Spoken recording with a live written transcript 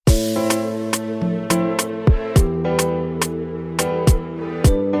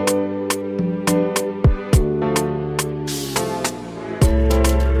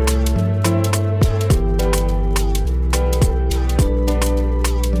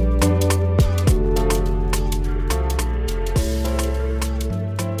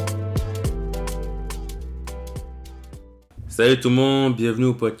Salut tout le monde, bienvenue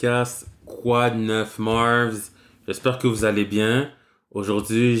au podcast Quad 9 Marvs. J'espère que vous allez bien.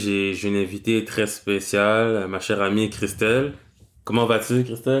 Aujourd'hui, j'ai une invitée très spéciale, ma chère amie Khrystel. Comment vas-tu,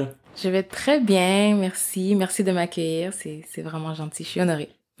 Khrystel? Je vais très bien, merci. Merci de m'accueillir, c'est vraiment gentil, je suis honorée.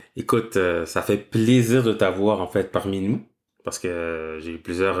 Écoute, ça fait plaisir de t'avoir en fait parmi nous parce que j'ai eu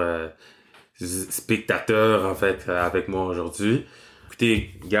plusieurs spectateurs en fait avec moi aujourd'hui.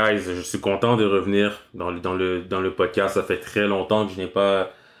 Écoutez, guys, je suis content de revenir dans le podcast. Ça fait très longtemps que je n'ai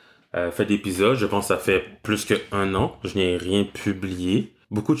pas fait d'épisode. Je pense que ça fait plus que1 an. Je n'ai rien publié.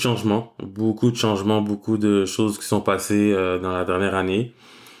 Beaucoup de changements, beaucoup de choses qui sont passées dans la dernière année.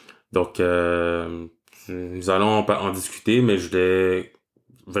 Donc, nous allons en discuter, mais je voulais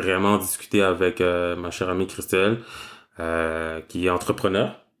vraiment discuter avec ma chère amie Khrystel, qui est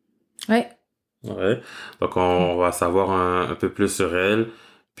entrepreneur. Ouais. Ouais. Donc, on va savoir un peu plus sur elle.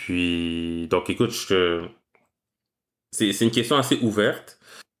 Puis, donc, écoute, c'est une question assez ouverte,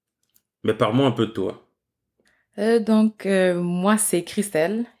 mais parle-moi un peu de toi. Moi, c'est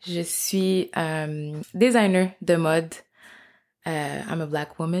Khrystel. Je suis designer de mode. I'm a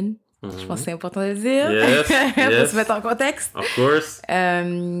black woman. Je pense que c'est important de le dire. Yes, Pour se mettre en contexte. Of course.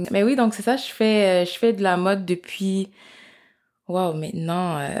 Mais oui, donc c'est ça. Je fais de la mode depuis,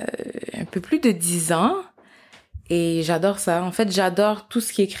 maintenant, un peu plus de 10 ans. Et j'adore ça. En fait, j'adore tout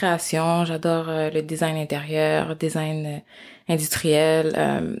ce qui est création. J'adore le design intérieur, design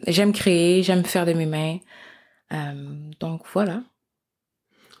industriel. J'aime créer, j'aime faire de mes mains. Donc, voilà.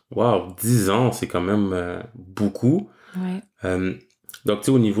 Wow, 10 ans, c'est quand même beaucoup. Ouais. Donc, tu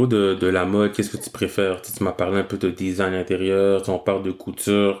sais, au niveau de la mode, qu'est-ce que tu préfères? Tu m'as parlé un peu de design intérieur, on parle de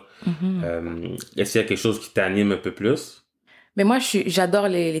couture. Est-ce qu'il y a quelque chose qui t'anime un peu plus? Mais moi, j'adore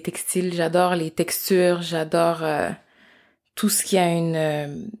les textiles, j'adore les textures, j'adore tout ce qui a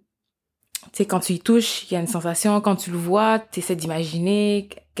une... tu sais, quand tu y touches, il y a une sensation. Quand tu le vois, tu essaies d'imaginer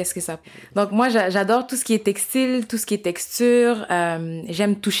qu'est-ce que ça... Donc moi, j'adore tout ce qui est textile, tout ce qui est texture.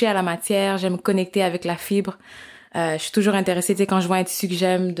 J'aime toucher à la matière, j'aime connecter avec la fibre. Je suis toujours intéressée, tu sais, quand je vois un tissu que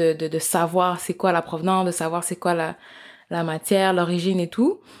j'aime, de savoir c'est quoi la provenance, de savoir c'est quoi la matière, l'origine et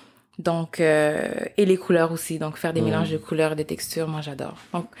tout. Donc, et les couleurs aussi. Donc, faire des mélanges de couleurs, de textures, moi, j'adore.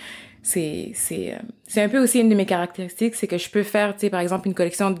 Donc, c'est un peu aussi une de mes caractéristiques, c'est que je peux faire, tu sais, par exemple, une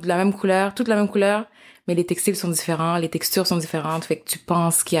collection de la même couleur, toute la même couleur, mais les textiles sont différents, les textures sont différentes, fait que tu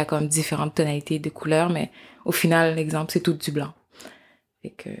penses qu'il y a comme différentes tonalités de couleurs, mais au final, l'exemple, c'est tout du blanc.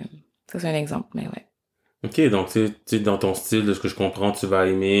 Fait que, ça, c'est un exemple, mais ouais. Ok, donc tu sais, dans ton style, de ce que je comprends, tu vas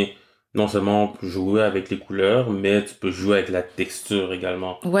aimer non seulement jouer avec les couleurs, mais tu peux jouer avec la texture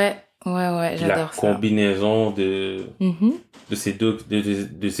également. Ouais, Puis j'adore ça. La combinaison de ces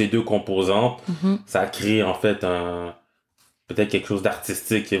deux composantes, ça crée en fait peut-être quelque chose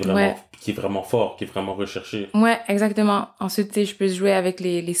d'artistique qui est vraiment fort, qui est vraiment recherché. Ouais, exactement. Ensuite, tu sais, je peux jouer avec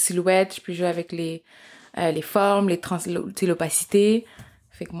les silhouettes, je peux jouer avec les formes, l'opacité.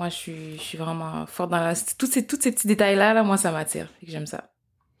 Fait que moi, je suis vraiment forte dans tous ces petits détails-là, moi, ça m'attire. Fait que j'aime ça.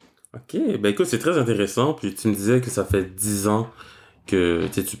 Ok, ben écoute, c'est très intéressant. Puis tu me disais que ça fait 10 ans que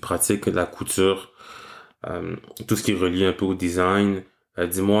tu pratiques la couture, tout ce qui est relié un peu au design.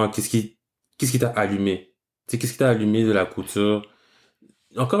 Dis-moi, qu'est-ce qui t'a allumé? Tu sais, qu'est-ce qui t'a allumé de la couture?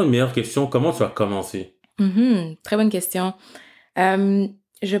 Encore une meilleure question, comment tu as commencé? Très bonne question.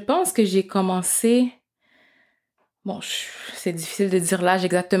 Je pense que j'ai commencé... Bon, c'est difficile de dire l'âge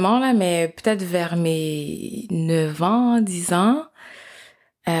exactement, là, mais peut-être vers mes 9 ans, 10 ans.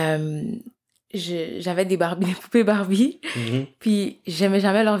 J'avais des poupées Barbie, puis j'aimais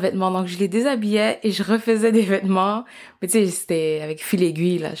jamais leurs vêtements, donc je les déshabillais et je refaisais des vêtements. Mais tu sais, c'était avec fil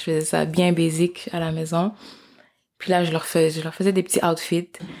aiguille, là, je faisais ça bien basique à la maison. Puis là, je leur faisais des petits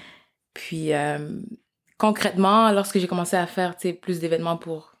outfits. Puis concrètement, lorsque j'ai commencé à faire, tu sais, plus d'événements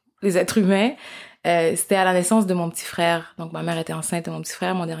pour les êtres humains, c'était à la naissance de mon petit frère. Donc ma mère était enceinte de mon petit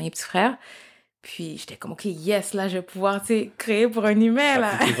frère, mon dernier petit frère. Puis j'étais comme, OK, yes, là, je vais pouvoir, tu sais, créer pour un humain,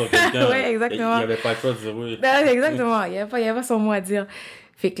 là. Ouais, exactement. Il n'y avait pas le choix de dire oui. Ben, exactement. Il y avait pas son mot à dire.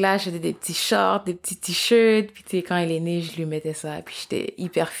 Fait que là, je faisais des petits shorts, des petits t-shirts. Puis, tu sais, quand il est né, je lui mettais ça. Puis, j'étais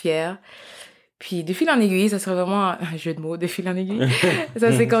hyper fière. Puis, de fil en aiguille, ça serait vraiment un jeu de mots, de fil en aiguille.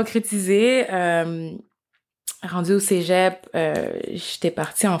 Ça s'est concrétisé. Rendu au cégep, j'étais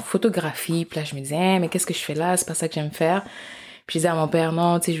partie en photographie. Puis là, je me disais, mais qu'est-ce que je fais là? C'est pas ça que j'aime faire. Puis je disais à mon père,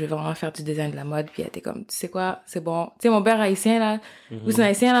 non, tu sais, je veux vraiment faire du design de la mode. Puis il était comme, tu sais quoi, c'est bon. Tu sais, mon père haïtien, là, oui, c'est un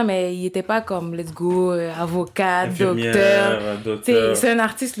haïtien, là, mais il était pas comme, let's go, avocat, docteur. Tu sais, c'est un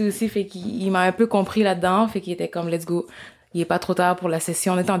artiste, lui aussi, fait qu'il m'a un peu compris là-dedans. Fait qu'il était comme, let's go. Il est pas trop tard pour la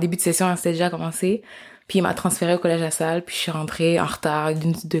session. On était en début de session, hein, c'était déjà commencé. Puis il m'a transférée au collège La Salle, puis je suis rentrée en retard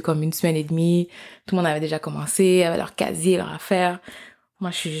de comme une semaine et demie. Tout le monde avait déjà commencé, avait leur casier, leur affaire.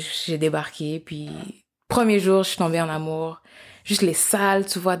 Moi, j'ai débarqué, puis premier jour, je suis tombée en amour. Juste les salles,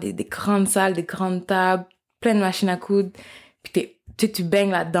 tu vois, des grandes salles, des grandes tables, plein de machines à coudre. Puis tu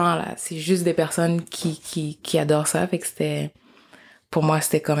baignes là-dedans, là. C'est juste des personnes qui adorent ça. Fait que pour moi,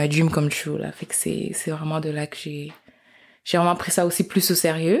 c'était comme un dream come true, là. Fait que c'est vraiment de là que j'ai vraiment pris ça aussi plus au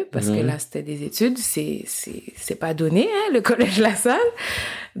sérieux, parce que là, c'était des études. C'est pas donné, hein, le collège La Salle.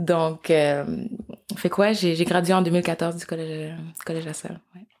 Donc, fait quoi, j'ai gradué en 2014 du collège La Salle,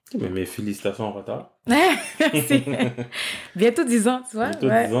 ouais. Mais mes félicitations en retard. Merci. Bientôt 10 ans, tu vois. Bientôt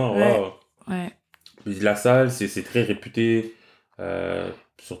 10 ans, wow. Ouais. Puis La Salle, c'est très réputé,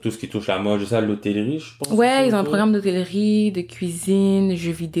 sur tout ce qui touche la mode, ça, l'hôtellerie, je pense. Ouais, ils ont un programme d'hôtellerie, de cuisine,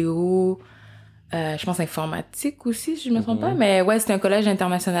 jeux vidéo, je pense informatique aussi, si je me trompe pas. Mais ouais, c'est un collège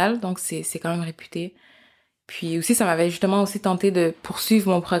international, donc c'est quand même réputé. Puis aussi, ça m'avait justement aussi tenté de poursuivre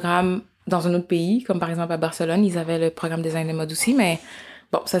mon programme dans un autre pays, comme par exemple à Barcelone, ils avaient le programme design de mode aussi, mais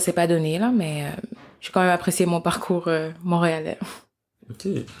bon, ça s'est pas donné, là, mais j'ai quand même apprécié mon parcours montréalais. OK.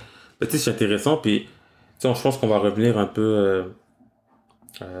 Ben, tu sais, c'est intéressant, puis tu sais, je pense qu'on va revenir un peu,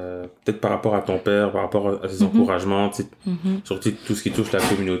 peut-être par rapport à ton père, par rapport à ses encouragements, tu sais, surtout tout ce qui touche la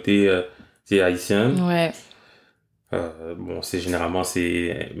communauté tu sais, haïtienne. Ouais. Bon, généralement,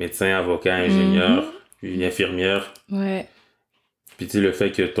 c'est médecin, avocat, ingénieur, puis infirmière. Ouais. Puis tu sais, le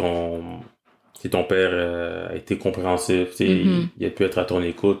fait que ton père a été compréhensif, tu sais, il a pu être à ton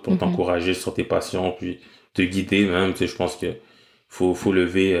écoute pour t'encourager sur tes passions, puis te guider même, tu sais, je pense que faut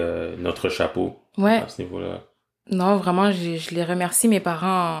lever notre chapeau à ce niveau-là. Non, vraiment, je les remercie. Mes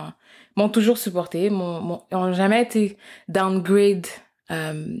parents m'ont toujours supporté, ont jamais été downgrade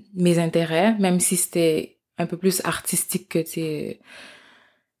mes intérêts, même si c'était un peu plus artistique que, tu sais,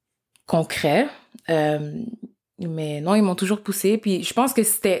 concret. Mais non, ils m'ont toujours poussé. Puis je pense que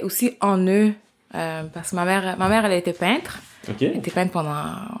c'était aussi en eux, parce que ma mère, elle était peintre. Okay. Elle était peintre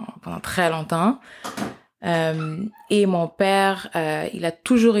pendant très longtemps. Et mon père, il a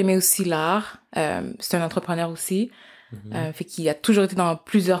toujours aimé aussi l'art. C'est un entrepreneur aussi. Fait qu'il a toujours été dans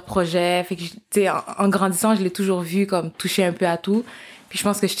plusieurs projets. Fait que, tu sais, en grandissant, je l'ai toujours vu comme toucher un peu à tout. Puis je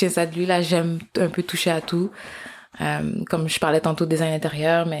pense que je tiens ça de lui. Là, j'aime un peu toucher à tout. Comme je parlais tantôt de design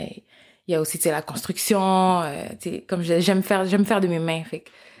intérieur, mais il y a aussi, tu sais, la construction. Tu sais, comme j'aime faire de mes mains. Fait que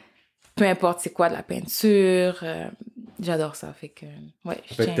peu importe c'est quoi, de la peinture, j'adore ça. Fait que, ouais.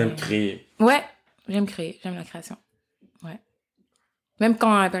 En fait, t'aimes créer. Ouais. J'aime créer, j'aime la création. Ouais. Même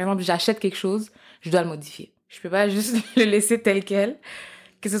quand, par exemple, j'achète quelque chose, je dois le modifier. Je peux pas juste le laisser tel quel.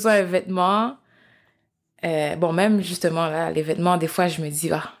 Que ce soit un vêtement. Bon, même justement, là, les vêtements, des fois, je me dis,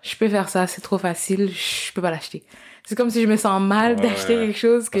 je peux faire ça, c'est trop facile, je peux pas l'acheter. C'est comme si je me sens mal d'acheter quelque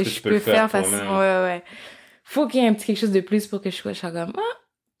chose que je peux faire facilement. Ouais. Faut qu'il y ait un petit quelque chose de plus pour que je sois comme,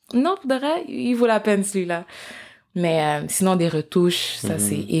 non, pour de vrai, il vaut la peine celui-là. Mais sinon, des retouches, ça,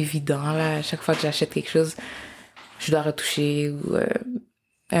 c'est évident, là. À chaque fois que j'achète quelque chose, je dois retoucher, ou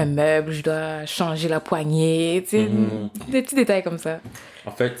un meuble, je dois changer la poignée, tu sais, des petits détails comme ça.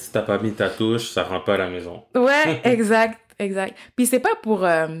 En fait, si t'as pas mis ta touche, ça rend pas à la maison. Ouais, exact. Puis c'est pas pour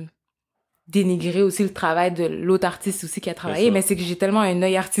dénigrer aussi le travail de l'autre artiste aussi qui a travaillé, mais c'est que j'ai tellement un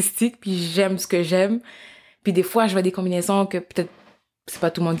œil artistique, puis j'aime ce que j'aime. Puis des fois, je vois des combinaisons que peut-être c'est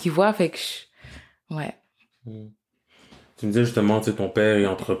pas tout le monde qui voit, fait que ouais. Tu me disais justement, tu sais, ton père est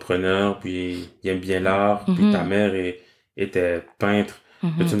entrepreneur, puis il aime bien l'art, puis ta mère était peintre.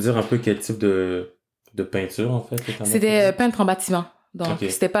 Peux-tu me dire un peu quel type de peinture, en fait? C'était peintre en bâtiment. Donc,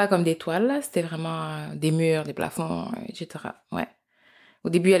 c'était pas comme des toiles, là. C'était vraiment des murs, des plafonds, etc. Ouais. Au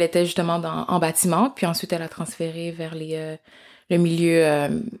début, elle était justement en bâtiment, puis ensuite, elle a transféré vers le milieu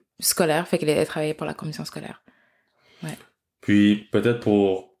scolaire, fait qu'elle travaillait pour la commission scolaire. Ouais. Puis, peut-être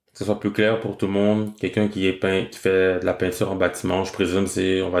pour que ce soit plus clair pour tout le monde, quelqu'un qui fait de la peinture en bâtiment, je présume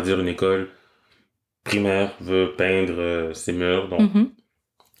c'est, on va dire, une école primaire, veut peindre ses murs, donc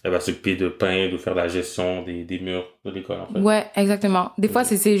elle va s'occuper de peindre ou faire la gestion des murs de l'école, en fait. Ouais, exactement. Des fois,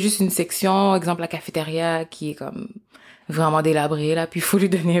 c'est juste une section, exemple la cafétéria, qui est comme vraiment délabrée, là, puis il faut lui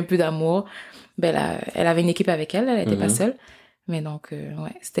donner un peu d'amour. Ben là, elle avait une équipe avec elle était pas seule. Mais donc,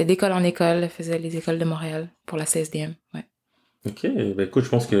 ouais, c'était d'école en école, elle faisait les écoles de Montréal pour la CSDM, ouais. OK, ben écoute, je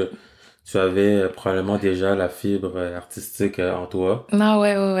pense que tu avais probablement déjà la fibre artistique en toi. Ah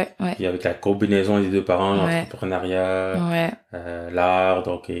ouais. Puis avec la combinaison des deux parents, l'entrepreneuriat, l'art,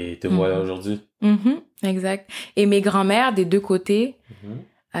 donc et te voilà aujourd'hui. Exact. Et mes grands-mères des deux côtés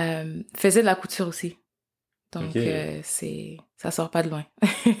faisaient de la couture aussi. Donc ça sort pas de loin.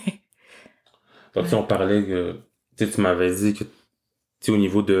 Donc si on parlait que tu m'avais dit que au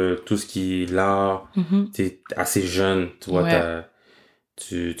niveau de tout ce qui est l'art, t'es assez jeune, tu vois,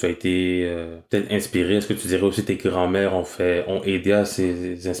 tu as été peut-être inspiré. Est-ce que tu dirais aussi que tes grands-mères ont aidé à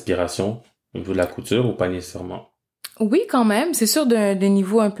ces inspirations au niveau de la couture ou pas nécessairement? Oui, quand même. C'est sûr d'un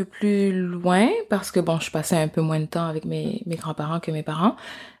niveau un peu plus loin parce que, bon, je passais un peu moins de temps avec mes grands-parents que mes parents.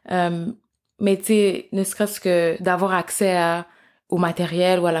 Mais tu sais, ne serait-ce que d'avoir accès au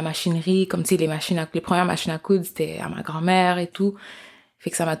matériel ou à la machinerie, comme tu sais, les premières machines à coudre, c'était à ma grand-mère et tout. Fait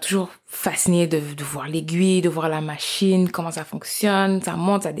que ça m'a toujours fasciné de voir l'aiguille, de voir la machine, comment ça fonctionne, ça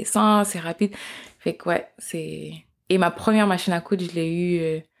monte, ça descend, c'est rapide. Fait que ouais, c'est... Et ma première machine à coudre, je l'ai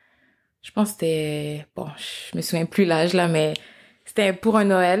eue, je pense que c'était... Bon, je me souviens plus l'âge là, mais c'était pour un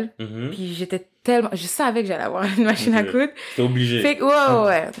Noël. Puis je savais que j'allais avoir une machine à coudre. T'es obligé. Fait que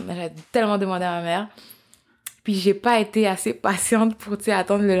ouais. J'avais tellement demandé à ma mère. Puis j'ai pas été assez patiente pour, tu sais,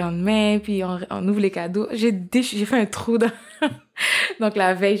 attendre le lendemain, puis on ouvre les cadeaux. J'ai fait un trou dans... Donc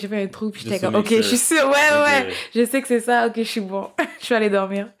la veille, j'ai fait un trou, puis j'étais comme, ok, je suis sûre, ouais, je sais que c'est ça, ok, je suis bon. Je suis allée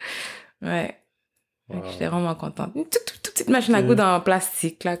dormir. Ouais. Wow. J'étais vraiment contente. Une toute petite machine à coudre en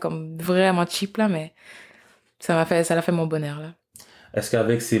plastique, là, comme vraiment cheap, là, mais ça l'a fait mon bonheur, là. Est-ce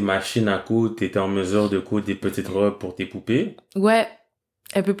qu'avec ces machines à coudre, t'étais en mesure de coudre des petites robes pour tes poupées? Ouais.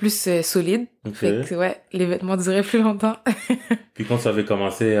 Un peu plus solide. Fait que, ouais, les vêtements duraient plus longtemps. Puis quand tu avais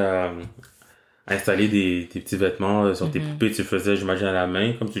commencé à installer tes petits vêtements sur tes poupées, tu le faisais, j'imagine, à la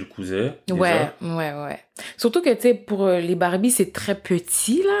main, comme tu le cousais? Déjà? Ouais. Surtout que, tu sais, pour les Barbies, c'est très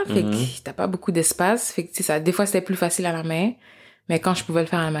petit, là. Fait que t'as pas beaucoup d'espace. Fait que, tu sais, des fois, c'était plus facile à la main. Mais quand je pouvais le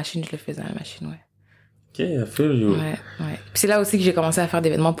faire à la machine, je le faisais à la machine, ouais. OK, I feel you. Ouais. Puis c'est là aussi que j'ai commencé à faire des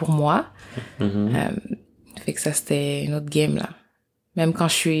vêtements pour moi. Fait que ça, c'était une autre game, là. Même quand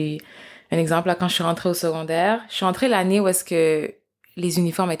un exemple, là, quand je suis rentrée au secondaire, je suis rentrée l'année où est-ce que les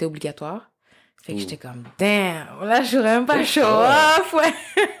uniformes étaient obligatoires. Fait que j'étais comme, damn, là, je même pas show off, ouais.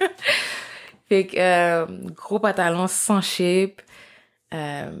 Fait que, gros pantalon sans shape.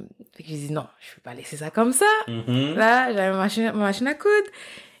 Fait que j'ai dit, non, je peux pas laisser ça comme ça. Là, j'avais ma machine à coudre.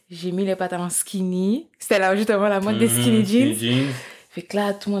 J'ai mis les pantalons skinny. C'était là, justement, la mode des skinny jeans. Fait que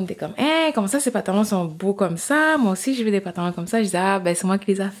là, tout le monde était comme, comment ça, ces pantalons sont beaux comme ça? Moi aussi, je veux des pantalons comme ça. Je disais, ben, c'est moi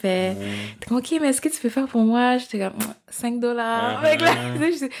qui les a fait. T'es comme, ok, mais est-ce que tu peux faire pour moi? J'étais comme, $5. Fait que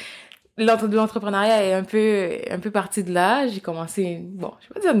là, l'entrepreneuriat est un peu parti de là. J'ai commencé, bon, je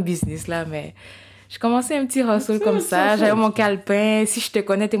vais pas dire une business, là, mais j'ai commencé un petit hustle comme ça. J'avais mon calepin. Si je te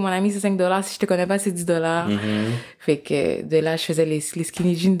connais, t'es mon ami, c'est $5. Si je te connais pas, c'est $10. Fait que de là, je faisais les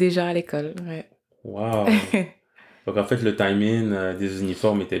skinny jeans déjà à l'école. Ouais. Wow. Donc, en fait, le timing des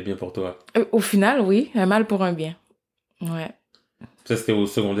uniformes était bien pour toi. Au final, oui. Un mal pour un bien. Ouais. Ça, c'était au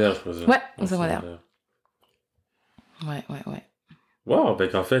secondaire, je présume. Ouais, au secondaire. Ouais. Wow,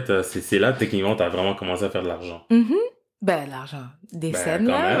 ben en fait, c'est là, techniquement, t'as vraiment commencé à faire de l'argent. Ben, l'argent. Des scènes,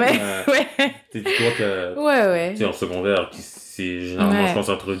 quand là. même, ouais. Dis-toi que... Ouais. Tu sais, en secondaire, c'est généralement, je pense,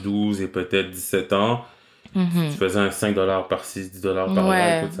 entre 12 et peut-être 17 ans. Tu faisais un $5 par-ci, $10 par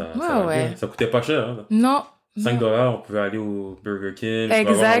là. Écoute, ça coûtait pas cher. Hein. Non. $5, on pouvait aller au Burger King,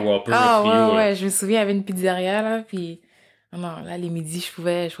 exact. Un Whopper, trio, ouais, je me souviens, il y avait une pizzeria, là, puis... Non, là, les midis, je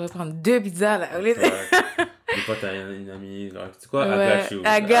pouvais prendre 2 pizzas, là. Des fois, t'as une amie, là, tu sais quoi,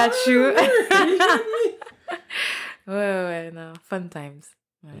 I got you. ouais, non, fun times.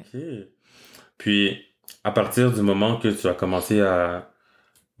 Ouais. OK. Puis, à partir du moment que tu as commencé à,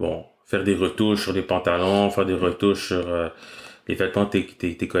 faire des retouches sur les pantalons, faire des retouches sur les vêtements de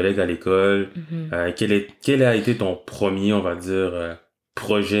tes collègues à l'école, quel a été ton premier, on va dire,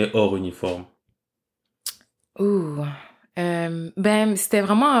 projet hors uniforme? Ben, c'était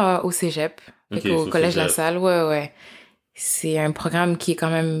vraiment au cégep, au collège La Salle, ouais. C'est un programme qui est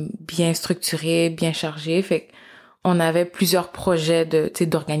quand même bien structuré, bien chargé, fait qu'on avait plusieurs projets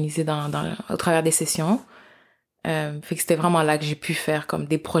d'organiser au travers des sessions. Fait que c'était vraiment là que j'ai pu faire comme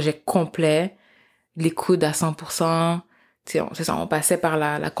des projets complets, les coudre à 100%. C'est ça, on passait par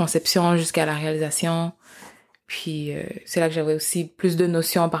la conception jusqu'à la réalisation. Puis c'est là que j'avais aussi plus de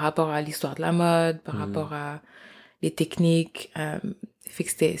notions par rapport à l'histoire de la mode, par rapport à les techniques. Fait que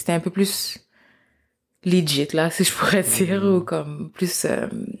c'était un peu plus legit, là, si je pourrais dire, ou comme plus,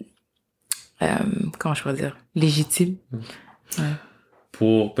 comment je pourrais dire, légitime. Ouais.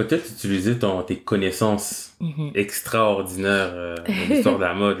 Pour peut-être utiliser tes connaissances extraordinaires de l'histoire de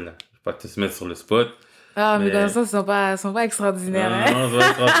la mode, là. Je vais pas te mettre sur le spot. Ah, mais dans le sens, ils sont pas extraordinaires. Non, c'est pas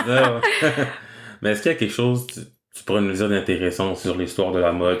extraordinaire. Mais est-ce qu'il y a quelque chose, tu pourrais nous dire d'intéressant sur l'histoire de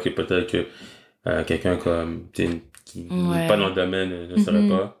la mode, que peut-être que quelqu'un comme, qui n'est pas dans le domaine ne saurait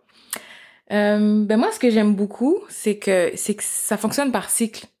pas? Ben moi, ce que j'aime beaucoup, c'est que ça fonctionne par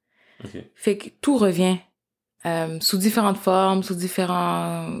cycle. Fait que tout revient. sous différentes formes, sous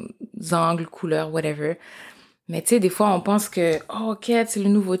différents angles, couleurs, whatever. Mais tu sais, des fois, on pense que, oh, OK, c'est le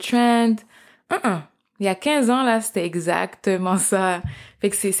nouveau trend. Il y a 15 ans, là, c'était exactement ça. Fait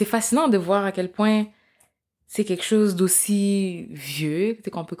que c'est fascinant de voir à quel point c'est quelque chose d'aussi vieux,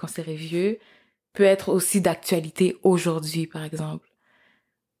 qu'on peut considérer vieux, peut être aussi d'actualité aujourd'hui, par exemple.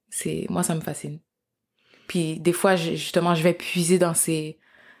 Moi, ça me fascine. Puis des fois, justement, je vais puiser dans ces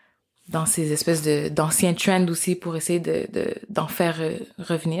espèces d'anciens trends aussi pour essayer d'en faire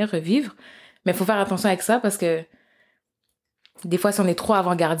revivre. Mais il faut faire attention avec ça parce que des fois, si on est trop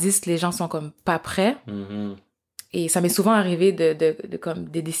avant-gardiste, les gens sont comme pas prêts. Mm-hmm. Et ça m'est souvent arrivé de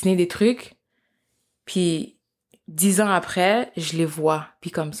dessiner des trucs. Puis 10 ans après, je les vois. Puis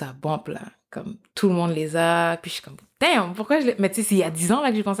comme ça, bon, là, comme tout le monde les a. Puis je suis comme, damn, pourquoi je les... Mais tu sais, c'est il y a 10 ans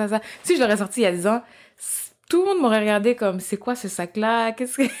là que j'ai pensé à ça. Si je l'aurais sorti il y a 10 ans, tout le monde m'aurait regardé comme, c'est quoi ce sac-là?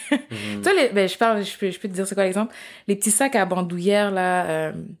 Qu'est-ce que... Tu vois, je peux te dire c'est quoi l'exemple? Les petits sacs à bandoulière,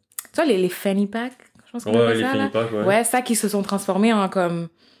 là, tu vois, les fanny packs, je pense qu'on appelle ça, là. Pack, ouais, ça qui se sont transformés en comme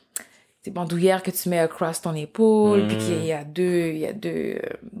des bandoulières que tu mets across ton épaule, puis qu'il y a deux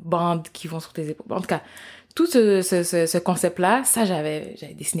bandes qui vont sur tes épaules. En tout cas, tout ce concept-là, ça, j'avais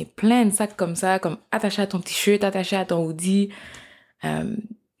dessiné plein de sacs comme ça, comme attachés à ton t-shirt, attachés à ton hoodie.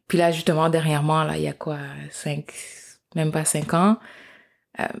 Puis là, justement, derrière moi, là, il y a quoi, même pas 5 ans,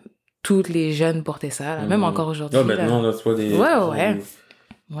 toutes les jeunes portaient ça, là, même encore aujourd'hui. Ah, maintenant, là, tu vois des...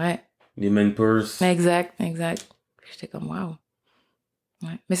 Ouais. Des main purse. Exact. J'étais comme, waouh.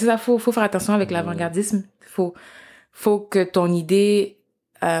 Ouais. Mais c'est ça, faut faire attention avec l'avant-gardisme. Faut que ton idée...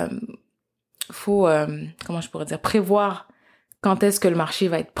 comment je pourrais dire? Prévoir quand est-ce que le marché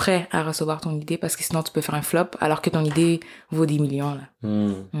va être prêt à recevoir ton idée, parce que sinon, tu peux faire un flop, alors que ton idée vaut des millions, là.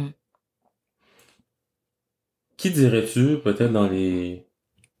 Qui dirais-tu, peut-être dans les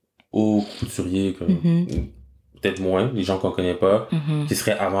hauts couturiers, comme... peut-être moins, les gens qu'on connaît pas, qui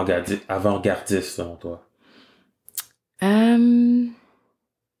seraient avant-gardistes, selon toi? Je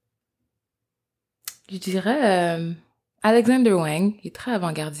dirais Alexander Wang, il est très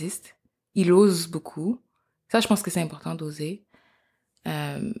avant-gardiste. Il ose beaucoup. Ça, je pense que c'est important d'oser.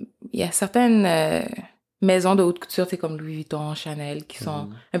 Il y a certaines maisons de haute couture, c'est comme Louis Vuitton, Chanel, qui sont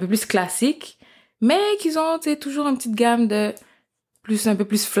un peu plus classiques, mais qui ont toujours une petite gamme de un peu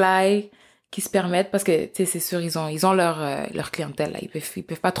plus fly, qui se permettent, parce que c'est sûr, ils ont leur clientèle, là. Ils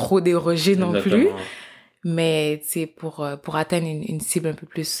peuvent pas trop déroger non plus. Mais pour atteindre une cible un peu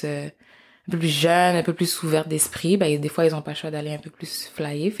plus jeune, un peu plus ouverte d'esprit, ben, des fois, ils ont pas le choix d'aller un peu plus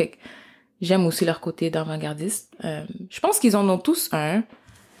flyer. Fait que j'aime aussi leur côté d'avant-gardiste. Je pense qu'ils en ont tous un.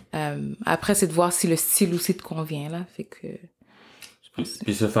 Après, c'est de voir si le style aussi te convient, là. Fait que...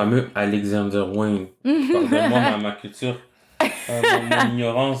 Puis ce fameux Alexander Wang, pardonne-moi ma culture, mon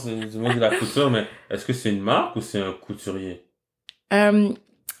ignorance du monde de la couture, mais est-ce que c'est une marque ou c'est un couturier? Ben,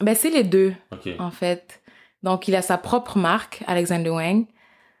 c'est les deux, en fait. Donc, il a sa propre marque, Alexander Wang.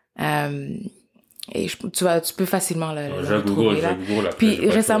 Et tu peux facilement le trouver, là. Puis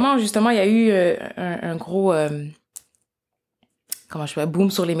récemment, justement, il y a eu un gros boom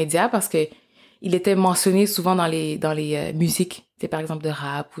sur les médias, parce que il était mentionné souvent dans les musiques, par exemple de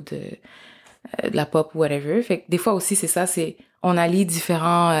rap ou de la pop ou whatever. Fait que des fois aussi, c'est ça, on allie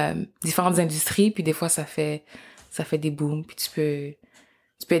différentes industries, puis des fois ça fait des booms, puis tu peux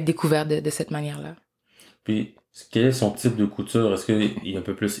être découvert de cette manière-là. Puis quel est son type de couture? Est-ce qu'il est un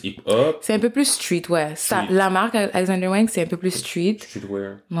peu plus hip-hop? C'est un peu plus street, ouais. Ça, la marque Alexander Wang, c'est un peu plus street.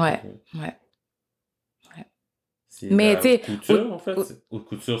 Streetwear. Ouais. C'est mais tu sais, couture en fait, ou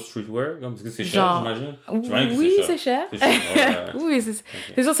couture streetwear, comme parce que c'est cher, j'imagine. Oui, c'est cher. Oui,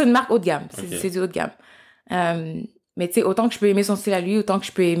 c'est sûr, c'est une marque haut de gamme. C'est du haut de gamme. Mais tu sais, autant que je peux aimer son style à lui, autant que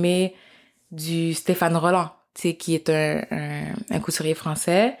je peux aimer du Stéphane Rolland, tu sais, qui est un couturier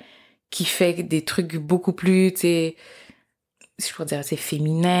français qui fait des trucs beaucoup plus, tu sais, je pourrais dire, c'est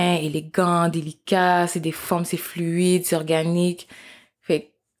féminin, élégant, délicat, c'est des formes, c'est fluide, c'est organique.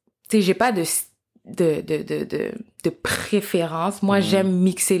 Fait, tu sais, j'ai pas de préférence. Moi, j'aime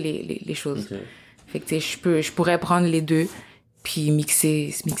mixer les choses. Fait que, tu sais, je pourrais prendre les deux, puis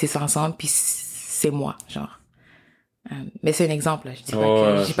mixer ça ensemble, puis c'est moi, genre. Mais c'est un exemple, là. Je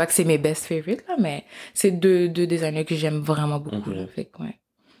dis pas que c'est mes best favorites, là, mais c'est deux designers que j'aime vraiment beaucoup, là. Fait que, ouais.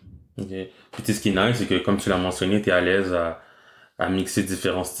 OK. Puis, tu sais, ce qui est nice, c'est que, comme tu l'as mentionné, t'es à l'aise à mixer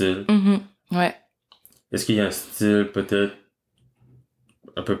différents styles. Ouais. Est-ce qu'il y a un style, peut-être,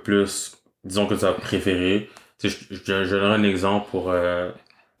 un peu plus, disons que tu as préféré? Tu sais, je donnerai un exemple pour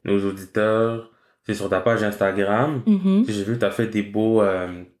nos auditeurs. C'est sur ta page Instagram. J'ai vu que tu as fait des beaux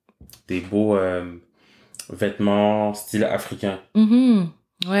vêtements style africain.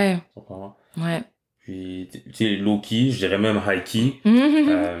 Ouais. Ouais. Puis, tu sais, low-key, je dirais même high-key. Tu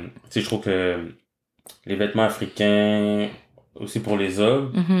sais, je trouve que les vêtements africains, aussi pour les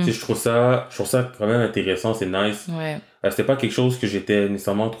hommes, tu sais, je trouve ça quand même intéressant, c'est nice. Ouais. C'était pas quelque chose que j'étais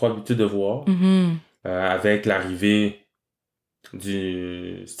nécessairement trop habitué de voir. Avec l'arrivée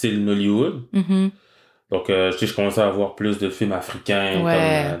du style Nollywood. Donc, tu sais, je commençais à voir plus de films africains,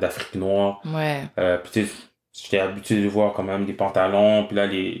 comme d'Afrique noire. Puis, tu sais, j'étais habitué de voir quand même des pantalons, puis là,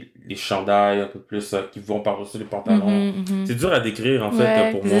 les chandails un peu plus qui vont par-dessus les pantalons. C'est dur à décrire, en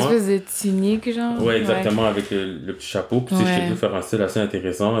fait, pour des moi. espèces de tuniques, genre. Ouais, exactement, avec le petit chapeau. Puis, tu sais, je peux faire un style assez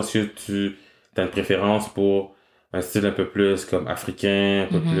intéressant. Est-ce que tu as une préférence pour un style un peu plus comme africain,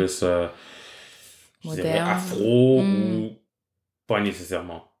 un peu plus, je dirais, afro, ou pas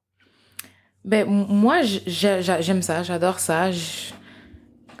nécessairement? Ben, moi, j'aime ça, j'adore ça.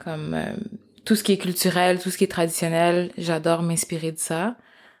 Comme tout ce qui est culturel, tout ce qui est traditionnel, j'adore m'inspirer de ça.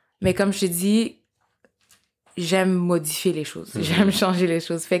 Mais comme je te dis, j'aime modifier les choses. J'aime changer les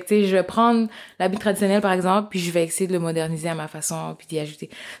choses. Fait que, tu sais, je vais prendre l'habit traditionnel, par exemple, puis je vais essayer de le moderniser à ma façon, puis d'y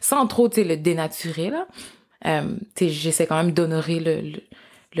ajouter. Sans trop, tu sais, le dénaturer, là. Tu sais, j'essaie quand même d'honorer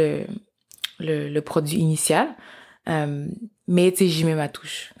le produit initial. Mais, tu sais, j'y mets ma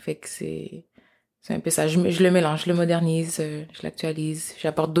touche. Fait que c'est un peu ça. Je le mélange, je le modernise, je l'actualise,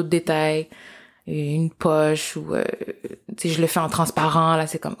 j'apporte d'autres détails, une poche ou tu sais, je le fais en transparent, là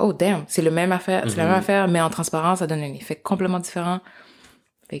c'est comme oh damn, c'est la même affaire mais en transparent, ça donne un effet complètement différent.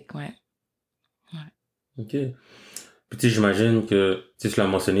 Fait que ouais. OK. Puis tu sais, j'imagine que tu sais, tu l'as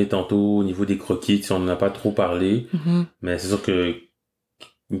mentionné tantôt au niveau des croquis, tu sais, on n'en a pas trop parlé, mais c'est sûr que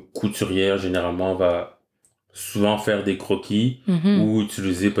une couturière généralement va souvent faire des croquis ou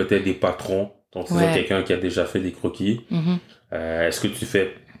utiliser peut-être des patrons. Donc, c'est quelqu'un qui a déjà fait des croquis. Est-ce que tu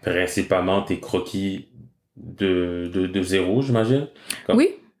fais principalement tes croquis de zéro, j'imagine?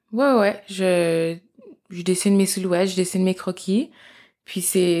 Oui, ouais. Je dessine mes silhouettes, je dessine mes croquis. Puis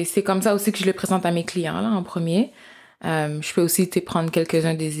c'est comme ça aussi que je le présente à mes clients, là, en premier. Je peux aussi prendre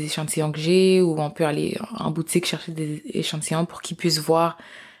quelques-uns des échantillons que j'ai ou on peut aller en boutique chercher des échantillons pour qu'ils puissent voir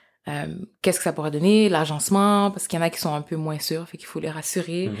qu'est-ce que ça pourrait donner, l'agencement, parce qu'il y en a qui sont un peu moins sûrs, fait qu'il faut les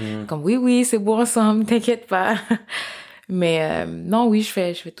rassurer. Comme oui, c'est beau ensemble, t'inquiète pas. Mais non, oui, je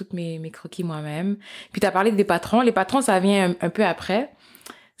fais toutes mes croquis moi-même. Puis t'as parlé des patrons. Les patrons, ça vient un peu après.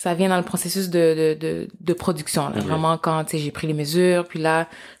 Ça vient dans le processus de production. Là. Vraiment, quand j'ai pris les mesures, puis là,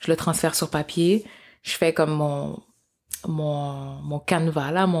 je le transfère sur papier. Je fais comme mon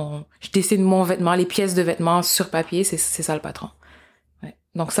canevas, là, je dessine mon vêtement, les pièces de vêtements sur papier, c'est ça le patron. Ouais.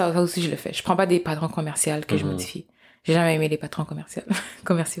 Donc ça aussi, je le fais. Je prends pas des patrons commerciaux que je modifie. J'ai jamais aimé les patrons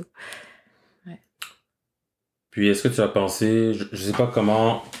commerciaux. Ouais. Puis, est-ce que tu as pensé, je sais pas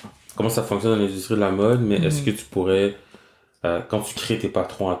comment ça fonctionne dans l'industrie de la mode, mais est-ce que tu pourrais, quand tu crées tes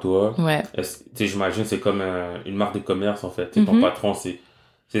patrons à toi, tu sais, j'imagine c'est comme une marque de commerce, en fait. Ton patron, c'est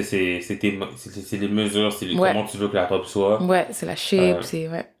les mesures, c'est comment tu veux que la robe soit. Ouais, c'est la shape,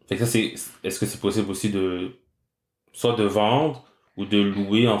 Fait que ça, est-ce que c'est possible aussi soit de vendre ou de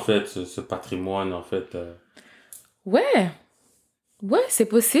louer, en fait, ce patrimoine, en fait? Ouais, c'est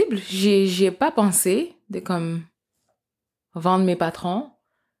possible. J'y ai pas pensé de comme vendre mes patrons,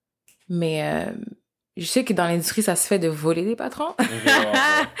 mais je sais que dans l'industrie, ça se fait de voler des patrons.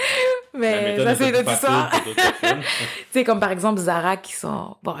 Mais ça, c'est une autre histoire. Tu sais, comme par exemple Zara qui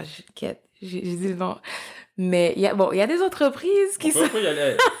sont... Bon, j'ai dit le nom. Mais il y a des entreprises qui sont...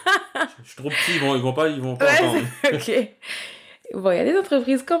 Je suis trop petit, ils vont pas entendre. OK. Bon, il y a des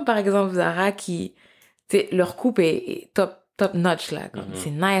entreprises comme par exemple Zara qui... Tu sais, leur coupe est top notch, là. Comme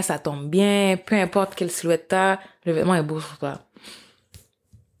c'est nice, ça tombe bien, peu importe quelle silhouette t'as, le vêtement est beau sur toi.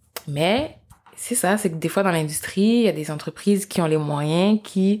 Mais c'est ça, c'est que des fois dans l'industrie, il y a des entreprises qui ont les moyens,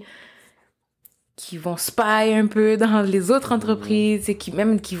 qui vont spy un peu dans les autres entreprises et qui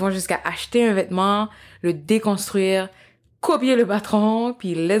vont jusqu'à acheter un vêtement, le déconstruire, copier le patron,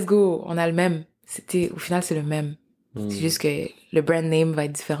 puis let's go, on a le même. Au final, c'est le même. C'est juste que le brand name va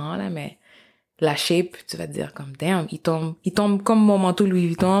être différent, là, mais la shape, tu vas te dire comme, damn, il tombe comme mon manteau Louis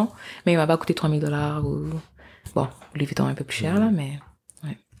Vuitton, mais il m'a pas coûté $3,000 ou... Bon, Louis Vuitton est un peu plus cher, là, mais...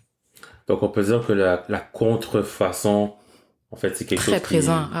 Ouais. Donc, on peut dire que la contrefaçon, en fait, c'est quelque chose qui est très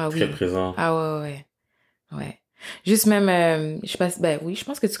présent. Ah ouais. Juste même, je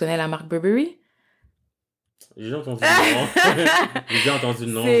pense que tu connais la marque Burberry. J'ai entendu le nom. J'ai entendu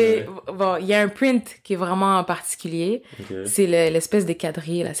le nom. Bon, il y a un print qui est vraiment particulier. Okay. C'est l'espèce de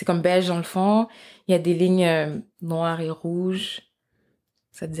quadrille, là. C'est comme beige dans le fond. Il y a des lignes noires et rouges.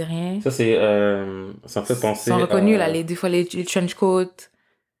 Ça te dit rien? Ça, ça me fait penser... Ils sont reconnus, là, des fois, les trench coats.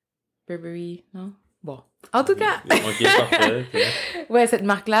 Burberry, non? Bon. En tout cas. OK, parfait. Okay. Ouais, cette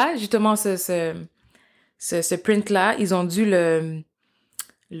marque-là, justement, ce print-là, ils ont dû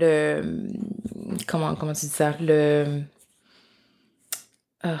comment tu dis ça? Pas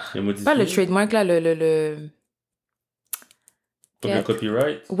le trademark, là, Comme le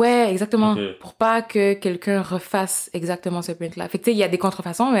copyright? Ouais, exactement. Okay. Pour pas que quelqu'un refasse exactement ce print-là. Fait que, tu sais, il y a des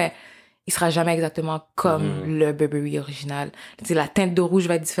contrefaçons, mais il sera jamais exactement comme le Burberry original. Tu sais, la teinte de rouge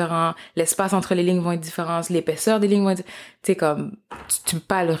va être différente, l'espace entre les lignes vont être différent, l'épaisseur des lignes vont être... Tu sais, comme, tu peux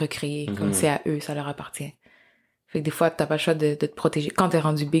pas le recréer, comme c'est à eux, ça leur appartient. Fait que des fois, t'as pas le choix de te protéger. Quand t'es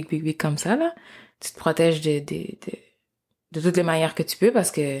rendu big comme ça, là, tu te protèges de toutes les manières que tu peux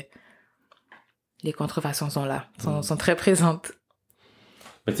parce que les contrefaçons sont là, sont très présentes.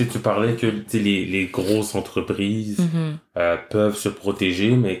 Mais tu parlais que les grosses entreprises peuvent se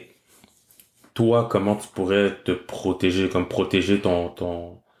protéger, mais toi, comment tu pourrais te protéger, comme protéger ton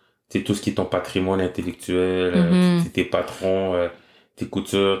tout ce qui est ton patrimoine intellectuel, tes patrons, tes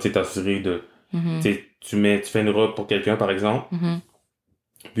coutures, t'assurer de... Tu fais une robe pour quelqu'un, par exemple,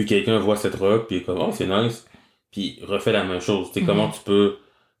 puis quelqu'un voit cette robe, puis il est comme « Oh, c'est nice », puis il refait la même chose. Comment tu peux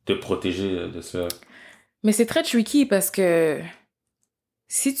te protéger de ça? Mais c'est très tricky parce que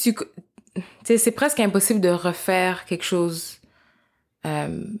si tu... Tu sais, c'est presque impossible de refaire quelque chose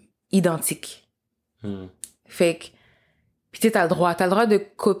identique. Fait que... Puis tu sais, t'as le droit de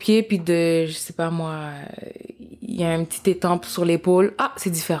copier, puis de... Je sais pas moi... Il y a un petit étampe sur l'épaule. Ah, c'est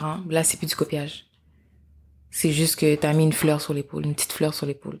différent. Là, c'est plus du copiage. C'est juste que t'as mis une fleur sur l'épaule, une petite fleur sur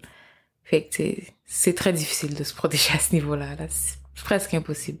l'épaule. Fait que c'est très difficile de se protéger à ce niveau-là. Là, c'est presque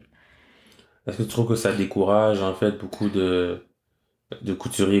impossible. Est-ce que tu trouves que ça décourage, en fait, beaucoup de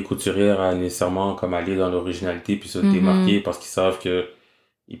couturiers et couturières à nécessairement comme aller dans l'originalité puis se démarquer parce qu'ils savent que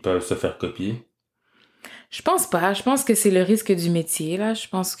ils peuvent se faire copier? Je pense pas. Je pense que c'est le risque du métier, là. Je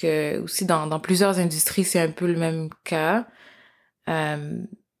pense que aussi dans plusieurs industries, c'est un peu le même cas.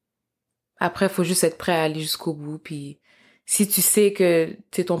 Après, il faut juste être prêt à aller jusqu'au bout. Puis si tu sais que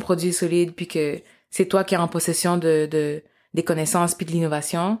ton produit est solide puis que c'est toi qui es en possession des connaissances puis de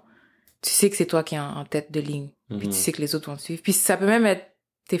l'innovation, tu sais que c'est toi qui es en tête de ligne. Puis tu sais que les autres vont te suivre. Puis ça peut même être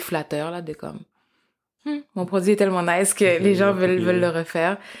tes flatteurs, là, de comme mon produit est tellement nice que les gens veulent le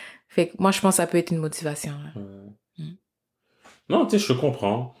refaire. Fait que moi, je pense que ça peut être une motivation. Là. Non, tu sais, je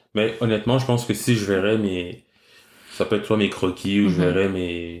comprends. Mais honnêtement, je pense que si je verrais ça peut être soit mes croquis ou je verrais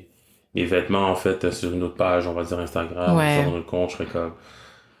mes vêtements, en fait, sur une autre page, on va dire Instagram, ou sur notre compte, je serais comme,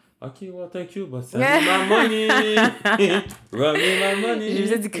 OK, well, thank you, but send me my money! Run me my money! J'ai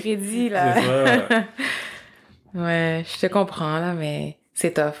besoin du crédit, là. C'est ça. Ouais, je te comprends, là, mais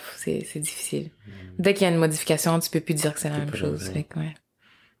c'est tough, c'est difficile. Dès qu'il y a une modification, tu peux plus dire que c'est la même chose. Fait que, ouais.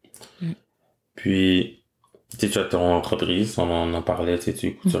 Puis, tu as ton entreprise, on en parlait, tu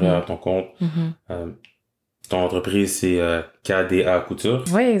es couturière à ton compte. Ton entreprise, c'est KDA Couture.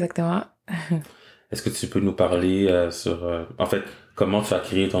 Oui, exactement. Est-ce que tu peux nous parler sur, en fait, comment tu as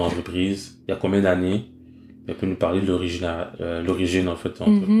créé ton entreprise? Il y a combien d'années? Tu peux nous parler de l'origine, en fait, de ton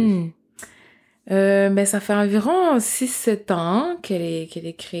entreprise. Ben, ça fait environ 6-7 ans qu'elle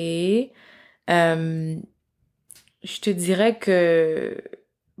est créée. Je te dirais que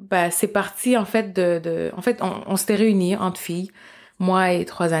c'est parti, en fait, en fait, on s'était réunis entre filles, moi et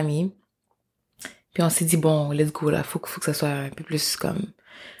 3 amies. Puis on s'est dit, bon, let's go, là, faut que ça soit un peu plus comme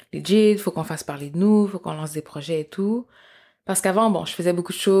legit, faut qu'on fasse parler de nous, faut qu'on lance des projets et tout. Parce qu'avant, je faisais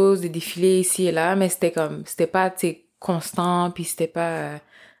beaucoup de choses, des défilés ici et là, mais c'était pas, tu sais, constant, puis c'était pas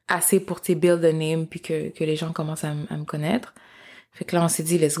assez pour, tu sais, build a name, puis que les gens commencent à me connaître. Fait que là, on s'est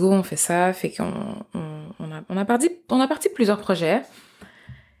dit, let's go, on fait ça. Fait qu'on on a parti plusieurs projets.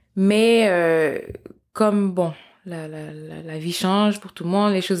 Mais comme, la vie change pour tout le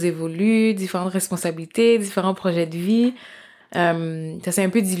monde, les choses évoluent, différentes responsabilités, différents projets de vie. Ça s'est un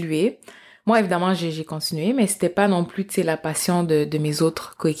peu dilué. Moi, évidemment, j'ai continué, mais c'était pas non plus, tu sais, la passion de mes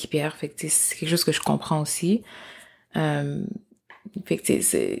autres coéquipières. Fait que, tu sais, c'est quelque chose que je comprends aussi. Fait que, tu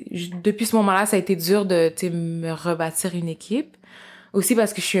sais, depuis ce moment-là, ça a été dur de, tu sais, me rebâtir une équipe. Aussi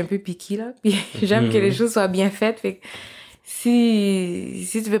parce que je suis un peu picky, là. Puis j'aime que les choses soient bien faites. Fait que si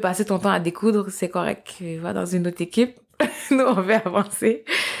tu veux passer ton temps à découdre, c'est correct. Va dans une autre équipe. Nous, on va avancer.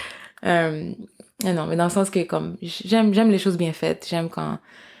 Non, mais dans le sens que, comme, j'aime les choses bien faites. J'aime quand,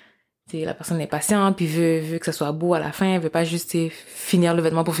 tu sais, la personne est patiente, puis veut que ça soit beau à la fin. Elle veut pas juste, tu sais, finir le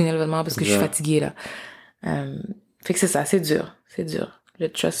vêtement pour finir le vêtement parce que je suis fatiguée, là. Fait que c'est ça, c'est dur. C'est dur. Le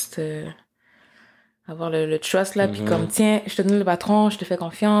trust, avoir le trust, là, puis comme, tiens, je te donne le patron, je te fais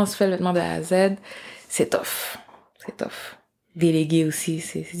confiance, fais le vêtement de A à Z. C'est tough. C'est tough. Déléguer aussi,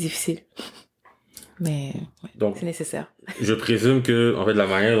 c'est difficile. Mais ouais, donc, c'est nécessaire. Je présume que, en fait, la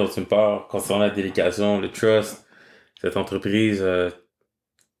manière dont tu me parles concernant la délégation, le trust, cette entreprise,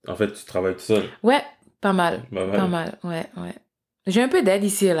 en fait, tu travailles tout seul. Ouais, Pas mal. Pas mal, ouais. J'ai un peu d'aide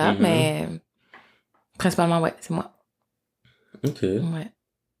ici et là, mais principalement, ouais, c'est moi. OK. Ouais.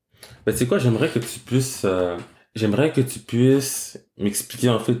 Ben, tu sais quoi, j'aimerais que tu puisses m'expliquer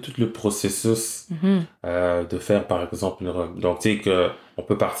en fait tout le processus de faire par exemple une robe. Donc tu sais que on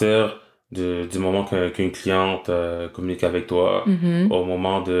peut partir du moment qu'une cliente communique avec toi au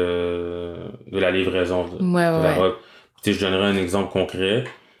moment de la livraison de la robe. Tu sais, je donnerai un exemple concret.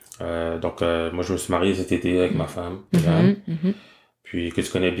 Donc moi je me suis marié cet été avec ma femme, Jeanne, puis que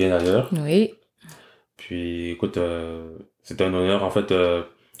tu connais bien d'ailleurs. Oui. Puis écoute, c'est un honneur en fait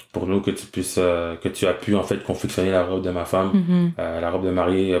pour nous que que tu as pu en fait confectionner la robe de ma femme, la robe de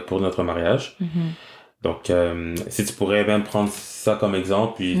mariée pour notre mariage. Donc si tu pourrais même prendre ça comme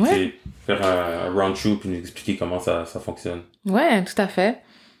exemple, puis tu sais, faire un run-through puis nous expliquer comment ça fonctionne. Ouais, tout à fait.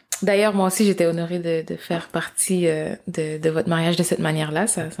 D'ailleurs, moi aussi, j'étais honorée de faire partie de votre mariage de cette manière-là.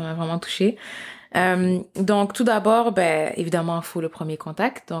 Ça m'a vraiment touchée. Donc, tout d'abord, ben, évidemment, il faut le premier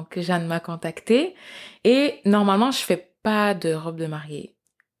contact. Donc, Jeanne m'a contactée. Et normalement, je fais pas de robe de mariée.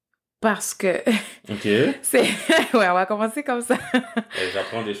 Parce que... OK. c'est... ouais, on va commencer comme ça.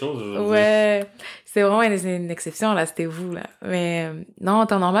 J'apprends des choses aujourd'hui. Ouais, c'est vraiment une exception, là. C'était vous, là. Mais non, en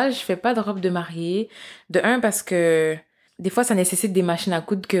temps normal, je fais pas de robe de mariée. De un, parce que... Des fois, ça nécessite des machines à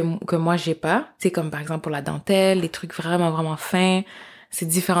coudre que moi, j'ai pas. Tu sais, comme par exemple pour la dentelle, les trucs vraiment, vraiment fins. C'est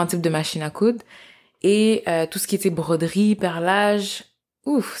différents types de machines à coudre. Et tout ce qui était broderie, perlage,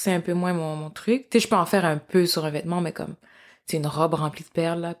 c'est un peu moins mon truc. Tu sais, je peux en faire un peu sur un vêtement, mais comme, c'est une robe remplie de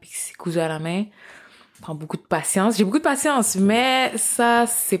perles, là, puis c'est cousu à la main. Ça prend beaucoup de patience. J'ai beaucoup de patience, mais ça,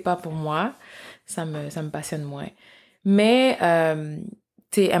 c'est pas pour moi. Ça me passionne moins. Mais...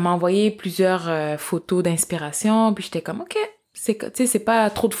 tu sais, elle m'a envoyé plusieurs photos d'inspiration, puis j'étais comme, OK, tu sais, c'est pas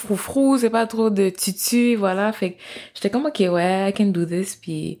trop de froufrou, c'est pas trop de tutu, voilà. Fait que j'étais comme, OK, ouais, I can do this,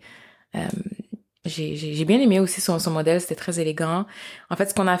 puis j'ai bien aimé aussi son modèle, c'était très élégant. En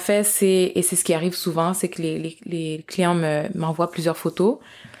fait, ce qu'on a fait, et c'est ce qui arrive souvent, c'est que les clients m'envoient plusieurs photos,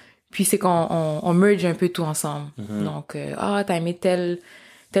 puis c'est qu'on merge un peu tout ensemble. Donc, t'as aimé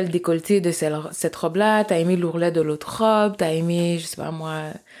tel décolleté de cette robe-là, t'as aimé l'ourlet de l'autre robe, t'as aimé, je sais pas moi,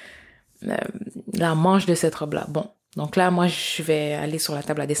 la manche de cette robe-là. Bon, donc là, moi, je vais aller sur la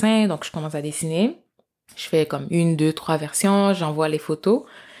table à dessin, donc je commence à dessiner. Je fais comme 1, 2, 3 versions, j'envoie les photos.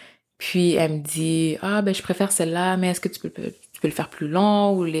 Puis elle me dit, ben je préfère celle-là, mais est-ce que tu peux le faire plus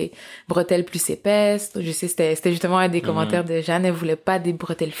long ou les bretelles plus épaisses? Je sais, c'était justement un des commentaires de Jeanne, elle voulait pas des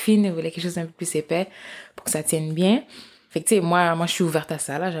bretelles fines, elle voulait quelque chose d'un peu plus épais pour que ça tienne bien. Fait que tu sais, moi je suis ouverte à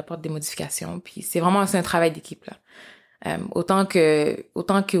ça, là, j'apporte des modifications, puis c'est un travail d'équipe, là. Autant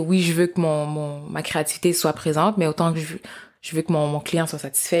que oui, je veux que ma créativité soit présente, mais autant que je veux que mon client soit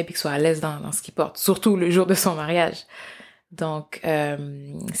satisfait puis qu'il soit à l'aise dans ce qu'il porte, surtout le jour de son mariage. Donc,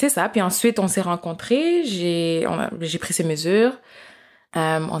 c'est ça. Puis ensuite, on s'est rencontrés, j'ai pris ses mesures.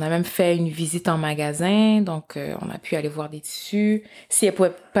 On a même fait une visite en magasin, donc on a pu aller voir des tissus. Si elle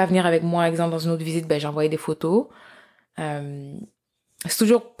pouvait pas venir avec moi, exemple, dans une autre visite, ben j'envoyais des photos. C'est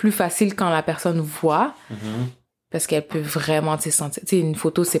toujours plus facile quand la personne voit, parce qu'elle peut vraiment, tu sais, sentir. Tu sais, une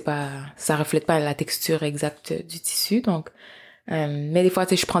photo, ça reflète pas la texture exacte du tissu, donc. Mais des fois,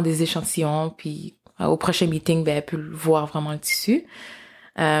 tu sais, je prends des échantillons, puis au prochain meeting, ben elle peut voir vraiment le tissu.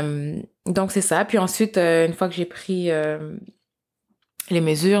 Donc c'est ça. Puis ensuite, une fois que j'ai pris les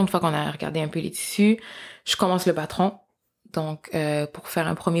mesures, une fois qu'on a regardé un peu les tissus, je commence le patron. Donc pour faire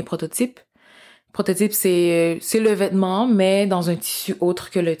un premier prototype. Prototype, c'est le vêtement, mais dans un tissu autre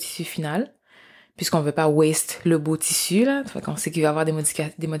que le tissu final, puisqu'on veut pas waste le beau tissu, là. Fait qu'on sait qu'il va y avoir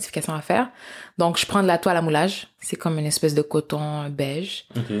des modifications à faire. Donc, je prends de la toile à moulage. C'est comme une espèce de coton beige.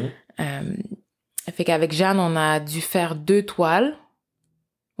 Fait qu'avec Jeanne, on a dû faire 2 toiles.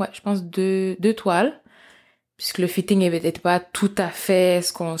 Ouais, je pense 2 toiles. Puisque le fitting n'était pas tout à fait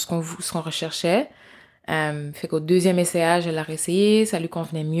ce qu'on recherchait. Fait qu'au deuxième essayage, elle a réessayé, ça lui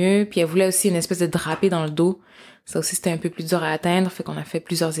convenait mieux. Puis elle voulait aussi une espèce de drapé dans le dos. Ça aussi, c'était un peu plus dur à atteindre. Fait qu'on a fait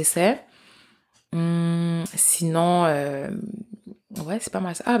plusieurs essais. Sinon, ouais, c'est pas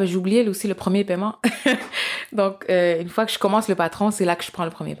mal ça. Ben j'ai oublié aussi le premier paiement. Donc, une fois que je commence le patron, c'est là que je prends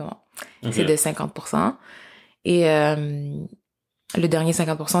le premier paiement. C'est de 50%. Et le dernier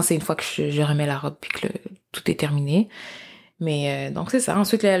 50%, c'est une fois que je remets la robe puis que tout est terminé. Mais donc, c'est ça.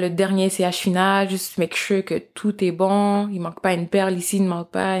 Ensuite, le dernier essayage final, juste make sure que tout est bon. Il manque pas une perle ici, il ne manque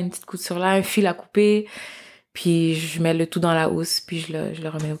pas une petite couture là, un fil à couper. Puis, je mets le tout dans la housse, puis je le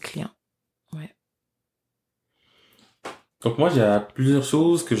remets au client. Ouais. Donc moi, j'ai plusieurs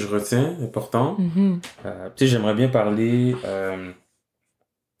choses que je retiens importantes. Tu sais, j'aimerais parler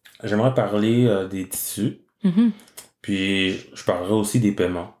des tissus. Puis je parlerai aussi des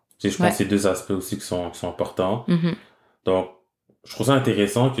paiements. Tu sais, je pense que c'est deux aspects aussi qui sont importants. Mm-hmm. Donc, je trouve ça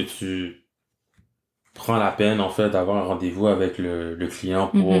intéressant que tu prends la peine, en fait, d'avoir un rendez-vous avec le client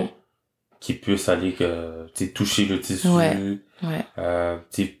pour qu'il puisse aller tu sais, toucher le tissu, tu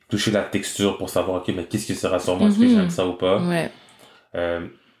sais, toucher la texture pour savoir, OK, mais qu'est-ce qui sera sur moi, est-ce que j'aime ça ou pas?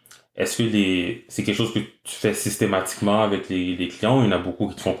 Est-ce que c'est quelque chose que tu fais systématiquement avec les clients ou il y en a beaucoup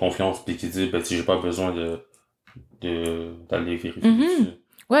qui te font confiance et qui disent, ben, si j'ai pas besoin d'aller vérifier dessus?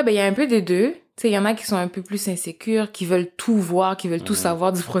 Ouais, ben, il y a un peu des deux. Tu sais, il y en a qui sont un peu plus insécures, qui veulent tout voir, qui veulent tout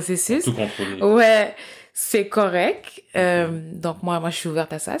savoir du processus. Tout contrôler. Ouais, c'est correct. Donc, moi, je suis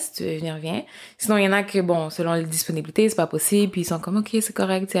ouverte à ça. Si tu veux venir, viens. Sinon, il y en a que, bon, selon les disponibilités, c'est pas possible. Puis ils sont comme, OK, c'est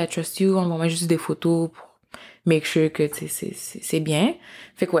correct, tu sais, I trust you. On va mettre juste des photos pour make sure que, tu sais, c'est bien.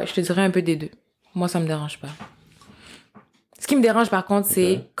 Fait que, ouais, je te dirais un peu des deux. Moi, ça me dérange pas. Ce qui me dérange, par contre,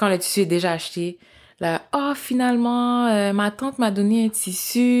 c'est quand le tissu est déjà acheté. Là, finalement, ma tante m'a donné un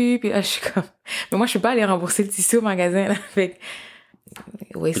tissu. Puis là, je suis comme... Mais moi, je peux pas aller rembourser le tissu au magasin, là. Fait que...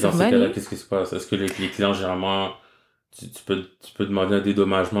 Oui, c'est dans ces cas-là, qu'est-ce qui se passe? Est-ce que les clients, généralement, tu peux demander un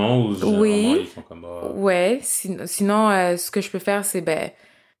dédommagement ou généralement, ils sont comme... Ouais. Sinon, ce que je peux faire, c'est, ben,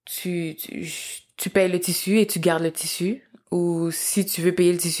 tu payes le tissu et tu gardes le tissu. Ou si tu veux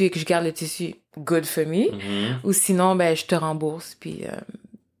payer le tissu et que je garde le tissu, good for me. Ou sinon, ben, je te rembourse, puis...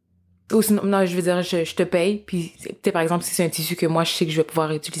 Ou sinon, non, je veux dire, je te paye, puis, tu sais, par exemple, si c'est un tissu que moi, je sais que je vais pouvoir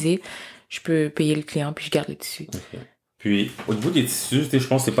utiliser, je peux payer le client, puis je garde le tissu. Okay. Puis, au niveau des tissus, tu sais, je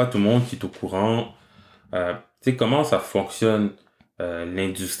pense que c'est pas tout le monde qui est au courant. Tu sais, comment ça fonctionne,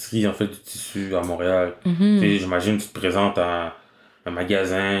 l'industrie, en fait, du tissu à Montréal? Tu sais, j'imagine que tu te présentes à un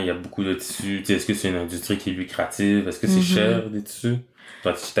magasin, il y a beaucoup de tissus. Tu sais, est-ce que c'est une industrie qui est lucrative? Est-ce que c'est cher, des tissus?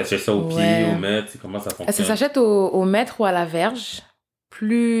 Tu t'achètes ça au pied, au mètre? Comment ça fonctionne? Ça s'achète au mètre ou à la verge.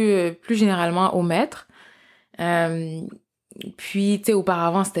 Plus généralement au mètre. Puis, tu sais,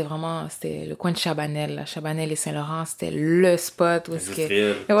 auparavant, c'était le coin de Chabanel, là. Chabanel et Saint-Laurent, c'était le spot où est-ce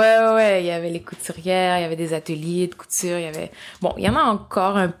que... Ouais, il y avait les couturières, il y avait des ateliers de couture, il y avait... Bon, il y en a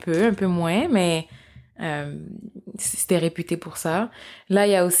encore un peu moins, mais c'était réputé pour ça. Là,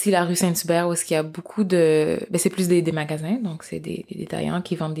 il y a aussi la rue Saint-Hubert où est-ce qu'il y a beaucoup de... Ben, c'est plus des magasins, donc c'est des détaillants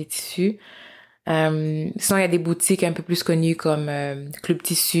qui vendent des tissus. Sinon, il y a des boutiques un peu plus connues comme Club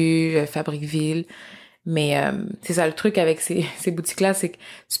Tissu, Fabriqueville. Mais c'est ça le truc avec ces boutiques-là, c'est que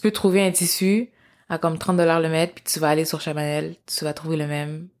tu peux trouver un tissu à comme 30$ le mètre, puis tu vas aller sur Chabanel, tu vas trouver le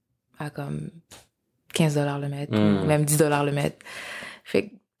même à comme 15$ le mètre, ou même 10$ le mètre. Fait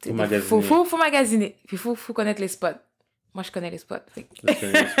que faut magasiner. Puis faut connaître les spots. Moi, je connais les spots. Fait que... Je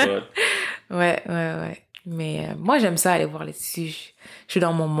connais les spots. Ouais. Mais moi, j'aime ça, aller voir les tissus. Je suis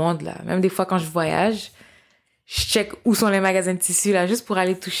dans mon monde, là. Même des fois, quand je voyage, je check où sont les magasins de tissus, là, juste pour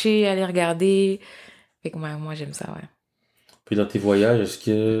aller toucher, aller regarder. Fait que moi, j'aime ça, ouais. Puis dans tes voyages, est-ce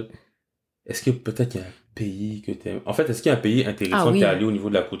que peut-être il y a un pays que t'aimes... En fait, est-ce qu'il y a un pays intéressant que t'es allé au niveau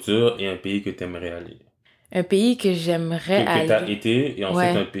de la couture et un pays que t'aimerais aller? Un pays que j'aimerais aller. Que t'as été et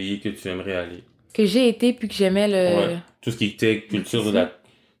ensuite un pays que tu aimerais aller. Que j'ai été puis que j'aimais le... Ouais. Tout ce qui était culture de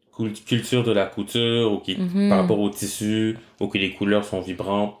la couture ou qui par rapport au tissu ou que les couleurs sont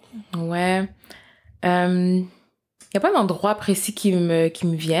vibrantes. Ouais. Y a pas d'endroit précis qui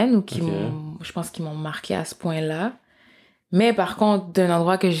me viennent ou je pense qu'ils m'ont marqué à ce point-là. Mais par contre, d'un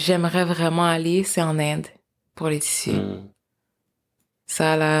endroit que j'aimerais vraiment aller, c'est en Inde pour les tissus.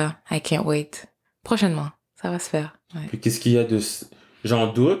 Ça là, I can't wait. Prochainement, ça va se faire. Ouais. Puis qu'est-ce qu'il y a de... J'en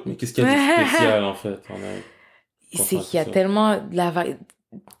doute, mais qu'est-ce qu'il y a de spécial en fait en Inde? C'est qu'il y a tellement de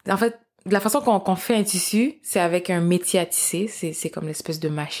En fait, la façon qu'on fait un tissu, c'est avec un métier à tisser. C'est comme l'espèce de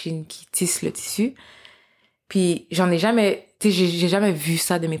machine qui tisse le tissu. Puis j'en ai jamais... Tu sais, j'ai jamais vu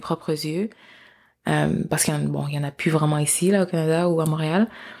ça de mes propres yeux. Parce qu'il y en a plus vraiment ici, là, au Canada ou à Montréal.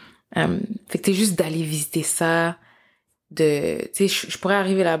 Fait que c'est juste d'aller visiter ça. Tu sais, je pourrais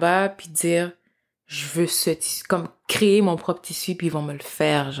arriver là-bas puis dire... Je veux ce tissu, comme créer mon propre tissu, puis ils vont me le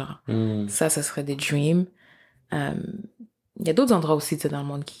faire, genre. Ça serait des dreams. Il y a d'autres endroits aussi, tu sais, dans le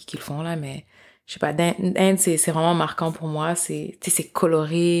monde qui le font, là, mais je sais pas, Inde, c'est vraiment marquant pour moi. C'est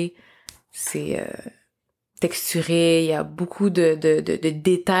coloré, c'est texturé, il y a beaucoup de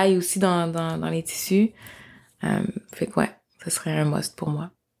détails aussi dans les tissus. Fait que ouais, ça serait un must pour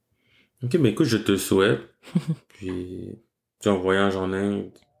moi. Ok, mais écoute, je te souhaite. Puis, tu sais, en voyage en Inde,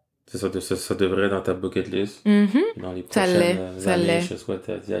 ça devrait être dans ta bucket list. Dans les prochaines années, je te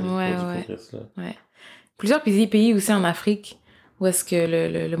souhaite d'y aller pour découvrir ça. Ouais. Plusieurs pays aussi en Afrique où est-ce que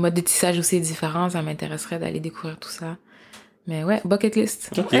le mode de tissage aussi est différent. Ça m'intéresserait d'aller découvrir tout ça. Mais ouais, bucket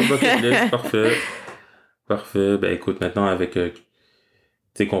list. Ok, bucket list, parfait. Parfait. Ben écoute, maintenant avec, tu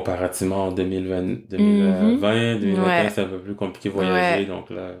sais, comparativement en 2020, 2021, c'est un peu plus compliqué de voyager. Donc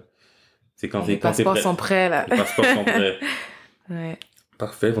là, C'est quand Les passeports sont prêts, là. Les passeports sont prêts. Ouais.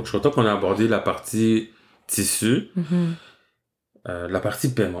 Parfait. Donc, je suis content qu'on a abordé la partie tissu, la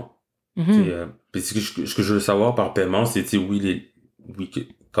partie paiement. Puis ce que je veux savoir par paiement, c'est,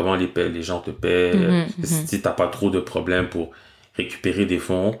 comment les gens te paient, si t'as pas trop de problèmes pour récupérer des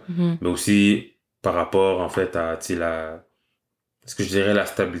fonds, mais aussi par rapport, en fait, à, ce que je dirais la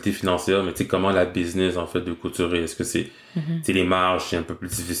stabilité financière, mais comment la business, en fait, de couturier, est-ce que c'est, les marges, c'est un peu plus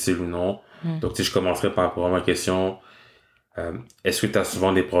difficile ou non? Donc, je commencerai par rapport à ma question. Est-ce que tu as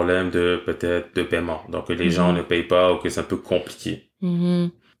souvent des problèmes peut-être de paiement? Donc, que les gens ne payent pas ou que c'est un peu compliqué?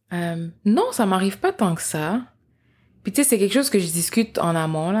 Non, ça m'arrive pas tant que ça. Puis, c'est quelque chose que je discute en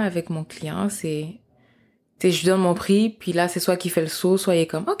amont, là, avec mon client. Je lui donne mon prix, puis là, c'est soit qu'il fait le saut, soit il est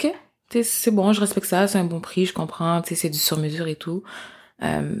comme, OK, c'est bon, je respecte ça, c'est un bon prix, je comprends, c'est du sur-mesure et tout.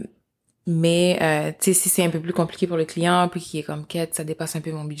 Mais, si c'est un peu plus compliqué pour le client, puis qu'il est comme, quête, ça dépasse un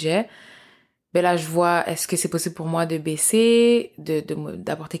peu mon budget, ben là, je vois, est-ce que c'est possible pour moi de baisser,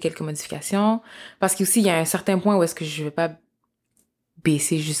 d'apporter quelques modifications? Parce qu'aussi, il y a un certain point où est-ce que je vais pas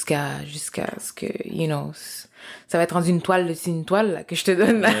baisser jusqu'à ce que, ça va être rendu une toile dessus une toile, là, que je te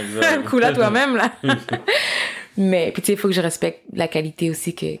donne, un coup là toi-même, là. Mais, puis il faut que je respecte la qualité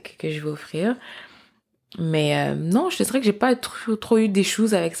aussi que je vais offrir. Mais, non, je te dirais que j'ai pas trop eu des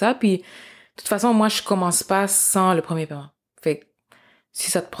choses avec ça. Puis, de toute façon, moi, je commence pas sans le premier paiement. Fait que, si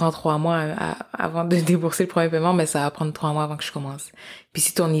ça te prend 3 mois avant de débourser le premier paiement, ben, ça va prendre 3 mois avant que je commence. Puis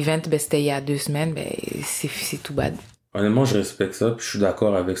si ton event, ben, c'était il y a 2 semaines, ben, c'est tout bad. Honnêtement, je respecte ça, puis je suis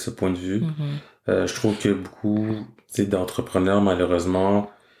d'accord avec ce point de vue. Je trouve que beaucoup, d'entrepreneurs, malheureusement,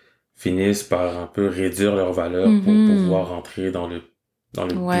 finissent par un peu réduire leur valeur pour pouvoir rentrer dans le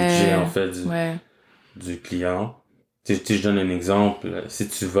budget, en fait, du client. Je donne un exemple. Si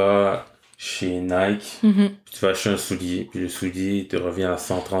tu vas chez Nike, puis tu vas acheter un soulier, puis le soulier il te revient à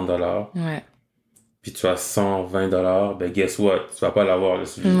 $130. Ouais. Puis tu as $120, ben guess what? Tu vas pas l'avoir, le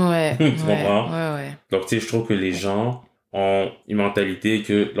soulier. Ouais. Tu comprends? Ouais. Donc, je trouve que les gens ont une mentalité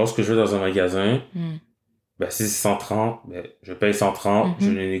que lorsque je vais dans un magasin, ben si c'est 130, ben je paye 130, je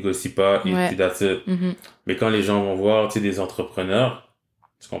ne négocie pas, et puis that's it. Mais quand les gens vont voir, des entrepreneurs,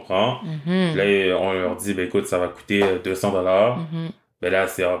 tu comprends? Là, on leur dit, ben écoute, ça va coûter $200. Ben là,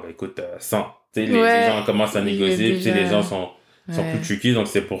 c'est, ben écoute, 100. Les gens commencent à négocier, puis les gens sont plus tricky, donc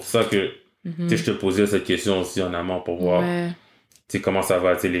c'est pour ça que je te posais cette question aussi en amont pour voir comment ça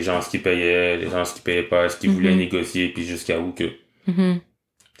va, les gens, ce qu'ils payaient, les gens, ce qu'ils payaient pas, ce qu'ils voulaient négocier, puis jusqu'à où que...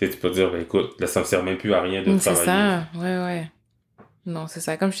 Tu peux dire, ben écoute, là, ça me sert même plus à rien de travailler. C'est ça, ouais. Non, c'est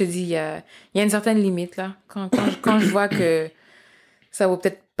ça. Comme je te dis, il y a une certaine limite, là. Quand je vois que ça vaut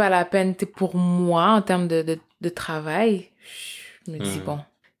peut-être pas la peine pour moi en termes de travail, je me dis, bon.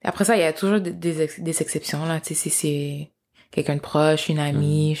 Après ça, il y a toujours des exceptions, là. Tu sais, si c'est quelqu'un de proche, une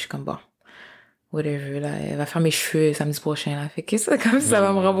amie, je suis comme, bon, whatever, là. Elle va faire mes cheveux samedi prochain, là. Fait que ça, comme ça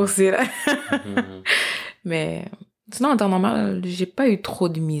va me rembourser, là. Mais sinon, en temps normal, j'ai pas eu trop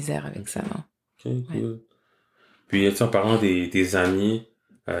de misère avec ça, non. Ok, cool. Puis, en parlant des amis,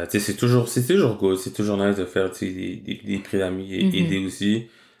 c'est toujours good, c'est toujours nice de faire, des prix d'amis et aider aussi.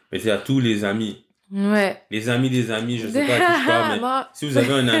 Mais à tous les amis. Ouais. Les amis des amis, je sais pas à qui je parle, mais si vous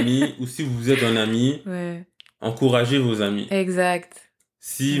avez un ami ou si vous êtes un ami, encouragez vos amis. Exact.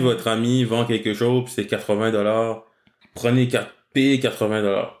 Si votre ami vend quelque chose puis c'est $80, payez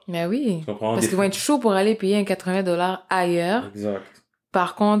 $80. Mais oui. Parce qu'ils vont être chauds pour aller payer un $80 ailleurs. Exact.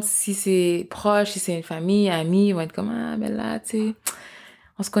 Par contre, si c'est proche, si c'est une famille, amis, ils vont être comme, ah, ben là, tu sais,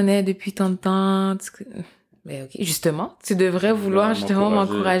 on se connaît depuis tant de temps. Mais ok, justement, tu devrais vouloir justement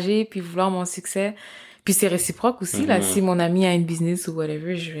m'encourager puis vouloir mon succès. Puis c'est réciproque aussi, là. Si mon ami a une business ou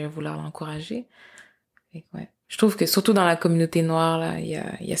whatever, je vais vouloir l'encourager. Fait que, ouais. Je trouve que surtout dans la communauté noire, là, il y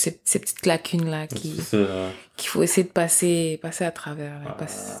a ces petites lacunes-là qu'il faut essayer de passer à travers, là,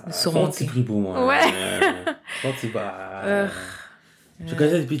 de surmonter. Petit prix pour moi. Ouais. Je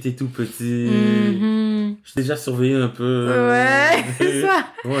connais depuis que t'es tout petit. Je t'ai déjà surveillé un peu. Ouais, c'est ça.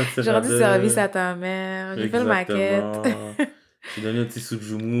 Ouais, j'ai rendu service à ta mère. J'ai fait le maquette. J'ai donné un petit sou de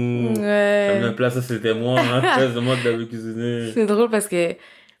joumou. Ouais. J'ai mis un plat, ça c'était moi. C'est moi qui l'avais cuisiné. C'est drôle parce que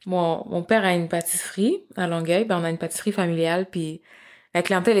mon père a une pâtisserie à Longueuil. Ben, on a une pâtisserie familiale. Puis la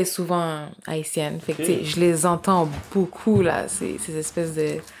clientèle est souvent haïtienne. Fait que, je les entends beaucoup, là. Ces espèces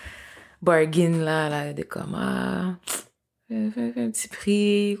de bargains, là, de comme, fais un petit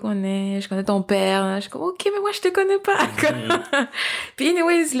prix, je connais ton père, là. Je suis comme, ok, mais moi, je te connais pas. Puis,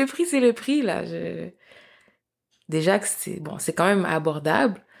 anyways, le prix, c'est le prix, là. Déjà que c'est quand même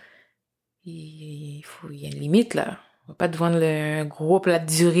abordable. Il y a une limite, là. On va pas te vendre un gros plat de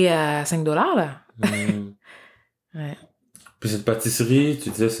durée à $5, là. Ouais. Puis cette pâtisserie,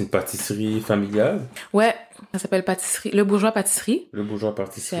 tu disais, c'est une pâtisserie familiale? Ouais, ça s'appelle Le Bourgeois Pâtisserie. Le Bourgeois C'est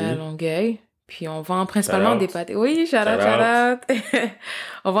Pâtisserie. à Longueuil. Puis on vend principalement Shout-out. des pâtés. Oui, shout out, shout out.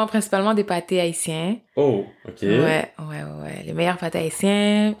 On vend principalement des pâtés haïtiens. Oh, OK. Ouais. Les meilleurs pâtés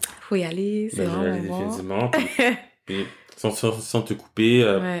haïtiens. Faut y aller, c'est Ben, je vais aller vraiment bon. définitivement. Puis sans te couper,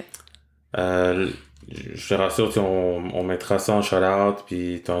 Ouais. je te rassure, tu sais, on mettra ça en shout-out,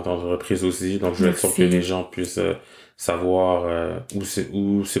 puis ton entreprise aussi. Donc, je vais être sûr que Merci. les gens puissent savoir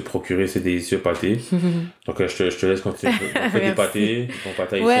où se procurer ces délicieux pâtés. Donc, je te laisse continuer. On fait des Merci. pâtés, ton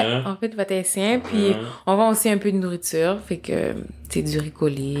pâté Ouais, haïtien. on fait du pâté haïtien, puis on vend aussi un peu de nourriture. Fait que c'est du riz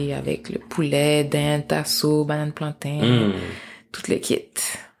collé avec le poulet, dinde, tasso, banane plantain, tout le kit.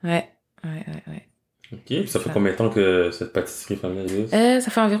 Ouais. OK. Puis ça fait combien de temps que cette pâtisserie familiale existe? Ça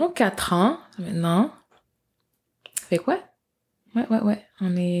fait environ 4 ans maintenant. Ça fait quoi? Ouais.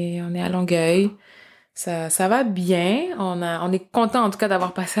 On est à Longueuil. Ça va bien. On est content en tout cas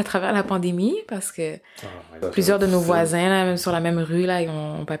d'avoir passé à travers la pandémie parce que plusieurs de nos voisins, là, même sur la même rue, là, ils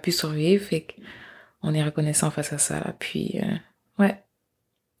ont pas pu survivre. Fait qu'on est reconnaissant face à ça. Là. Puis, ouais.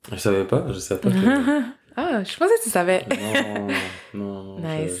 Je savais pas que... Ah, je pensais que tu savais. Non,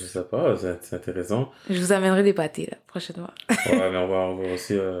 Nice. je sais pas, c'est intéressant. Je vous amènerai des pâtés, là, prochainement. Ouais, mais on va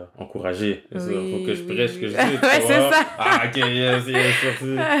aussi encourager. C'est ça, faut que je prêche ce que je dis. Ouais, c'est ça. Ah, ok, yes,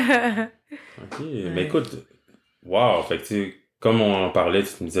 surtout. Ok, mais écoute, wow, fait que tu sais, comme on en parlait,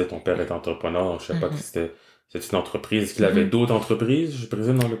 tu me disais ton père est entrepreneur, donc je sais pas que c'était une entreprise. Est-ce qu'il avait d'autres entreprises, je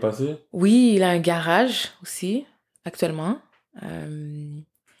présume, dans le passé? Oui, il a un garage aussi, actuellement.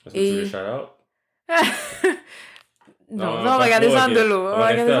 Est-ce que tu veux shout-out? Non, on va regarder ça en de l'eau. On va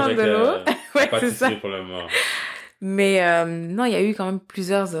regarder ça en de l'eau. Ouais, c'est ça. Pour le moment. Mais non, il y a eu quand même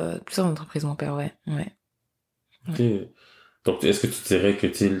plusieurs entreprises, mon père, ouais. Ok. Donc, est-ce que tu dirais que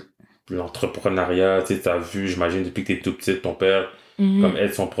l'entrepreneuriat, tu as vu, j'imagine, depuis que tu es tout petit, ton père, comme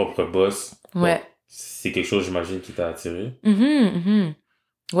être son propre boss. Ouais. Donc, c'est quelque chose, j'imagine, qui t'a attiré.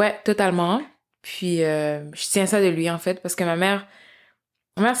 Ouais, totalement. Puis, je tiens ça de lui, en fait, parce que ma mère,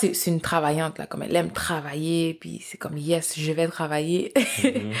 c'est une travaillante, là, comme elle aime travailler, puis c'est comme, yes, je vais travailler.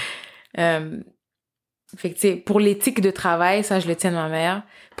 Fait que, tu sais, pour l'éthique de travail, ça, je le tiens de ma mère.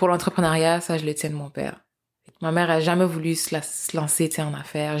 Pour l'entrepreneuriat, ça, je le tiens de mon père. Ma mère a jamais voulu se lancer, tu sais, en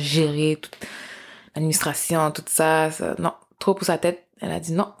affaires, gérer toute l'administration, tout ça. Non, trop pour sa tête. Elle a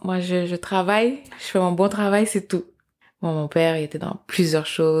dit non, moi, je travaille, je fais mon bon travail, c'est tout. Bon, mon père, il était dans plusieurs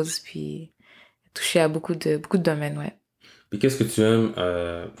choses, puis il a touché à beaucoup de domaines, ouais. Puis qu'est-ce que tu aimes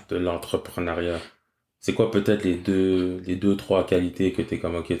de l'entrepreneuriat? C'est quoi peut-être les deux, trois qualités que t'es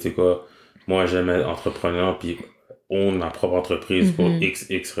comme, ok, tu sais quoi, moi j'aime être entrepreneur, puis on ma propre entreprise pour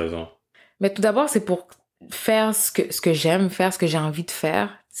X raisons. Mais tout d'abord, c'est pour faire ce que j'aime, faire ce que j'ai envie de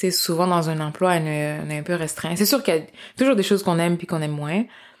faire. C'est souvent dans un emploi, on est un peu restreint. C'est sûr qu'il y a toujours des choses qu'on aime puis qu'on aime moins.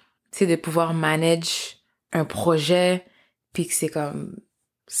 C'est de pouvoir manage un projet, puis que c'est comme...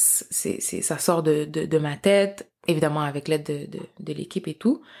 ça sort de ma tête, évidemment avec l'aide de l'équipe et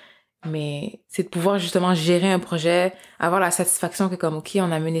tout. Mais c'est de pouvoir justement gérer un projet, avoir la satisfaction que comme, OK,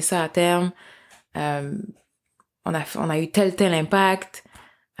 on a mené ça à terme, on a eu tel impact.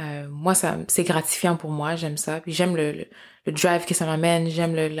 Moi, c'est gratifiant pour moi, j'aime ça. Puis j'aime le drive que ça m'amène,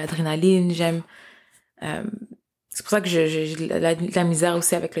 j'aime l'adrénaline, j'aime... c'est pour ça que j'ai la misère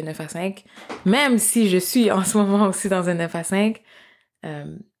aussi avec le 9 à 5. Même si je suis en ce moment aussi dans un 9 à 5,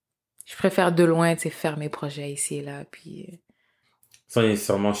 je préfère de loin, tu sais, faire mes projets ici et là, puis... Sans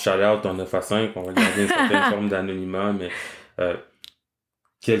nécessairement shout-out dans 9 à 5, on va garder une certaine forme d'anonymat, mais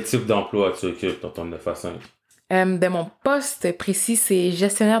quel type d'emploi tu occupes dans ton 9 à 5? Ben, mon poste précis, c'est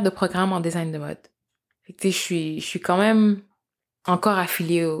gestionnaire de programme en design de mode. Fait que, tu sais, je suis quand même encore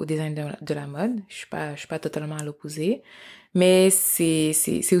affiliée au design de la mode. Je suis pas totalement à l'opposé. Mais c'est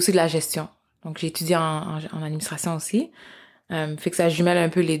aussi de la gestion. Donc, j'ai étudié en administration aussi. Fait que ça jumelle un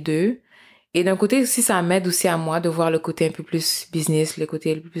peu les deux. Et d'un côté aussi, ça m'aide aussi à moi de voir le côté un peu plus business, le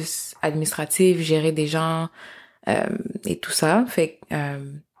côté un peu plus administratif, gérer des gens et tout ça. Fait que,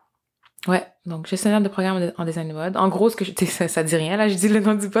 ouais, donc gestionnaire de programme en design de mode. En gros, ça dit rien, là, je dis le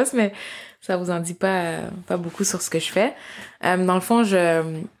nom du poste, mais ça vous en dit pas beaucoup sur ce que je fais. Dans le fond,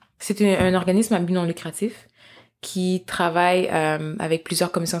 c'est un organisme à but non lucratif qui travaille avec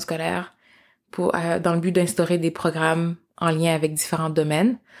plusieurs commissions scolaires dans le but d'instaurer des programmes en lien avec différents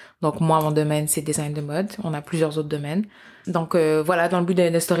domaines. Donc, moi, mon domaine, c'est design de mode. On a plusieurs autres domaines. Donc, voilà, dans le but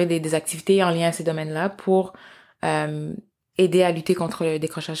d'instaurer des activités en lien avec ces domaines-là pour aider à lutter contre le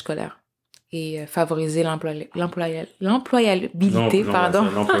décrochage scolaire et favoriser l'employabilité,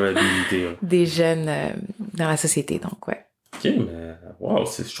 des jeunes dans la société. Donc, ouais. OK, mais wow,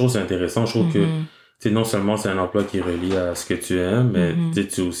 je trouve que c'est intéressant. Je trouve que tu sais, non seulement c'est un emploi qui est relié à ce que tu aimes, mais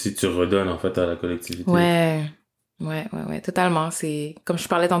tu redonnes, en fait, à la collectivité. Ouais, totalement. C'est, comme je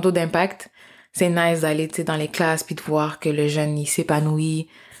parlais tantôt d'impact, c'est nice d'aller, tu sais, dans les classes puis de voir que le jeune, il s'épanouit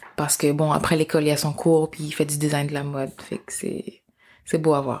parce que, bon, après l'école, il a son cours puis il fait du design de la mode. Fait que c'est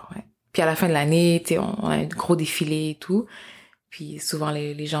beau à voir, ouais. Puis à la fin de l'année, tu sais, on a un gros défilé et tout. Puis souvent,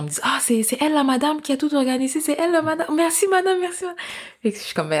 les gens me disent, ah, c'est elle, la madame, qui a tout organisé. C'est elle, la madame. Merci, madame, merci. Fait que je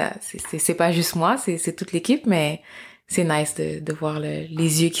suis comme, ben, c'est pas juste moi, c'est toute l'équipe, mais c'est nice de voir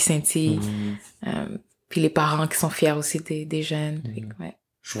les yeux qui scintillent. Puis les parents qui sont fiers aussi des jeunes. Fait que, ouais.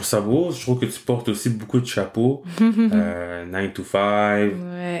 Je trouve ça beau. Je trouve que tu portes aussi beaucoup de chapeaux. 9 to 5.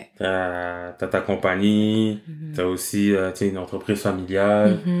 Ouais. T'as ta compagnie. T'as aussi tu sais, une entreprise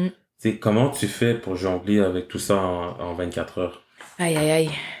familiale. Tu sais, comment tu fais pour jongler avec tout ça en 24 heures? Aïe.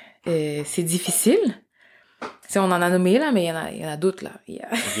 C'est difficile. Si on en a nommé là, mais il y en a d'autres là. Ok,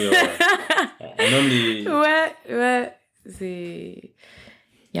 ouais. On nomme les... Ouais.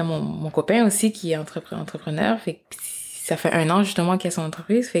 Il y a mon copain aussi qui est entrepreneur. Fait que ça fait 1 an justement qu'il a son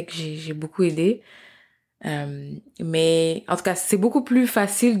entreprise. Fait que j'ai beaucoup aidé. Mais en tout cas, c'est beaucoup plus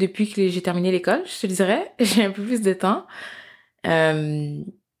facile depuis que j'ai terminé l'école, je te dirais. J'ai un peu plus de temps.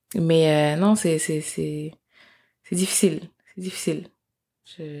 Mais non, c'est difficile. C'est difficile.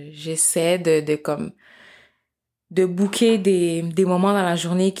 J'essaie de booker des moments dans la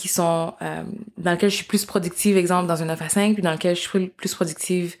journée qui sont dans lesquels je suis plus productive, exemple dans un 9 à 5, puis dans lequel je suis plus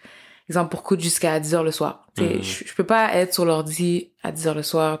productive, exemple pour coudre jusqu'à 10h le soir. Je peux pas être sur l'ordi à 10h le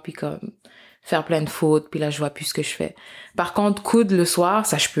soir puis comme faire plein de fautes, puis là je vois plus ce que je fais. Par contre, coudre le soir,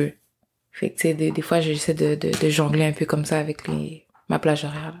 ça je peux. Fait que tu sais, des fois j'essaie de jongler un peu comme ça avec ma plage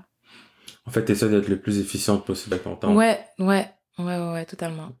horaire là. En fait, t'essaies d'être le plus efficiente possible avec ton temps. Ouais,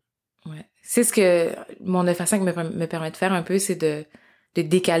 totalement. Ouais. C'est ce que mon 9 à 5 me permet de faire un peu, c'est de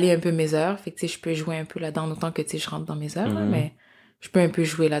décaler un peu mes heures. Fait que, tu sais, je peux jouer un peu là-dedans, autant que, tu sais, je rentre dans mes heures, là, mais je peux un peu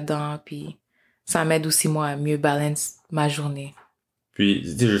jouer là-dedans, puis ça m'aide aussi, moi, à mieux balance ma journée. Puis,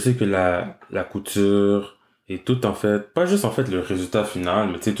 tu sais, je sais que la couture et tout, en fait, pas juste, en fait, le résultat final,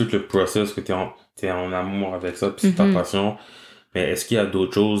 mais tu sais, tout le process que t'es en amour avec ça, puis c'est ta passion. Mais est-ce qu'il y a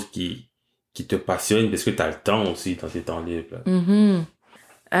d'autres choses qui te passionnent? Parce que t'as le temps aussi dans tes temps libres,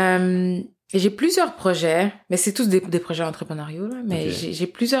 là. J'ai plusieurs projets, mais c'est tous des projets entrepreneuriaux, là, mais j'ai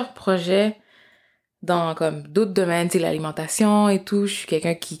plusieurs projets dans comme d'autres domaines, tu sais, l'alimentation et tout. Je suis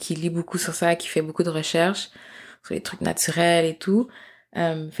quelqu'un qui lit beaucoup sur ça, qui fait beaucoup de recherches sur les trucs naturels et tout.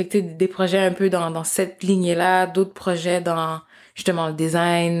 Fait que tu sais, des projets un peu dans cette lignée-là, d'autres projets dans justement le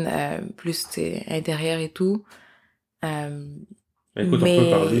design, plus tu sais, intérieur et tout. Écoute, on peut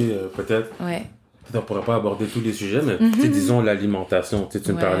parler peut-être. Ouais. On ne pourrait pas aborder tous les sujets, mais disons l'alimentation. Tu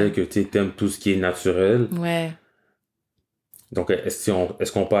me parlais que tu aimes tout ce qui est naturel. Ouais. Donc,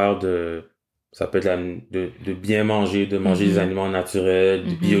 est-ce qu'on parle de... Ça peut être de bien manger, de manger des aliments naturels,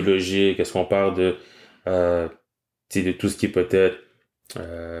 biologiques. Est-ce qu'on parle de tout ce qui est peut-être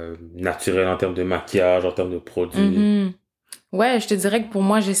naturel en termes de maquillage, en termes de produits? Ouais, je te dirais que pour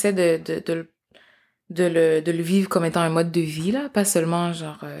moi, j'essaie de le vivre comme étant un mode de vie, là. Pas seulement,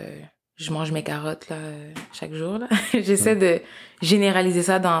 genre... je mange mes carottes là chaque jour là. J'essaie de généraliser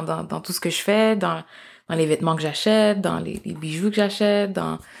ça dans tout ce que je fais, dans les vêtements que j'achète, dans les bijoux que j'achète,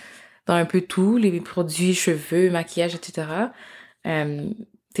 dans un peu tout, les produits, cheveux, maquillage, etc.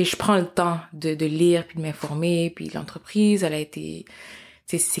 Je prends le temps de lire puis de m'informer, puis l'entreprise, elle a été,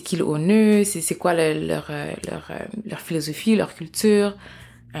 c'est qui le honneur, c'est quoi leur philosophie, leur culture.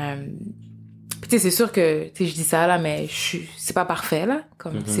 C'est sûr que, je dis ça, là, mais c'est pas parfait, là.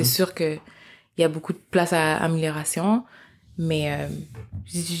 Comme, c'est sûr que il y a beaucoup de place à amélioration. Mais,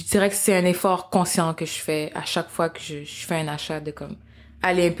 je dirais que c'est un effort conscient que je fais à chaque fois que je fais un achat de, comme,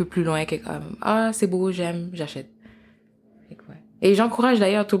 aller un peu plus loin que, comme, ah, c'est beau, j'aime, j'achète. Ouais. Et j'encourage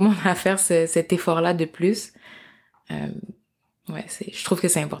d'ailleurs tout le monde à faire cet effort-là de plus. Je trouve que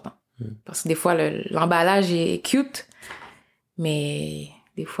c'est important. Parce que des fois, l'emballage est cute, mais...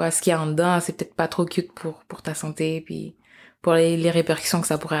 Des fois, ce qu'il y a en dedans, c'est peut-être pas trop cute pour ta santé, puis pour les répercussions que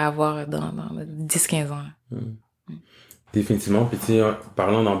ça pourrait avoir dans 10-15 ans. Définitivement. Puis tu sais,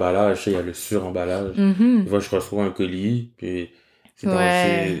 parlant d'emballage, il y a le suremballage. Des fois, je reçois un colis, puis c'est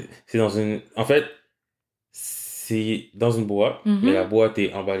dans une... En fait, c'est dans une boîte, mais la boîte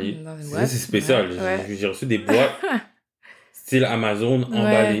est emballée. C'est spécial. Ouais. J'ai reçu des boîtes style Amazon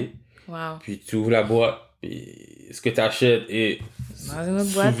emballées. Wow. Puis tu ouvres la boîte, puis ce que tu achètes est sous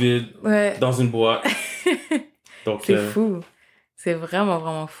vide, dans une boîte. Donc, c'est fou. C'est vraiment,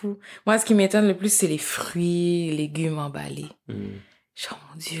 vraiment fou. Moi, ce qui m'étonne le plus, c'est les fruits, les légumes emballés. Je dis, oh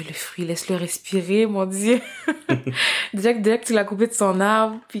mon Dieu, le fruit, laisse-le respirer, mon Dieu. Déjà que tu l'as coupé de son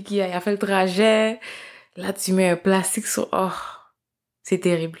arbre, puis qu'il a fait le trajet, là, tu mets un plastique sur... Oh, c'est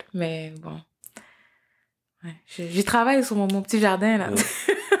terrible, mais bon. Ouais, j'y travaille sur mon petit jardin, là.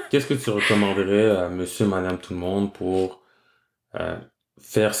 Ouais. Qu'est-ce que tu recommanderais à monsieur, madame, tout le monde pour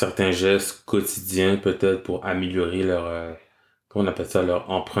faire certains gestes quotidiens, peut-être, pour améliorer leur... comment on appelle ça, leur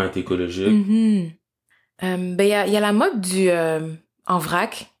empreinte écologique? Mm-hmm. Ben, il y a la mode du en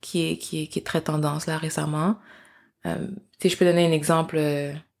vrac qui est très tendance là récemment. Tu sais, je peux donner un exemple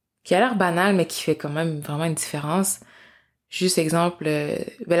qui a l'air banal mais qui fait quand même vraiment une différence. Juste exemple, ben,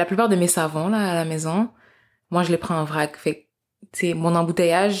 la plupart de mes savons là à la maison, moi je les prends en vrac. Fait que, tu sais, mon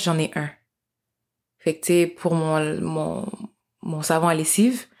embouteillage, j'en ai un. Fait que, tu sais, pour mon savon à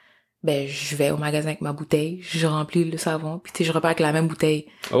lessive, ben, je vais au magasin avec ma bouteille, je remplis le savon, puis tu sais, je repars avec la même bouteille.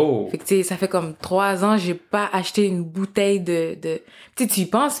 Oh! Fait que, tu sais, ça fait comme 3 ans, j'ai pas acheté une bouteille de... Tu sais, tu y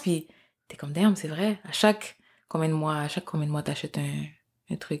penses, puis t'es comme, damn, c'est vrai. À chaque combien de mois t'achètes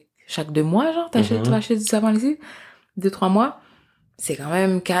un truc? Chaque 2 mois, genre, tu vas acheter du savon lessive? 2-3 mois? C'est quand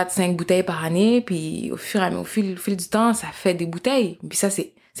même 4-5 bouteilles par année, puis au fil du temps, ça fait des bouteilles. Puis ça,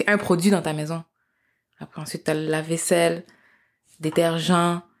 c'est un produit dans ta maison. Après, ensuite, t'as la vaisselle,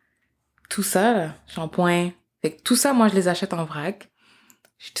 détergent, tout ça, là, shampoing. Fait que tout ça, moi, je les achète en vrac.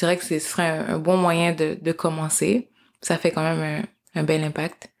 Je dirais que ce serait un bon moyen de commencer. Ça fait quand même un bel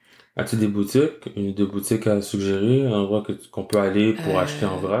impact. As-tu des boutiques, une ou deux boutiques à suggérer, un endroit qu'on peut aller pour acheter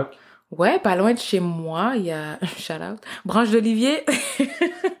en vrac? Ouais, pas loin de chez moi, il y a, shout out, Branche d'Olivier.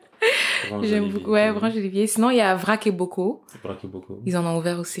 J'aime beaucoup, ouais, Branche d'Olivier. Sinon, il y a Vrac et Bocaux. Vrac et Bocaux. Ils en ont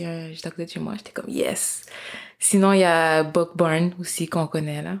ouvert aussi un juste à côté de chez moi. J'étais comme, yes! Sinon, il y a Buck Barn aussi, qu'on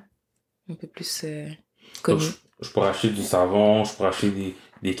connaît, là. Un peu plus connu. Donc, je pourrais acheter du savon, je pourrais acheter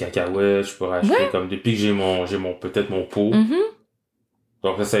des cacahuètes, je pourrais acheter comme depuis que j'ai peut-être mon pot. Mm-hmm.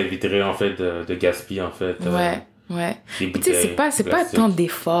 Donc là, ça éviterait en fait de gaspiller en fait. Ouais. Des Puis tu sais, bouteilles, c'est pas tant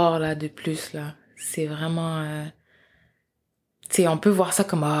d'efforts là de plus là. C'est vraiment tu sais, on peut voir ça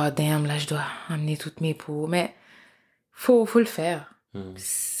comme ah damn là je dois amener toutes mes pots, mais faut le faire.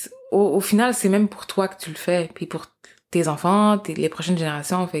 Au final, c'est même pour toi que tu le fais, puis pour tes enfants, les prochaines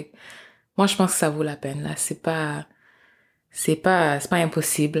générations, fait moi je pense que ça vaut la peine là, c'est pas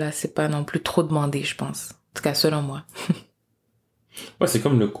impossible là, c'est pas non plus trop demandé, je pense. En tout cas selon moi. Ouais, c'est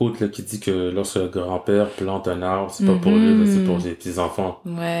comme le quote là, qui dit que lorsque le grand-père plante un arbre, c'est pas pour lui, là, c'est pour ses petits-enfants.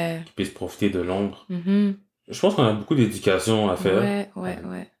 Ouais. Qui puissent profiter de l'ombre. Mm-hmm. Je pense qu'on a beaucoup d'éducation à faire. Ouais.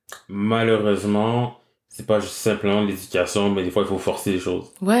 Malheureusement, c'est pas juste simplement l'éducation, mais des fois, il faut forcer les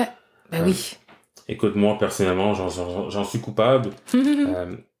choses. Ouais, ben oui. Écoute, moi, personnellement, j'en suis coupable.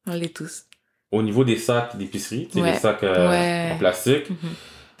 On l'est tous. Au niveau des sacs d'épicerie, tu sais, les sacs en plastique,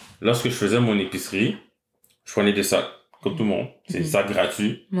 lorsque je faisais mon épicerie, je prenais des sacs. Comme tout le monde. C'est des sacs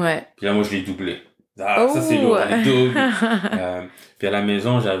gratuits. Ouais. Puis là, moi, je les doublais. Ah, ça, c'est lourd. Les double. Puis à la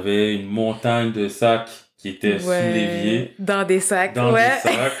maison, j'avais une montagne de sacs qui étaient sous l'évier. Dans des sacs. Des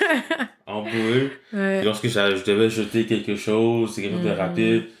sacs. En boule. Ouais. Puis lorsque je devais jeter quelque chose de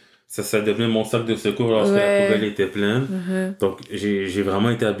rapide, ça devenait mon sac de secours lorsque la poubelle était pleine. Donc, j'ai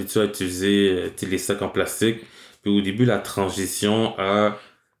vraiment été habitué à utiliser les sacs en plastique. Puis au début, la transition à...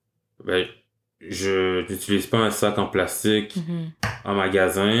 je n'utilise pas un sac en plastique en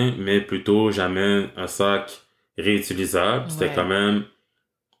magasin, mais plutôt j'amène un sac réutilisable. C'était quand même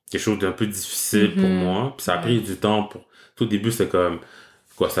quelque chose d'un peu difficile pour moi. Puis ça a pris du temps pour... Tout au début, c'était comme...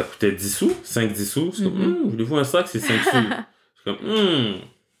 Quoi, ça coûtait 10 sous? 5-10 sous? C'est comme, voulez-vous un sac? C'est 5 sous. Je suis comme,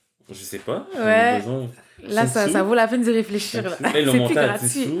 je sais pas. Ouais. Là, ça vaut la peine d'y réfléchir. Là. C'est plus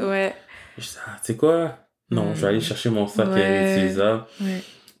gratuit. Ouais. Je dis, tu sais quoi? Non, je vais aller chercher mon sac réutilisable. Ouais.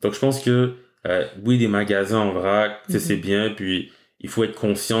 Donc, je pense que oui, des magasins en vrac, c'est bien, puis il faut être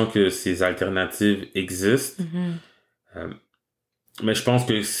conscient que ces alternatives existent. Mais je pense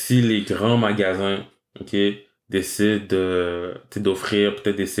que si les grands magasins, décident d'offrir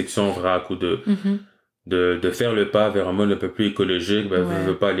peut-être des sections en vrac ou de faire le pas vers un mode un peu plus écologique,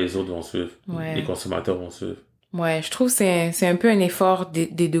 veut pas, les autres vont suivre. Les consommateurs vont suivre. Ouais, je trouve que c'est un peu un effort des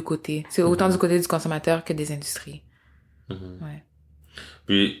deux côtés. C'est autant du côté du consommateur que des industries. Ouais.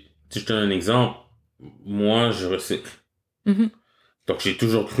 Puis, si je te donne un exemple, moi, je recycle. Donc, j'ai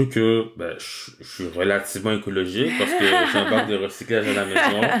toujours cru que je suis relativement écologique parce que j'ai un bac de recyclage à la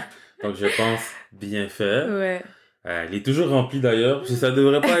maison. Donc, je pense bien faire. Ouais. Il est toujours rempli d'ailleurs. Ça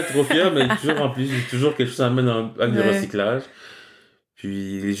devrait pas être trop fier, mais il est toujours rempli. J'ai toujours quelque chose à mettre dans le bac de recyclage.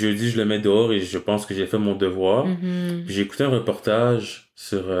 Puis, les jeudis, je le mets dehors et je pense que j'ai fait mon devoir. Puis, j'ai écouté un reportage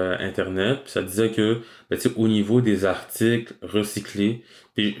sur Internet. Puis, ça disait que, au niveau des articles recyclés,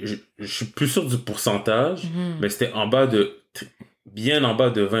 puis je suis plus sûr du pourcentage, mais c'était en bas de bien en bas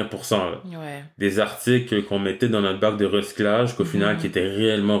de 20%. Là. Ouais. Des articles qu'on mettait dans notre bac de recyclage qu'au final, qui étaient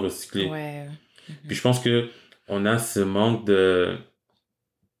réellement recyclés. Ouais. Puis je pense que on a ce manque de...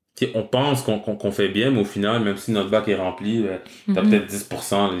 T'sais, on pense qu'on fait bien, mais au final, même si notre bac est rempli, t'as peut-être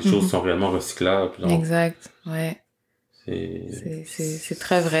 10%, les choses sont réellement recyclables. Donc, exact, ouais. C'est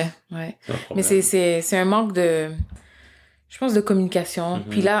très vrai, ouais. Mais c'est un manque de... Je pense de communication.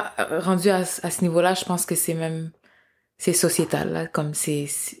 Puis là, rendu à ce niveau-là, je pense que c'est sociétal, là. Comme c'est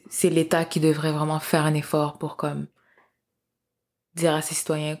l'État qui devrait vraiment faire un effort pour comme dire à ses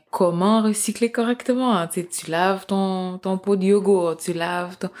citoyens comment recycler correctement. Hein. Tu laves ton pot de yogourt, tu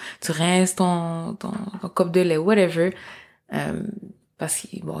rinces ton cup de lait, whatever. Parce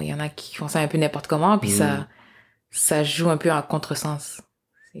qu'il bon, il y en a qui font ça un peu n'importe comment, puis ça joue un peu en contresens.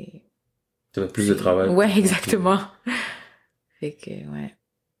 Ça fait plus de travail. Ouais, exactement. Fait que, ouais.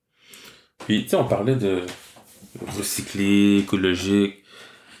 Puis, tu sais, on parlait de recycler, écologique.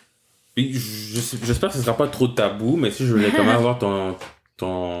 Puis, j'espère que ce sera pas trop tabou, mais si je voulais quand même avoir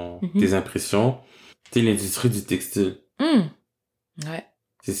tes impressions. Tu sais, l'industrie du textile. Ouais.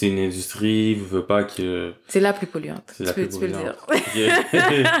 C'est une industrie, vous veux pas que... C'est la plus polluante. C'est la plus polluante. Tu peux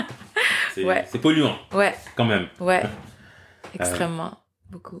le dire. ouais. C'est polluant. Ouais. Quand même. Ouais. Extrêmement.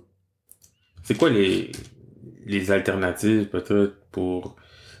 Beaucoup. C'est quoi les alternatives, peut-être, pour...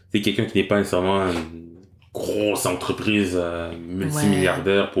 C'est quelqu'un qui n'est pas nécessairement une grosse entreprise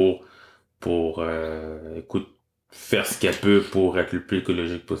multimilliardaire pour écoute, faire ce qu'elle peut pour être le plus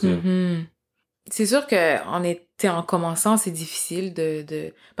écologique possible. C'est sûr que en commençant, c'est difficile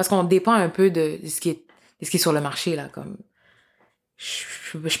parce qu'on dépend un peu de ce qui est sur le marché, là, comme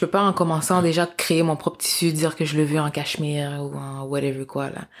je peux pas en commençant déjà créer mon propre tissu, dire que je le veux en cachemire ou en whatever quoi,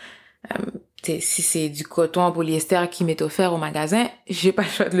 là. Si c'est du coton en polyester qui m'est offert au magasin, j'ai pas le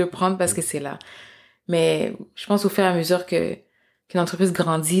choix de le prendre parce que c'est là. Mais je pense au fur et à mesure qu'une entreprise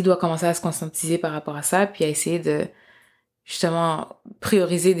grandit, doit commencer à se conscientiser par rapport à ça, puis à essayer de justement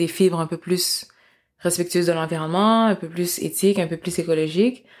prioriser des fibres un peu plus respectueuses de l'environnement, un peu plus éthiques, un peu plus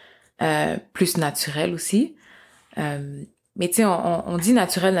écologiques, plus naturelles aussi. Mais tu sais, on dit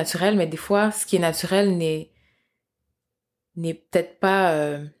naturel, mais des fois, ce qui est naturel n'est peut-être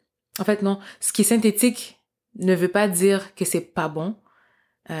pas... En fait, non. Ce qui est synthétique ne veut pas dire que c'est pas bon.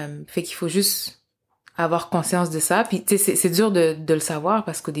 Fait qu'il faut juste avoir conscience de ça. Puis, tu sais, c'est dur de le savoir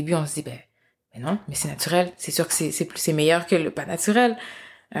parce qu'au début, on se dit, ben non, mais c'est naturel. C'est sûr que c'est meilleur que le pas naturel.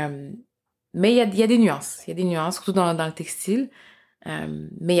 Mais il y a des nuances. Il y a des nuances, surtout dans le textile.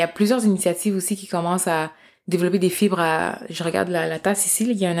 Mais il y a plusieurs initiatives aussi qui commencent à développer des fibres je regarde la tasse ici,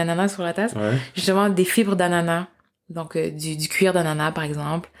 il y a un ananas sur la tasse. Ouais. Justement, des fibres d'ananas. Donc, du cuir d'ananas, par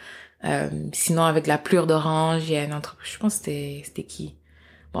exemple. Sinon, avec la pleure d'orange, il y a une entreprise, je pense que c'était qui?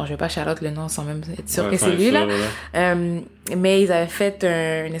 Bon, je vais pas shout-out le nom sans même être sûre que c'est lui, là. Mais ils avaient fait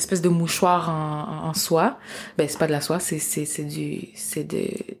une espèce de mouchoir en soie. Ben, c'est pas de la soie, c'est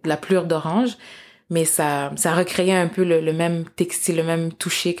de la pleure d'orange. Mais ça recréait un peu le même textile, le même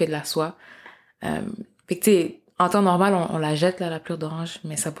toucher que de la soie. Fait que, tu sais, en temps normal, on la jette, là, la pleure d'orange,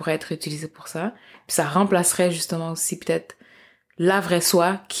 mais ça pourrait être utilisé pour ça. Puis ça remplacerait justement aussi peut-être la vraie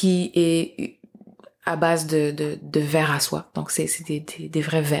soie qui est à base de vers à soie. Donc, c'est des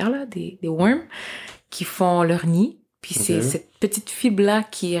vrais vers, là, des worms qui font leur nid. Puis c'est cette petite fibre-là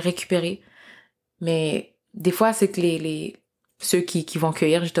qui est récupérée. Mais des fois, c'est que ceux qui vont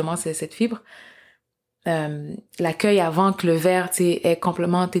cueillir justement cette fibre la cueillent avant que le ver, tu sais, ait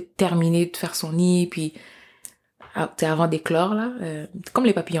complètement terminé de faire son nid, puis avant d'éclore, là, comme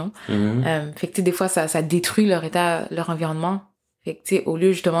les papillons. Fait que, tu sais, des fois, ça détruit leur environnement. Fait que, tu sais, au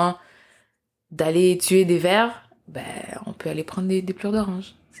lieu, justement, d'aller tuer des vers, ben, on peut aller prendre des pleurs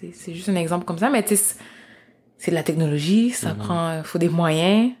d'orange. C'est juste un exemple comme ça, mais tu sais, c'est de la technologie, ça faut des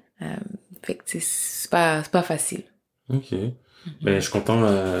moyens. Fait que, tu sais, c'est pas facile. OK. Ben, je suis content.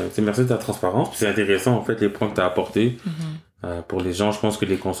 Merci de ta transparence. Puis c'est intéressant, en fait, les points que tu as apportés. Pour les gens, je pense que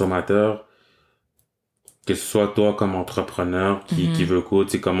les consommateurs, que ce soit toi comme entrepreneur qui veut tu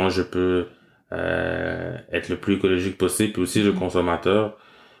sais, comment je peux être le plus écologique possible, puis aussi le consommateur,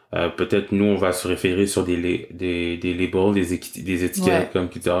 peut-être nous, on va se référer sur des labels, des étiquettes comme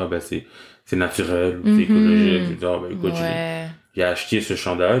qui disent, ah, ben, c'est naturel, ou c'est écologique. Je dis, ah, ben, écoute, j'ai acheté ce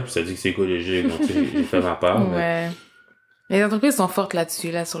chandail, puis ça dit que c'est écologique, donc j'ai fait ma part. Mais... Les entreprises sont fortes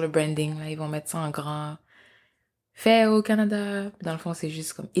là-dessus, là, sur le branding. Là. Ils vont mettre ça en grand. Fait au Canada. Dans le fond, c'est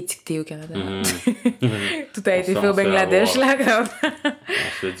juste comme étiqueté au Canada. Tout a été fait au Bangladesh, là. Comme...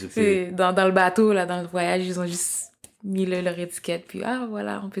 dans le bateau, là, dans le voyage, ils ont juste mis leur étiquette. Puis,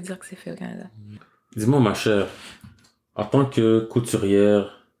 voilà, on peut dire que c'est fait au Canada. Dis-moi, ma chère, en tant que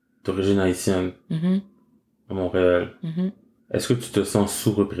couturière d'origine haïtienne, à Montréal, Est-ce que tu te sens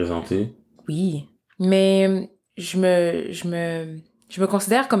sous-représentée? Oui, mais je me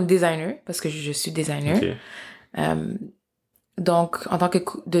considère comme designer parce que je suis designer. Ok. Donc, en tant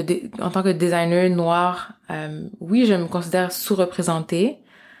que designer noir, oui, je me considère sous-représentée.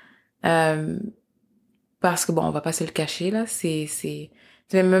 Parce que, bon, on va pas se le cacher, là,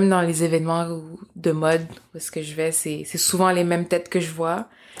 même dans les événements de mode où est-ce que je vais, c'est souvent les mêmes têtes que je vois.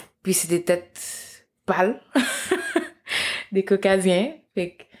 Puis c'est des têtes pâles, des caucasiens.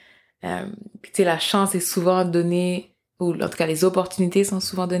 Fait que, puis tu sais, la chance est souvent donnée, ou en tout cas, les opportunités sont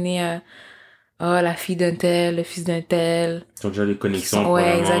souvent données à, oh, la fille d'un tel, le fils d'un tel. Ils ont déjà les connexions, Ouais,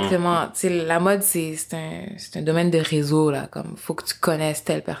 probablement. exactement. Tu sais, la mode, c'est un domaine de réseau, là. Comme, faut que tu connaisses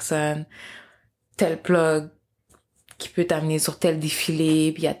telle personne, tel plug qui peut t'amener sur tel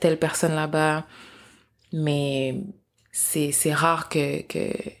défilé, puis il y a telle personne là-bas. Mais c'est rare que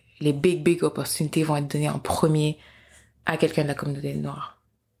les big opportunités vont être données en premier à quelqu'un de la communauté noire,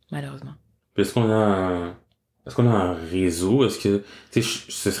 malheureusement. Puis est-ce qu'on a un réseau? Est-ce que, tu sais,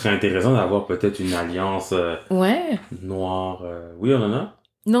 ce serait intéressant d'avoir peut-être une alliance Ouais. noire. Oui, on en a?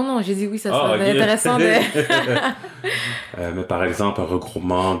 Non, j'ai dit oui, ça Ah, serait ok. intéressant de... Mais par exemple, un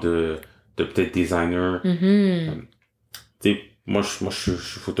regroupement de peut-être designers. Mhm. Tu sais, je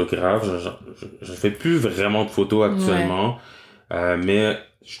suis photographe. Je fais plus vraiment de photos Ouais. actuellement. Mais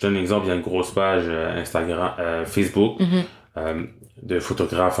je donne un exemple, il y a une grosse page Instagram, Facebook, Mhm. de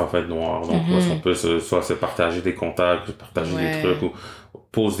photographes en fait noirs. Donc, où est-ce qu'on peut soit se partager des contacts, se partager des Ouais. trucs, ou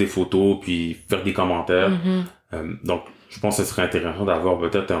pose des photos, puis faire des commentaires. Mhm. Donc, je pense que ce serait intéressant d'avoir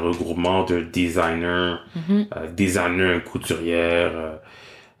peut-être un regroupement de designers, Mhm. designers, couturières,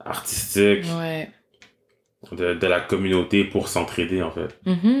 artistiques, Ouais. de la communauté pour s'entraider en fait.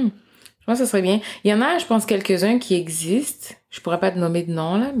 Mhm. Je pense que ça serait bien. Il y en a, je pense, quelques-uns qui existent. Je pourrais pas te nommer de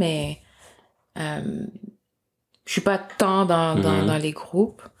nom, là, mais je suis pas tant dans les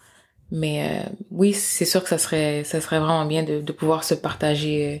groupes. Mais oui, c'est sûr que ça serait vraiment bien de pouvoir se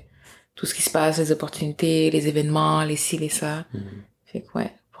partager tout ce qui se passe, les opportunités, les événements, les ci, les ça. Mhm. Fait que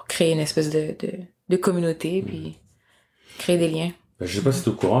ouais, pour créer une espèce de communauté, puis créer des liens. Ben, je sais pas si tu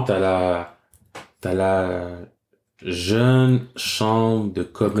es au courant, t'as la jeune chambre de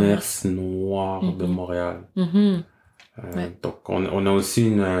commerce noir de Mhm. Montréal. Mhm. Ouais. Donc, on a aussi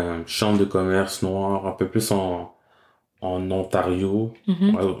une chambre de commerce noire un peu plus en Ontario,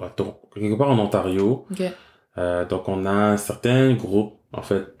 Mhm. quelque part en Ontario. Ok. Donc, on a certains groupes, en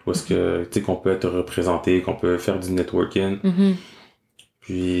fait, où est-ce que, tu sais, qu'on peut être représenté, qu'on peut faire du networking. Mhm.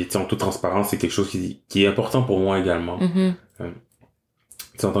 Puis, tu sais, en toute transparence, c'est quelque chose qui est important pour moi également. Mhm. Euh,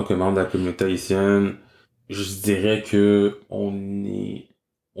 Tu sais, en tant que membre de la communauté haïtienne, je dirais que on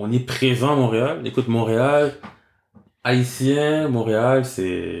est présent à Montréal. Écoute, Montréal, haïtien, Montréal,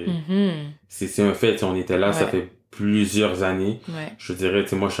 Mhm. c'est un fait. Tu sais, on était là, ça Ouais. fait plusieurs années. Ouais. Je dirais, tu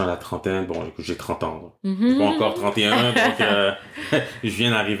sais, moi, je suis dans la trentaine. Bon, écoute, j'ai 30 ans. Là. J'ai pas encore Mhm. 31, donc je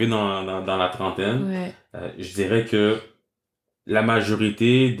viens d'arriver dans la trentaine. Ouais. Je dirais que la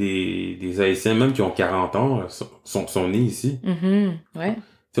majorité des Haïtiens, même qui ont 40 ans, sont nés ici. Mhm. Ouais.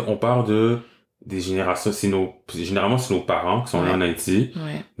 Tu sais, on parle de des générations, généralement c'est nos parents qui sont nés Ouais. en Haïti,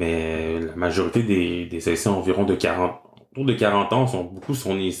 Ouais. mais la majorité des Haïtiens environ autour de 40 ans, beaucoup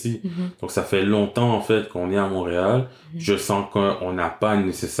sont nés ici. Mhm. Donc ça fait longtemps en fait qu'on est à Montréal. Mhm. Je sens qu'on n'a pas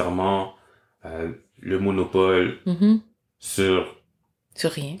nécessairement le monopole Mhm. sur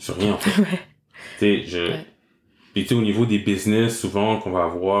Sur rien. sur rien en fait. Ouais. Tu sais, Ouais. puis tu sais, au niveau des business, souvent qu'on va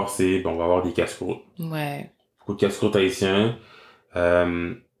avoir, on va avoir des casse-croûtes. Ouais. Beaucoup de casse-croûtes haïtiens.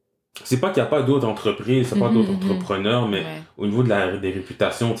 Euh, c'est pas qu'il y a pas d'autres entreprises, c'est pas Mhm. d'autres Mhm. entrepreneurs, mais Ouais. au niveau des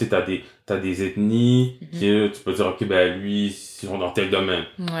réputations, tu sais, t'as des ethnies que tu peux dire, ok, ben, lui, ils sont dans tel domaine.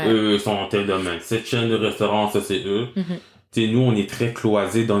 Ouais. Eux, ils sont dans tel domaine. Cette chaîne de restaurants, ça, c'est eux. Mhm. Tu sais, nous, on est très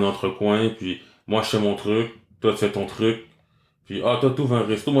cloisés dans notre coin, puis moi, je fais mon truc, toi, tu fais ton truc, puis, ah, toi, tu ouvres un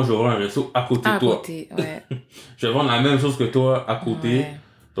resto, moi, je vais ouvrir un resto à côté de À toi. côté, ouais. Je vais vendre la même chose que toi à côté. Ouais.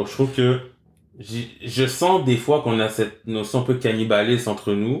 Donc, je trouve que je sens des fois qu'on a cette notion un peu cannibaliste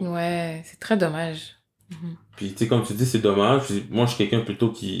entre nous. Ouais, c'est très dommage. Mhm. Puis, tu sais, comme tu dis, c'est dommage. Puis, moi, je suis quelqu'un plutôt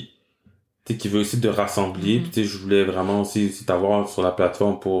tu sais, qui veut aussi de rassembler. Puis, Mhm. tu sais, je voulais vraiment aussi t'avoir sur la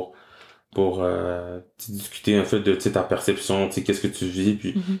plateforme pour tu sais, discuter en fait de tu sais, ta perception, tu sais, qu'est-ce que tu vis.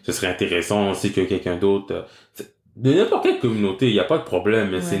 Puis, Mhm. ce serait intéressant aussi que quelqu'un d'autre, de n'importe quelle communauté, il n'y a pas de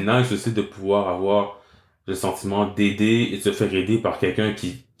problème. Mais c'est Ouais. nice aussi de pouvoir avoir le sentiment d'aider et de se faire aider par quelqu'un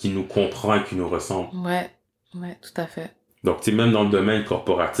qui nous comprend et qui nous ressemble. Ouais. Ouais, tout à fait. Donc, tu sais, même dans le domaine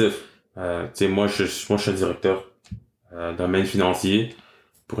corporatif, tu sais, moi, je suis directeur domaine financier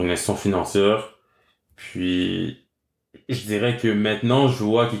pour une institution financière. Puis, je dirais que maintenant, je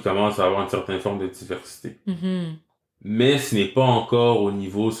vois qu'il commence à avoir une certaine forme de diversité. Mhm. mais ce n'est pas encore au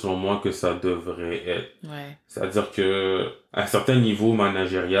niveau, selon moi, que ça devrait être. Ouais. C'est-à-dire que à un certain niveau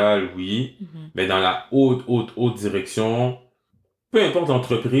managérial, oui, mais dans la haute direction, peu importe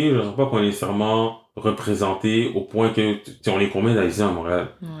l'entreprise, je ne sais pas qu'on est nécessairement représenté au point que, on est combien d'Haïtiens à Montréal?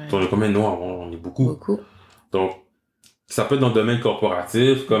 Ouais. On est combien de Noirs? On est beaucoup. Beaucoup. Donc, ça peut être dans le domaine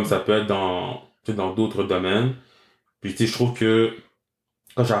corporatif, comme ça peut être dans d'autres domaines. Puis, je trouve que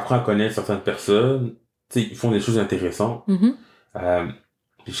quand j'apprends à connaître certaines personnes, ils font des choses intéressantes.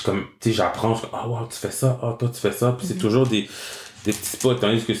 Puis j'apprends, je fais, ah, wow, tu fais ça, ah, toi, tu fais ça. Puis c'est toujours des petits spots.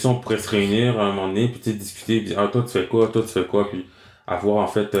 Tandis que si on pourrait se réunir à un moment donné, puis discuter, puis dire, ah, toi, tu fais quoi, toi, tu fais quoi, puis avoir, en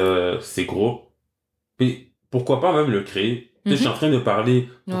fait, ces groupes. Puis pourquoi pas même le créer. Je suis en train de parler,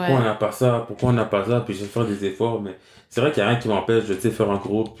 pourquoi on n'a pas ça, puis je vais faire des efforts, mais c'est vrai qu'il y a rien qui m'empêche de, faire un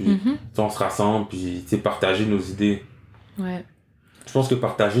groupe, puis on se rassemble, puis, partager nos idées. Ouais. Je pense que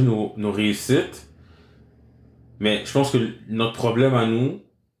partager nos réussites, mais je pense que notre problème à nous,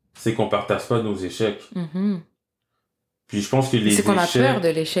 c'est qu'on partage pas nos échecs. Puis je pense que les c'est qu'on échecs... a peur de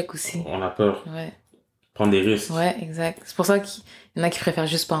l'échec aussi. On a peur. Ouais. Prendre des risques. Ouais, exact. C'est pour ça qu'il y en a qui préfèrent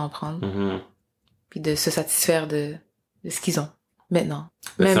juste pas en prendre. Puis de se satisfaire de ce qu'ils ont maintenant.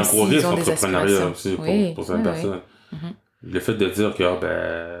 Ben, même c'est un gros risque ont des entrepreneurial aussi oui, pour certaines personnes. Oui. Le fait de dire que,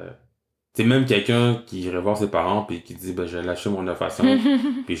 c'est même quelqu'un qui irait voir ses parents puis qui dit, je vais lâcher mon 9 à 5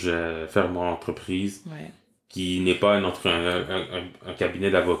 puis je vais faire mon entreprise qui n'est pas un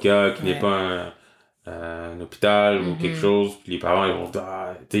cabinet d'avocats, qui n'est pas un hôpital ou quelque chose. Puis les parents,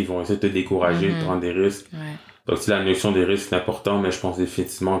 ils vont essayer de te décourager, de prendre des risques. Donc, la notion des risques, c'est important, mais je pense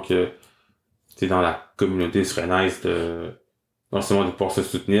définitivement que, dans la communauté, ce serait nice non seulement de pouvoir se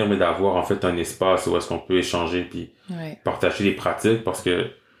soutenir, mais d'avoir, en fait, un espace où est-ce qu'on peut échanger puis partager les pratiques parce que,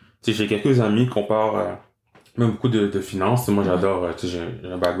 j'ai quelques amis qui comparent même beaucoup de finances. Moi, j'adore, j'ai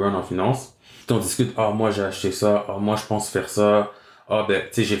un background en finance. On discute, moi, j'ai acheté ça, moi, je pense faire ça.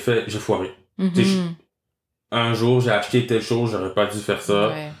 J'ai foiré. Un jour, j'ai acheté telle chose, j'aurais pas dû faire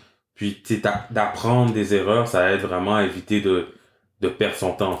ça. Puis, d'apprendre des erreurs, ça aide vraiment à éviter de perdre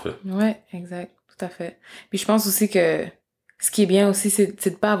son temps, en fait. Ouais, exact. Tout à fait. Puis, je pense aussi que ce qui est bien aussi, c'est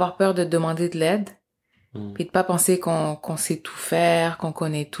de pas avoir peur de demander de l'aide. Puis de pas penser qu'on sait tout faire, qu'on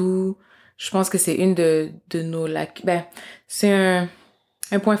connaît tout. Je pense que c'est une de nos lacunes. C'est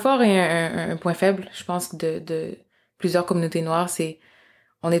un point fort et un point faible, je pense, de plusieurs communautés noires.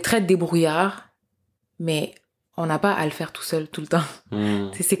 On est très débrouillard, mais on n'a pas à le faire tout seul tout le temps.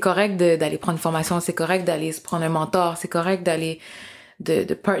 C'est correct d'aller prendre une formation, c'est correct d'aller se prendre un mentor, c'est correct d'aller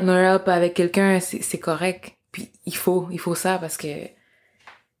de partner up avec quelqu'un, c'est correct. Puis il faut ça parce que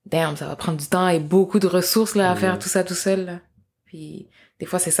damn, ça va prendre du temps et beaucoup de ressources là à faire tout ça tout seul là. Puis des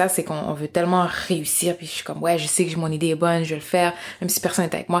fois c'est qu'on veut tellement réussir puis je suis comme je sais que mon idée est bonne, je vais le faire même si personne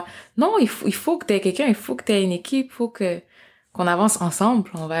n'est avec moi. Non, il faut que t'aies quelqu'un, il faut que t'aies une équipe, il faut qu'on avance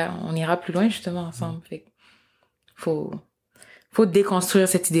ensemble, on ira plus loin justement ensemble. Fait faut déconstruire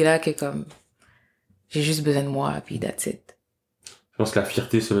cette idée là que comme j'ai juste besoin de moi puis that's it. Je pense que la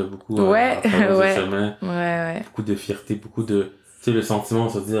fierté se met beaucoup ouais. Beaucoup de fierté, beaucoup de le sentiment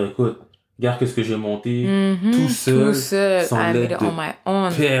de se dire écoute, regarde ce que j'ai monté tout seul sans l'aide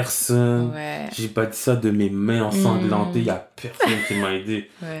de personne. J'ai bâti ça de mes mains ensanglantées, il y a personne qui m'a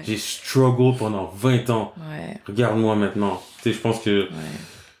aidé. J'ai struggle pendant 20 ans. Regarde-moi maintenant. Je pense que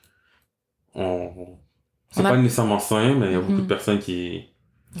c'est pas nécessairement sain, mais il y a beaucoup de personnes qui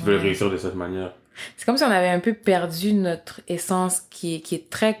veulent réussir de cette manière. C'est comme si on avait un peu perdu notre essence qui est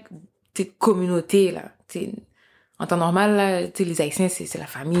très communauté là. En temps normal là, les Haïtiens c'est la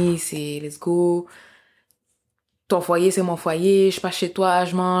famille, c'est let's go. Ton foyer c'est mon foyer, je passe chez toi,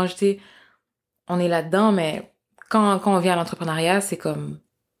 je mange, on est là-dedans, mais quand on vient à l'entrepreneuriat, c'est comme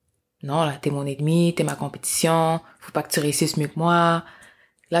non là, t'es mon ennemi, t'es ma compétition, faut pas que tu réussisses mieux que moi.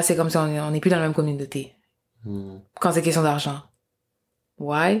 Là c'est comme si on n'est plus dans la même communauté. Quand c'est question d'argent.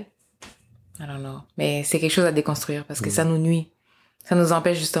 Why? I don't know. Mais c'est quelque chose à déconstruire parce que ça nous nuit. Ça nous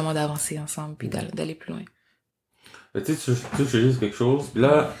empêche justement d'avancer ensemble puis d'aller plus loin. Tu sais, juste quelque chose.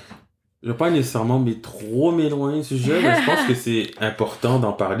 Là, je vais pas nécessairement trop m'éloigner du sujet, mais je pense que c'est important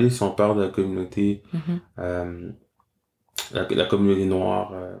d'en parler si on parle de la communauté, la communauté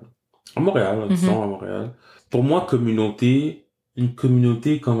noire à Montréal, disons à Montréal. Pour moi, une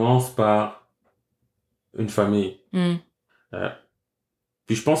communauté commence par une famille.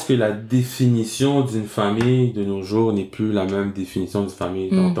 Puis je pense que la définition d'une famille de nos jours n'est plus la même définition d'une famille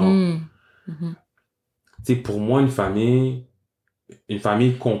d'antan. Pour moi, une famille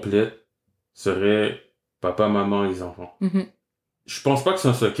complète serait papa, maman, les enfants. Je pense pas que c'est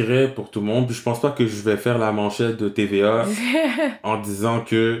un secret pour tout le monde, puis je pense pas que je vais faire la manchette de TVA en disant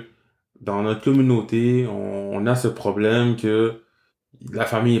que dans notre communauté, on a ce problème que la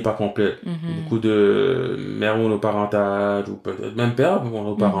famille est pas complète. Beaucoup de mères monoparentales, ou peut-être même pères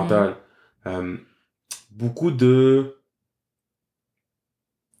monoparentales. Beaucoup de...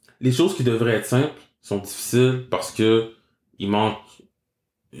 Les choses qui devraient être simples sont difficiles parce que il manque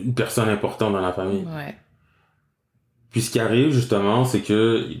une personne importante dans la famille. Ouais. Puis ce qui arrive justement, c'est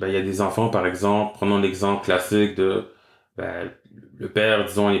que il y a des enfants, par exemple, prenons l'exemple classique de le père,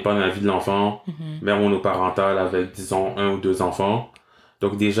 disons, n'est pas dans la vie de l'enfant, mère monoparentale avec, disons, 1 ou 2 enfants.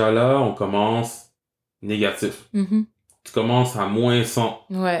 Donc déjà là, on commence négatif. Tu commences à moins 100.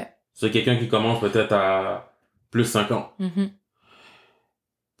 Ouais. C'est quelqu'un qui commence peut-être à plus 50.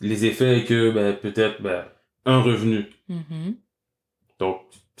 Les effets est que peut-être un revenu. Donc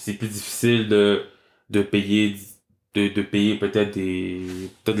c'est plus difficile de payer de payer peut-être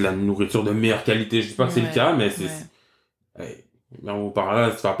de la nourriture de meilleure qualité. Je dis pas que c'est le cas, mais c'est hey, par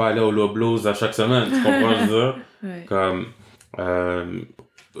là, tu vas pas aller au Loblaws à chaque semaine, tu comprends je veux dire? Comme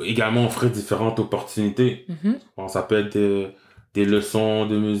également offrir différentes opportunités. Bon, ça peut être des leçons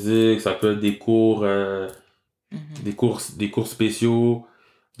de musique, ça peut être des cours des cours spéciaux.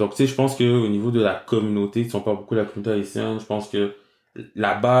 Donc tu sais, je pense que au niveau de la communauté, si on parle beaucoup de la communauté haïtienne, je pense que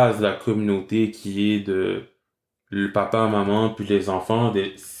la base de la communauté qui est de le papa, maman, puis les enfants,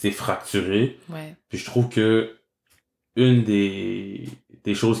 c'est fracturé. Puis je trouve que une des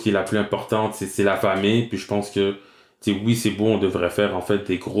choses qui est la plus importante, c'est la famille. Puis je pense que, tu sais, oui, c'est beau, on devrait faire, en fait,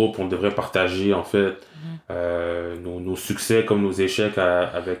 des groupes, on devrait partager, en fait, nos succès comme nos échecs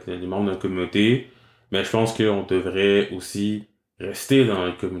avec les membres de la communauté. Mais je pense qu'on devrait aussi rester dans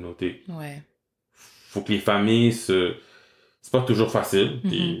la communauté. Faut que les familles c'est pas toujours facile.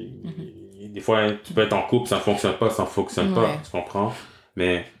 Puis, des fois, tu peux être en couple, ça fonctionne pas, tu comprends?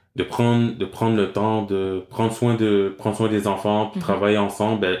 Mais de prendre le temps de prendre soin des enfants, puis travailler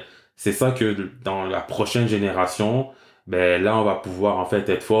ensemble, c'est ça que dans la prochaine génération, là, on va pouvoir, en fait,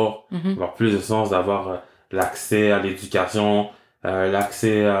 être fort, avoir plus de sens d'avoir l'accès à l'éducation,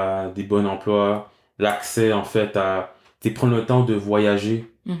 l'accès à des bons emplois, l'accès, en fait, à, prendre le temps de voyager,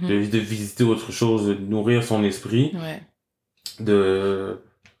 de visiter autre chose, de nourrir son esprit.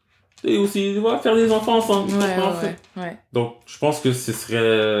 Et aussi faire des enfants ensemble. Donc je pense que ce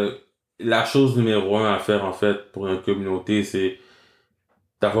serait la chose numéro 1 à faire en fait pour une communauté, c'est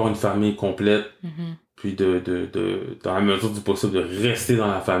d'avoir une famille complète, puis dans la mesure du possible de rester dans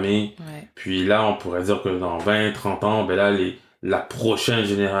la famille. Puis là on pourrait dire que dans 20-30 ans, là la prochaine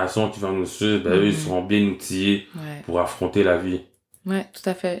génération qui va nous suivre, eux ils seront bien outillés pour affronter la vie. Ouais, tout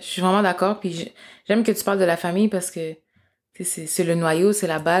à fait. Je suis vraiment d'accord. Puis j'aime que tu parles de la famille parce que c'est le noyau, c'est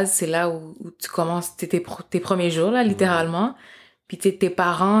la base, c'est là où tu commences tes premiers jours, là, littéralement. Puis tes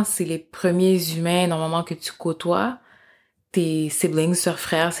parents, c'est les premiers humains, normalement, que tu côtoies. Tes siblings, sœurs,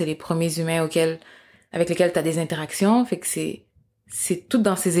 frères, c'est les premiers humains avec lesquels tu as des interactions. Fait que c'est tout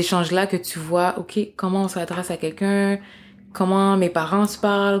dans ces échanges-là que tu vois, OK, comment on s'adresse à quelqu'un, comment mes parents se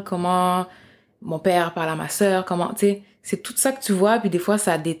parlent, comment mon père parle à ma sœur, comment, tu sais, c'est tout ça que tu vois, puis des fois,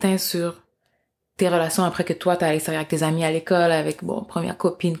 ça déteint sur tes relations après que toi, t'as à l'extérieur avec tes amis à l'école, avec, première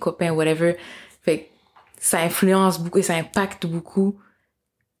copine, copain, whatever. Fait que ça influence beaucoup et ça impacte beaucoup,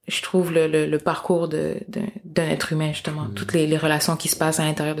 je trouve, le parcours d'un être humain, justement. Toutes les relations qui se passent à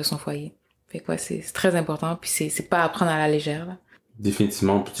l'intérieur de son foyer. Fait que c'est très important, puis c'est pas à prendre à la légère, là.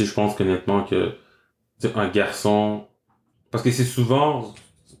 Définitivement. Puis tu sais, je pense qu'honnêtement que un garçon... Parce que c'est souvent...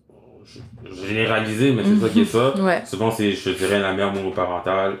 généralisé, mais c'est ça qui est ça. Souvent, c'est, je dirais, la mère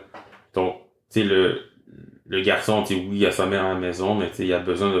monoparentale. Donc, tu sais, le garçon, tu sais, oui, il a sa mère à la maison, mais tu sais, il a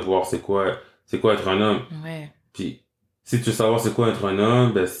besoin de voir c'est quoi être un homme. Puis, si tu veux savoir c'est quoi être un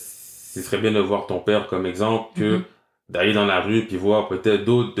homme, ce serait bien de voir ton père comme exemple que d'aller dans la rue puis voir peut-être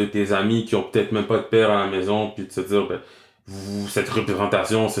d'autres de tes amis qui ont peut-être même pas de père à la maison puis de se dire, cette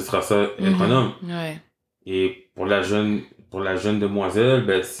représentation, ce sera ça, être un homme. Et pour la jeune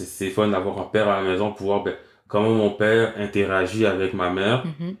demoiselle, c'est fun d'avoir un père à la maison pour voir, comment mon père interagit avec ma mère.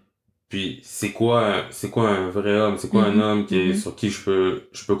 Puis c'est quoi un vrai homme, c'est quoi un homme sur qui je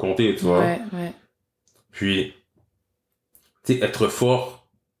peux compter, tu vois. Puis tu sais, être fort,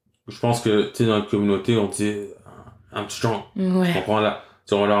 je pense que tu sais, dans la communauté on dit I'm strong. Tu comprends là, tu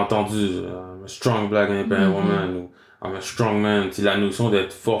sais, on l'a entendu, I'm a strong black independent woman, ou I'm a strong man. Tu sais, la notion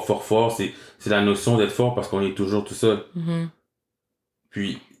d'être fort, c'est la notion d'être fort parce qu'on est toujours tout seul.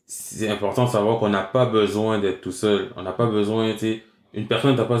 Puis c'est important de savoir qu'on n'a pas besoin d'être tout seul. On n'a pas besoin, tu sais, une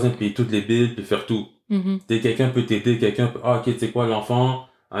personne n'a pas besoin de payer toutes les billes puis faire tout. Quelqu'un peut t'aider, quelqu'un peut, ok, tu sais quoi, l'enfant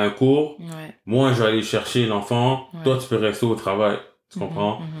a un cours, moi je vais aller chercher l'enfant, toi tu peux rester au travail, tu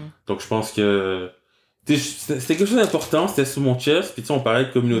comprends? Donc je pense que C'était quelque chose d'important, c'était sur mon chest, puis on parlait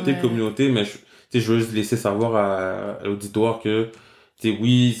de communauté, mais je veux juste laisser savoir à l'auditoire que,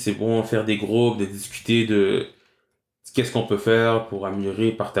 oui, c'est bon faire des groupes, de discuter de qu'est-ce qu'on peut faire pour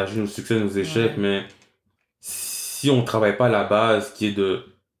améliorer, partager nos succès, nos échecs, mais si on travaille pas à la base qui est de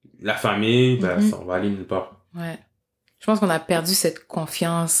la famille, ça, on va aller nulle part. Ouais. Je pense qu'on a perdu cette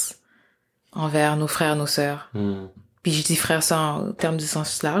confiance envers nos frères, nos sœurs. Puis je dis frères ça en termes du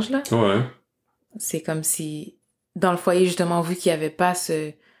sens large, là. Ouais. C'est comme si, dans le foyer, justement, vu qu'il y avait pas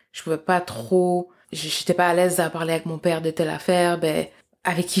je pouvais pas trop, j'étais pas à l'aise à parler avec mon père de telle affaire,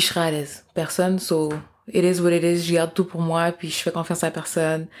 avec qui je serais à l'aise? Personne, so, it is what it is, je garde tout pour moi, puis je fais confiance à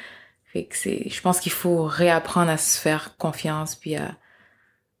personne. Fait que je pense qu'il faut réapprendre à se faire confiance, puis à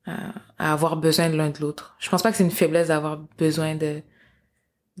avoir besoin de l'un de l'autre. Je pense pas que c'est une faiblesse d'avoir besoin de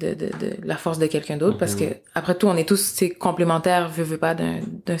la force de quelqu'un d'autre, parce que après tout, on est tous complémentaires, veut pas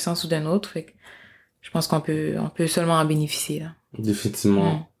d'un sens ou d'un autre. Fait que je pense qu'on peut seulement en bénéficier, là.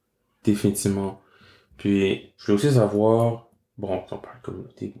 Définitivement. Puis, je veux aussi savoir, bon, on parle de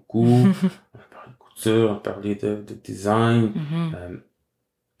communauté beaucoup, on a parlé de couture, on a parlé de design.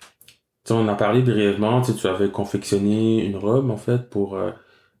 On a parlé brièvement, tu avais confectionné une robe, en fait, pour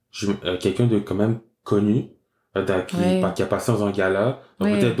quelqu'un de quand même connu, qui a passé dans un gala.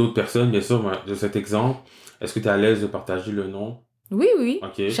 Donc, peut-être d'autres personnes, bien sûr, de cet exemple. Est-ce que tu es à l'aise de partager le nom? Oui.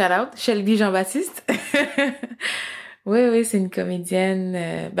 Okay. Shout out, Shelby Jean-Baptiste. Oui, c'est une comédienne.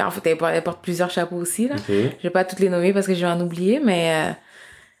 En fait, elle porte plusieurs chapeaux aussi, là. Okay. Je vais pas toutes les nommer parce que je vais en oublier, mais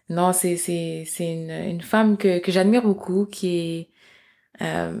non, c'est une femme que j'admire beaucoup, qui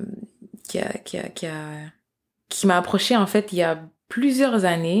m'a approchée, en fait, il y a plusieurs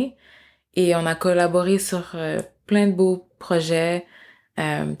années, et on a collaboré sur plein de beaux projets.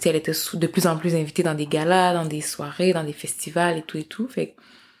 Elle était de plus en plus invitée dans des galas, dans des soirées, dans des festivals et tout. Fait que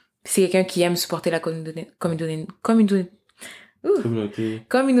c'est quelqu'un qui aime supporter la communauté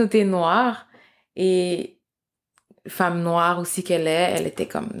noire, et femme noire aussi qu'elle est. Elle était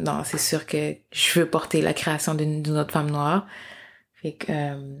comme, non, c'est sûr que je veux porter la création d'une autre femme noire. Fait que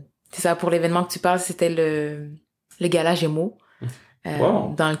c'est ça, pour l'événement que tu parles, c'était le gala Gémeaux,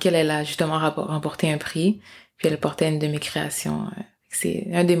 dans lequel elle a justement remporté un prix, puis elle portait une de mes créations. C'est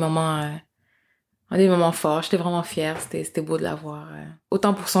un des moments forts. J'étais vraiment fière. C'était beau de la voir.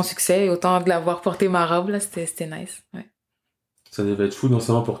 Autant pour son succès, autant de l'avoir porté ma robe, là. C'était nice. Ouais. Ça devait être fou, non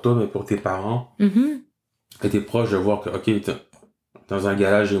seulement pour toi, mais pour tes parents. Et tes proches, de voir que, OK, dans un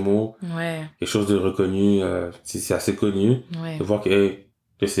gala Gémeaux, quelque chose de reconnu, c'est assez connu. De voir que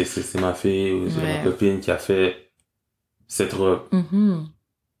c'est ma fille ou c'est ma copine qui a fait cette robe.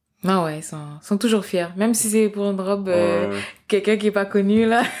 Ah ouais, ils sont toujours fiers. Même si c'est pour une robe, quelqu'un qui est pas connu,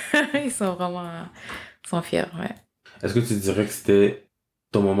 là, ils sont fiers, ouais. Est-ce que tu dirais que c'était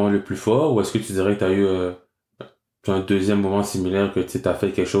ton moment le plus fort, ou est-ce que tu dirais que t'as eu un deuxième moment similaire, que tu t'as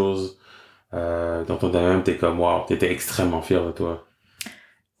fait quelque chose dont ton même t'es comme, wow, t'étais extrêmement fier de toi?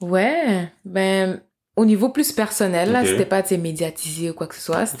 Ouais, au niveau plus personnel, là, c'était pas, médiatisé ou quoi que ce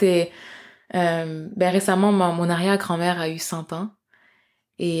soit. C'était, récemment, mon arrière-grand-mère a eu 100 ans.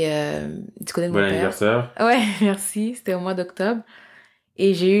 Et du côté de mon père. Bon anniversaire. Ouais, merci. C'était au mois d'octobre.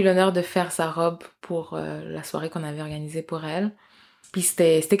 Et j'ai eu l'honneur de faire sa robe pour la soirée qu'on avait organisée pour elle. Puis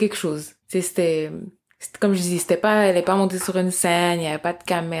c'était quelque chose. C'était comme je dis, elle est pas montée sur une scène, il y avait pas de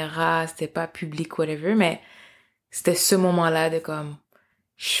caméra, c'était pas public, whatever, mais c'était ce moment-là de comme,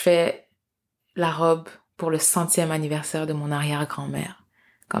 je fais la robe pour le 100e anniversaire de mon arrière-grand-mère.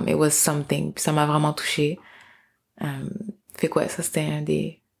 Comme, it was something. Puis ça m'a vraiment touchée. Fait quoi, ça c'était un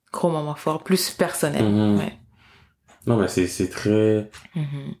des gros moments forts, plus personnel. Ouais. Non, mais c'est très...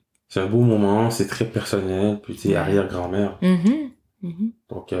 C'est un beau moment, c'est très personnel, puis tu es arrière-grand-mère.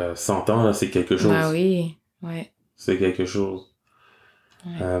 Donc, 100 ans, là, c'est quelque chose. Ah oui, ouais. C'est quelque chose.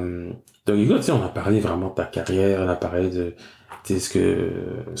 Ouais. Donc, écoute, on a parlé vraiment de ta carrière, on a parlé de ce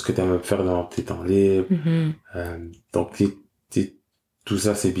que tu aimes faire dans tes temps libres. Donc, tout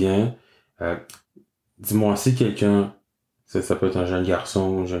ça, c'est bien. Dis-moi, si quelqu'un, ça peut être un jeune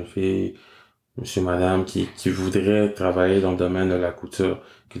garçon, une jeune fille, monsieur, madame, qui voudrait travailler dans le domaine de la couture,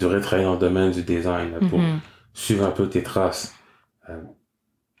 qui devrait travailler dans le domaine du design, là, pour suivre un peu tes traces.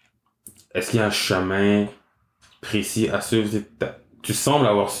 Est-ce qu'il y a un chemin précis à suivre? Tu sembles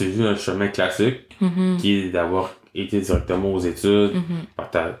avoir suivi un chemin classique, qui est d'avoir été directement aux études,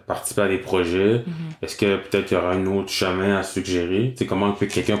 participer à des projets. Est-ce que peut-être il y aura un autre chemin à suggérer? Tu sais, comment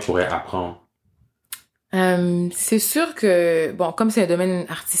quelqu'un pourrait apprendre? C'est sûr que, bon, comme c'est un domaine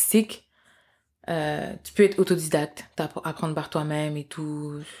artistique, tu peux être autodidacte, apprendre par toi-même et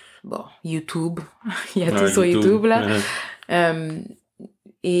tout. Bon, YouTube, il y a tout sur YouTube, là.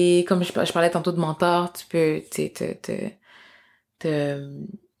 Et comme je parlais tantôt de mentor, tu peux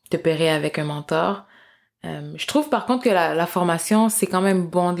te pairer avec un mentor. Je trouve par contre que la formation, c'est quand même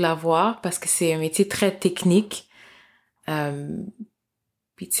bon de l'avoir parce que c'est un métier très technique.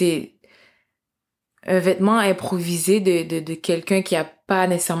 Puis tu sais, un vêtement improvisé de quelqu'un qui a pas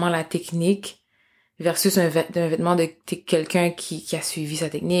nécessairement la technique versus un vêtement de quelqu'un qui a suivi sa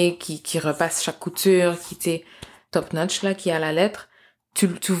technique, qui repasse chaque couture, qui t'es top notch là, qui a la lettre. Tu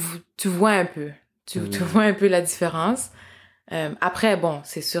vois un peu. Tu vois un peu la différence. Après, bon,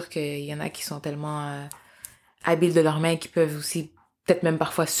 c'est sûr qu'il y en a qui sont tellement habiles de leurs mains qui peuvent aussi peut-être même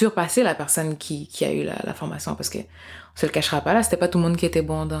parfois surpasser la personne qui a eu la formation parce que on se le cachera pas là, c'était pas tout le monde qui était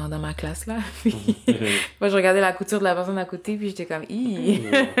bon dans ma classe là. Moi je regardais la couture de la personne à côté puis j'étais comme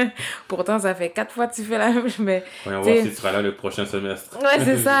pourtant ça fait 4 fois que tu fais la même mais on va voir si tu seras là le prochain semestre. Ouais,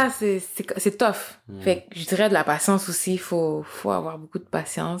 c'est ça, c'est tough. Fait que je dirais de la patience aussi, faut avoir beaucoup de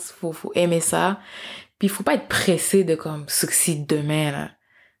patience, faut aimer ça. Puis il faut pas être pressé de comme succéder demain là.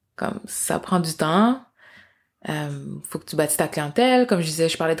 Comme ça prend du temps. Faut que tu bâtisses ta clientèle, comme je disais,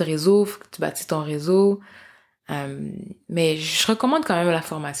 je parlais de réseau, faut que tu bâtisses ton réseau. Mais je recommande quand même la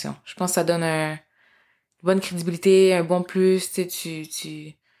formation. Je pense que ça donne une bonne crédibilité, un bon plus.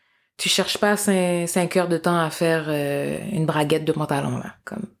 Tu cherches pas 5 heures de temps à faire une braguette de pantalon, là.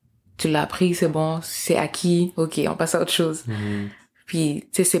 Comme, tu l'as appris, c'est bon, c'est acquis, ok, on passe à autre chose. Puis,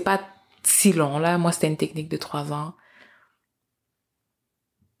 tu sais, c'est pas si long, là. Moi, c'était une technique de 3 ans.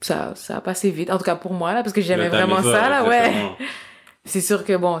 Ça a passé vite. En tout cas, pour moi, là, parce que j'aimais vraiment ça, là, ouais. C'est sûr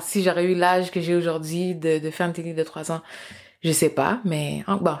que bon, si j'aurais eu l'âge que j'ai aujourd'hui de faire une technique de 3 ans, je sais pas, mais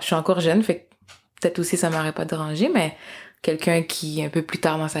bon, je suis encore jeune, fait que peut-être aussi ça m'aurait pas dérangé, mais quelqu'un qui, un peu plus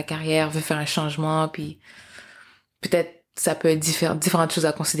tard dans sa carrière, veut faire un changement, puis peut-être ça peut être différentes choses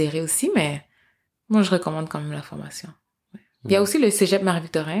à considérer aussi, mais moi, je recommande quand même la formation. Ouais. Il y a aussi le Cégep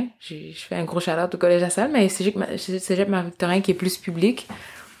Marie-Victorin. Je fais un gros shout-out au Collège La Salle, mais Cégep Marie-Victorin qui est plus public,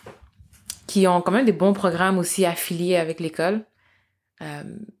 qui ont quand même des bons programmes aussi affiliés avec l'école.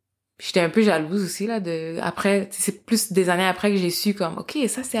 J'étais un peu jalouse aussi là après c'est plus des années après que j'ai su comme ok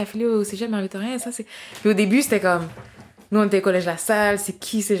ça c'est affilié au Cégep Marie-Victorin ça c'est puis au début c'était comme nous on était au Collège La Salle c'est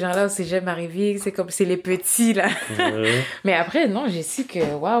qui ces gens-là au Cégep Marie-Vic c'est comme c'est les petits là mais après non j'ai su que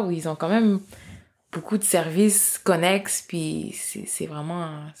waouh ils ont quand même beaucoup de services connexes puis c'est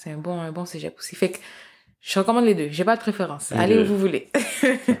vraiment c'est un bon Cégep aussi fait que je recommande les deux j'ai pas de préférence allez où vous voulez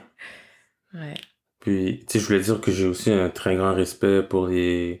ouais. Puis, tu sais, je voulais dire que j'ai aussi un très grand respect pour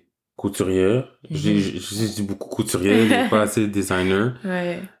les couturières. Je dis beaucoup couturières, mais pas assez designer.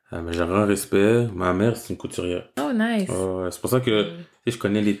 Ouais. Mais j'ai un grand respect. Ma mère, c'est une couturière. Oh, nice. C'est pour ça que, tu sais, je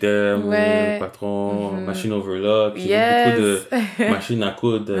connais les termes, patron, machine overlock. J'ai vu beaucoup de machines à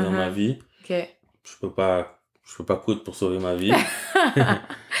coudre dans ma vie. Ok. Je peux pas coudre pour sauver ma vie.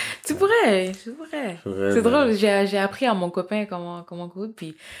 Tu pourrais. C'est drôle, j'ai appris à mon copain comment coudre,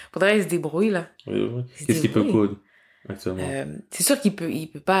 puis faudrait qu'il se débrouille, là. Oui. Qu'est-ce qu'il peut coudre, actuellement? C'est sûr qu'il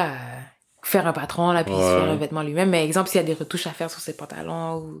peut pas faire un patron, là, puis se faire un vêtement lui-même, mais exemple, s'il y a des retouches à faire sur ses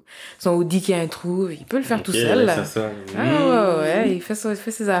pantalons, ou son hoodie qui a un trou, il peut le faire tout seul, là. C'est ça. Ouais, il fait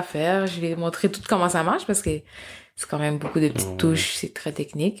ses affaires, je lui ai montré tout comment ça marche, parce que c'est quand même beaucoup de petites touches, c'est très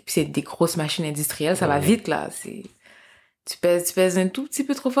technique, puis c'est des grosses machines industrielles, ça va vite, là, tu pèses un tout petit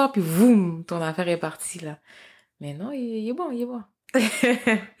peu trop fort, puis boum, ton affaire est partie, là. Mais non, il est bon.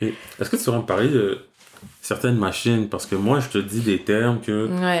 Est-ce que tu saurais me parler de certaines machines? Parce que moi, je te dis des termes que,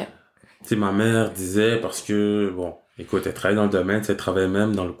 tu sais, ma mère disait parce que, bon, écoute, elle travaille dans le domaine, elle travaille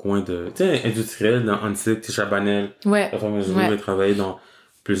même dans le coin de, tu sais, industriel, dans Antique, tu sais, Chabanel. Ouais. Elle travaillait dans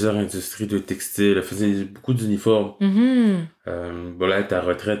plusieurs industries de textile, elle faisait beaucoup d'uniformes. Bon, là, elle est à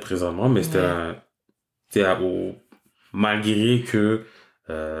retraite présentement, mais c'était malgré que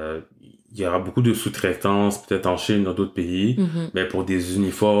il y aura beaucoup de sous-traitance peut-être en Chine dans d'autres pays mais pour des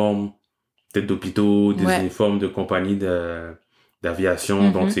uniformes peut-être d'hôpitaux des uniformes de compagnies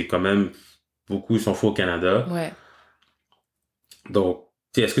d'aviation donc c'est quand même beaucoup ils sont faits au Canada donc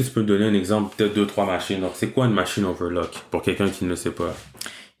est-ce que tu peux me donner un exemple peut-être 2-3 machines donc c'est quoi une machine overlock pour quelqu'un qui ne le sait pas?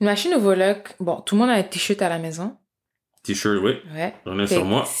 Une machine overlock bon tout le monde a un t-shirt à la maison. T-shirt, oui. Ouais. J'en ai sur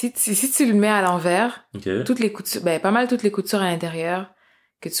moi. Si tu le mets à l'envers, toutes les coutures, pas mal toutes les coutures à l'intérieur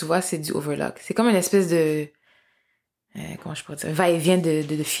que tu vois, c'est du overlock. C'est comme une espèce de, comment je pourrais dire, va-et-vient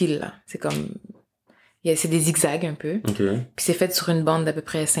de fil, là. C'est comme, c'est des zigzags un peu. Puis c'est fait sur une bande d'à peu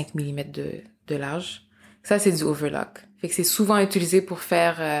près 5 mm de large. Ça, c'est du overlock. Fait que c'est souvent utilisé pour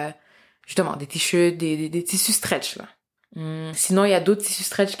faire, justement, des t-shirts, des tissus stretch, là. Sinon, il y a d'autres tissus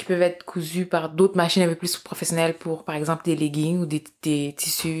stretch qui peuvent être cousus par d'autres machines un peu plus professionnelles pour, par exemple, des leggings ou des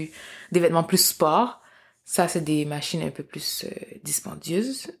tissus, des vêtements plus sport. Ça, c'est des machines un peu plus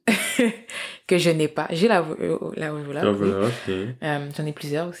dispendieuses que je n'ai pas. J'ai la overlock. Oui. Okay. J'en ai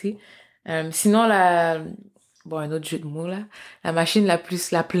plusieurs aussi. Sinon, bon, un autre jeu de mots, là. La machine la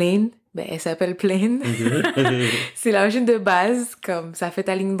plane, ben, elle s'appelle plane. C'est la machine de base, comme ça fait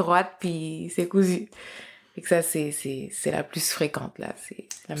ta ligne droite, puis c'est cousu. Et que ça, c'est la plus fréquente, là.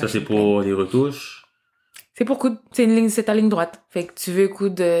 Ça, c'est pour les retouches? C'est pour coudre. C'est ta ligne droite. Fait que tu veux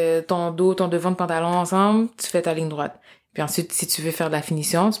coudre ton dos, ton devant de pantalon ensemble, tu fais ta ligne droite. Puis ensuite, si tu veux faire de la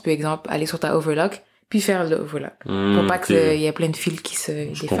finition, tu peux, exemple, aller sur ta overlock, puis faire l'overlock. Pour pas qu'il y ait plein de fils qui se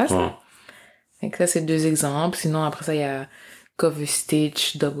défacent. Donc ça, c'est 2 exemples. Sinon, après ça, il y a cover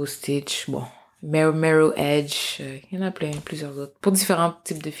stitch, double stitch, bon, mirror edge, il y en a plusieurs autres, pour différents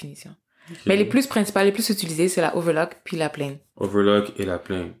types de finitions. Okay. Mais les plus principales, les plus utilisées, c'est la overlock puis la plane. Overlock et la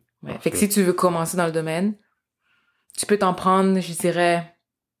plane. Ouais. Fait que si tu veux commencer dans le domaine, tu peux t'en prendre, je dirais,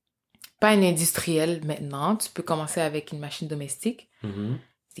 pas une industrielle maintenant. Tu peux commencer avec une machine domestique. Mm-hmm.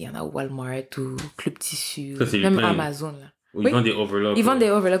 Il y en a au Walmart ou Club Tissu, ça, même Amazon. Là. Ils vendent des overlocks. Ils vendent des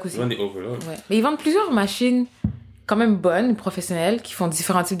overlocks aussi. Ils vendent des overlocks. Ouais. Mais ils vendent plusieurs machines quand même bonnes, professionnelles, qui font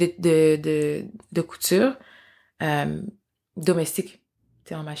différents types de couture domestiques.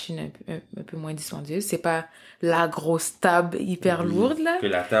 C'est en machine un peu moins dispendieuse. C'est pas la grosse table hyper lourde, là.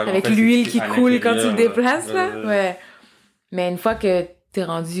 La table, avec l'huile qui coule quand tu le déplaces, là. Ouais. Mais une fois que t'es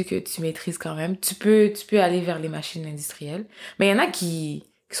rendu, que tu maîtrises quand même, tu peux aller vers les machines industrielles. Mais il y en a qui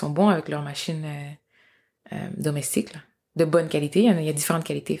sont bons avec leurs machines domestiques, là. De bonne qualité. Il y a différentes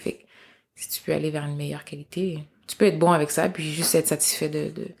qualités. Fait que si tu peux aller vers une meilleure qualité, tu peux être bon avec ça, puis juste être satisfait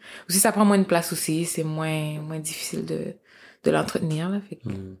de... Aussi, ça prend moins de place aussi. C'est moins difficile de l'entretenir, là. Fait que,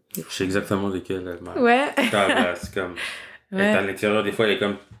 je sais exactement lesquelles, elle ouais. Table, c'est comme... Ouais. Elle est à l'intérieur, des fois, elle est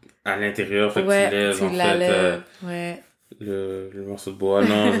comme à l'intérieur, fait que tu lèves, en fait, ouais. le morceau de bois.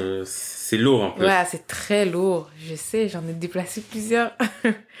 Non, c'est lourd, en plus. Ouais, c'est très lourd. Je sais, j'en ai déplacé plusieurs.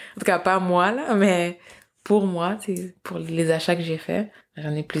 En tout cas, pas moi, là, mais pour moi, pour les achats que j'ai faits,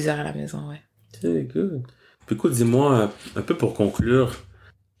 j'en ai plusieurs à la maison, ouais. C'est good. Puis écoute, dis-moi, un peu pour conclure,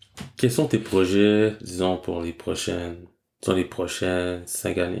 quels sont tes projets, disons, pour les prochaines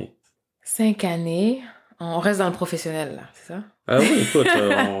 5 années? 5 années? On reste dans le professionnel, là, c'est ça? Ah oui, écoute,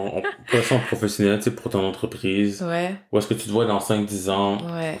 on reste en professionnel, tu sais, pour ton entreprise. Ouais. Où est-ce que tu te vois dans 5-10 ans?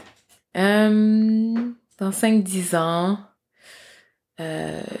 Ouais. Dans 5-10 ans,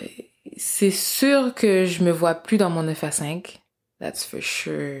 c'est sûr que je me vois plus dans mon 9 à 5. That's for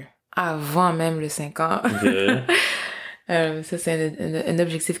sure. Avant même le 5 ans. Okay. Ça, c'est un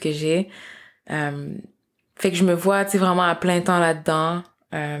objectif que j'ai. Fait que je me vois, tu sais, vraiment à plein temps là-dedans.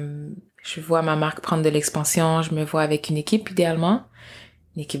 Je vois ma marque prendre de l'expansion. Je me vois avec une équipe, idéalement.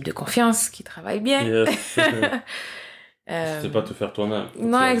 Une équipe de confiance qui travaille bien. Yes. Tu sais pas tout faire toi-même.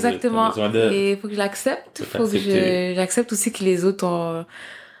 Non, exactement. Et il faut que je l'accepte. Il faut que j'accepte aussi que les autres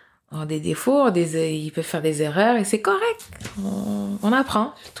ont des défauts, ils peuvent faire des erreurs et c'est correct. On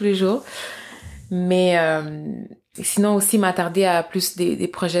apprend tous les jours. Mais sinon aussi m'attarder à plus des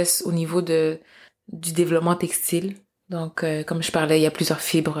projets au niveau du développement textile. Donc, comme je parlais, il y a plusieurs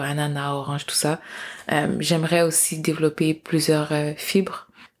fibres, ananas, orange, tout ça. J'aimerais aussi développer plusieurs fibres.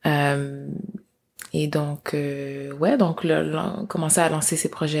 Et donc, commencer à lancer ces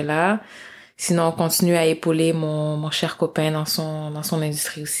projets-là. Sinon, continuer à épauler mon cher copain dans son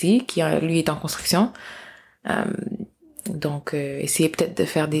industrie aussi, qui lui est en construction. Donc, essayer peut-être de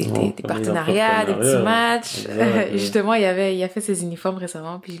faire des partenariats, des petits matchs. Ouais. Justement, il a fait ses uniformes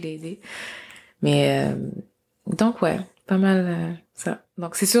récemment, puis je l'ai aidé. Mais donc ouais, pas mal ça.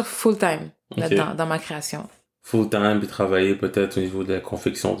 Donc c'est sûr full time là-dedans, dans ma création. Full time, puis travailler peut-être au niveau de la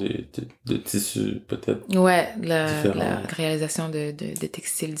confection de tissus, peut-être. Ouais, la réalisation de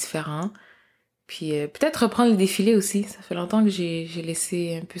textiles différents. Puis peut-être reprendre le défilé aussi. Ça fait longtemps que j'ai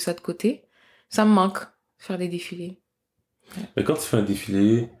laissé un peu ça de côté. Ça me manque, faire des défilés. Ouais. Mais quand tu fais un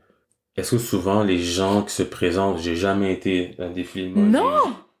défilé, est-ce que souvent les gens qui se présentent, j'ai jamais été à un défilé de mode.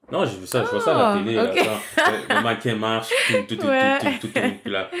 Non, j'ai vu ça, je vois ça à la télé. Okay. Là, le mannequin marche, tout,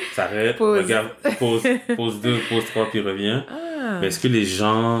 puis là, s'arrête, regarde, pose 2, pose 3, puis revient. Mais est-ce que les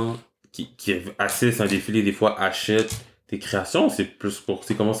gens qui assistent à un défilé, des fois, achètent tes créations? C'est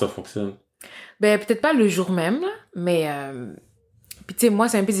comment ça fonctionne? Ben, peut-être pas le jour même, mais puis tu sais, moi,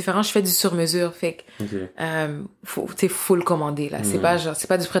 c'est un peu différent, je fais du sur-mesure, fait que faut le commander, là. C'est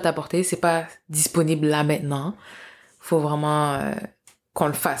pas du prêt-à-porter, c'est pas disponible là maintenant. Faut vraiment qu'on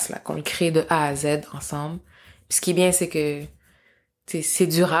le fasse, là, qu'on le crée de A à Z ensemble. Puis ce qui est bien, c'est que c'est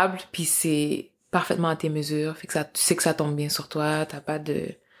durable, puis c'est parfaitement à tes mesures, fait que tu sais que ça tombe bien sur toi, t'as pas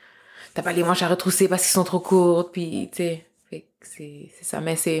les manches à retrousser parce qu'ils sont trop courtes, puis tu sais, fait que c'est ça.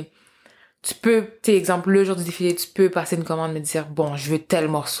 Mais tu peux, tu sais, exemple, le jour du défilé, tu peux passer une commande, me dire, bon, je veux tel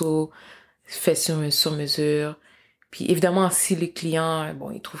morceau, fait sur mesure. Puis évidemment, si les clients, bon,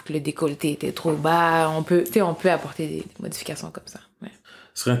 ils trouvent que le décolleté était trop bas, on peut apporter des modifications comme ça. Ouais.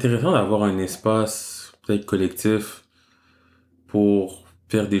 Ce serait intéressant d'avoir un espace, peut-être collectif, pour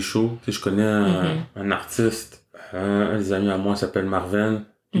faire des shows. Tu sais, je connais un artiste, un des amis à moi s'appelle Marvin.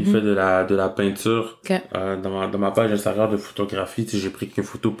 Il fait de la peinture. Okay. Dans ma page Instagram de photographie, tu sais, j'ai pris quelques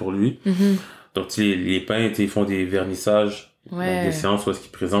photos pour lui. Donc, tu sais, les peintres, ils font des vernissages, donc des séances où est-ce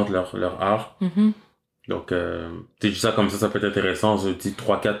qu'ils présentent leur art. Donc, tu sais, juste ça comme ça peut être intéressant. Je dis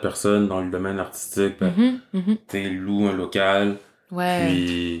 3-4 personnes dans le domaine artistique, ben, tu sais, louent un local,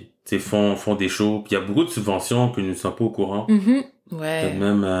 puis, tu sais, font des shows. Puis, il y a beaucoup de subventions que nous ne sommes pas au courant. Peut-être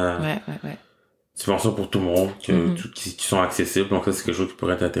même subventions pour tout le monde qui sont accessibles. Donc, ça, c'est quelque chose qui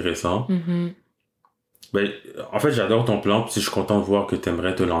pourrait être intéressant. Ben, en fait, j'adore ton plan, puis je suis content de voir que tu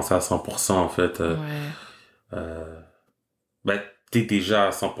aimerais te lancer à 100%, en fait. Ben, t'es déjà à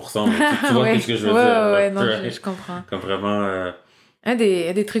 100%, mais tu vois ce que je veux dire. Ouais, non, je comprends. Comme vraiment... Un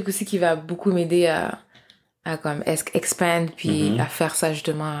des trucs aussi qui va beaucoup m'aider à comme expand puis à faire ça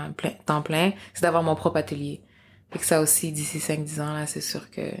justement temps plein, c'est d'avoir mon propre atelier. Et que ça aussi, d'ici 5-10 ans, là, c'est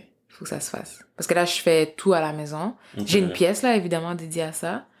sûr que faut que ça se fasse. Parce que là, je fais tout à la maison. J'ai une pièce, là, évidemment, dédiée à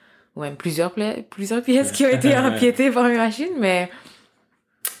ça. Ou même plusieurs pièces qui ont été empiétées par mes machines, mais,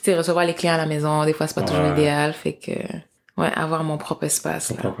 tu sais, recevoir les clients à la maison, des fois, c'est pas toujours idéal. Fait que, avoir mon propre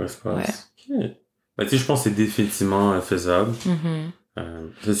espace. Mon propre espace. Okay. Ben, tu sais, je pense que c'est définitivement faisable.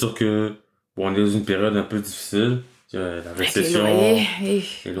 C'est sûr que, bon, on est dans une période un peu difficile. La récession, les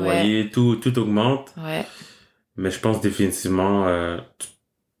loyers, tout augmente. Mais je pense définitivement,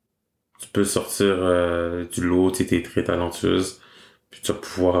 tu peux sortir du lot, tu sais, t'es très talentueuse. Puis tu vas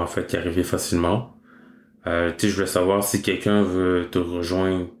pouvoir, en fait, y arriver facilement. Tu sais, je voulais savoir si quelqu'un veut te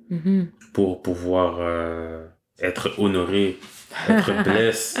rejoindre pour pouvoir être honoré, être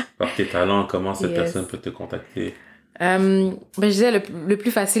blessé par tes talents. Comment cette personne peut te contacter? Ben, je disais, le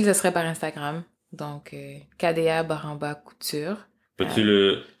plus facile, ce serait par Instagram. Donc, KDA_couture. Peux-tu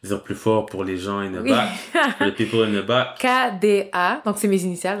le dire plus fort pour les gens in the back? For the people in the back. KDA, donc c'est mes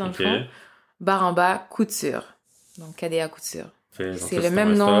initiales dans le fond. _couture. Donc, KDA couture. C'est le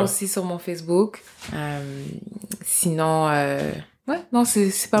même nom aussi sur mon Facebook. Sinon, non,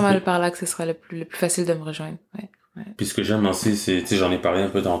 c'est pas mal par là que ce sera le plus facile de me rejoindre. Puis ce que j'aime aussi, c'est, tu sais, j'en ai parlé un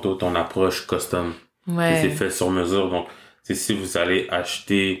peu tantôt, ton approche custom. C'est fait sur mesure. Donc, si vous allez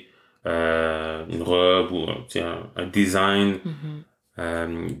acheter une robe ou un design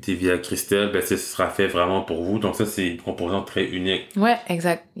via Khrystel, ben ce sera fait vraiment pour vous. Donc ça, c'est une composante très unique. Ouais,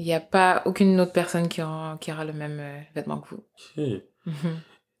 exact. Il n'y a pas aucune autre personne qui aura le même vêtement que vous. Okay. Tu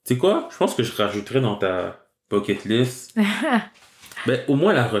sais quoi? Je pense que je rajouterais dans ta bucket list ben, au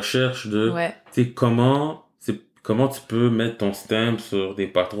moins la recherche de tu sais, comment tu peux mettre ton stamp sur des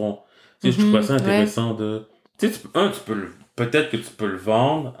patrons. Tu sais, je trouve ça intéressant de... Tu sais, peut-être que tu peux le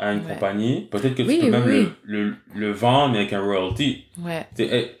vendre à une compagnie. Peut-être que tu peux même le vendre avec un royalty. Tu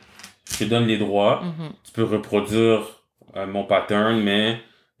sais, hey, je te donne les droits. Tu peux reproduire mon pattern, mais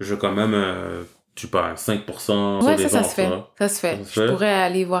je veux quand même, tu sais pas, 5% sur des ventes. Ça se fait. Je pourrais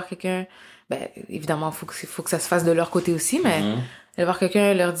aller voir quelqu'un. Ben, évidemment, faut que ça se fasse de leur côté aussi, mais aller voir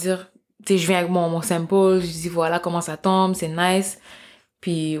quelqu'un et leur dire, tu sais, je viens avec mon sample, je dis voilà comment ça tombe, c'est nice.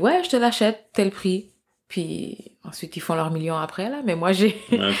 Puis, je te l'achète, tel prix. Puis, ensuite, ils font leur million après, là. Mais moi, j'ai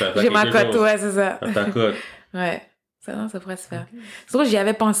ma cote, c'est ça. Ta cote. Ça pourrait se faire. C'est vrai, j'y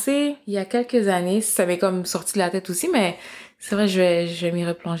avais pensé il y a quelques années. Ça m'est comme sorti de la tête aussi, mais c'est vrai, je vais m'y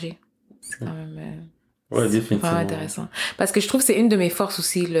replonger. C'est quand même... définitivement. C'est vraiment intéressant. Parce que je trouve que c'est une de mes forces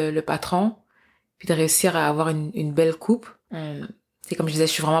aussi, le patron. Puis de réussir à avoir une belle coupe. C'est comme je disais,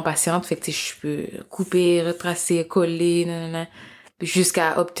 je suis vraiment patiente. Fait que, tu sais, je peux couper, retracer, coller, nanana,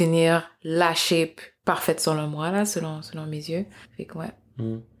 jusqu'à obtenir la shape parfaite selon moi, là, selon mes yeux. Fait que,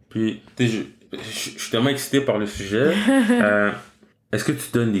 Puis, tu sais, je suis tellement excitée par le sujet. Est-ce que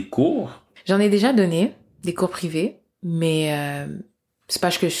tu donnes des cours? J'en ai déjà donné, des cours privés, mais c'est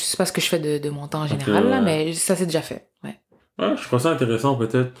pas ce que je fais de mon temps en général, là, mais ça, c'est déjà fait, je trouve ça intéressant,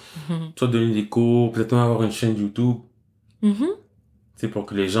 peut-être. Toi, donner des cours, peut-être même avoir une chaîne YouTube. Tu sais, pour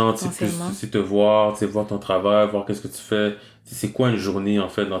que les gens, puissent te voir, tu sais, voir ton travail, voir qu'est-ce que tu fais. Tu sais, c'est quoi une journée, en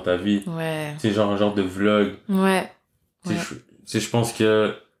fait, dans ta vie? Tu sais, genre un genre de vlog. Tu sais, je pense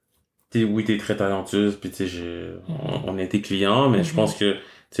que, t'es très talentueuse, puis tu sais, on a été clients, mais je pense que, tu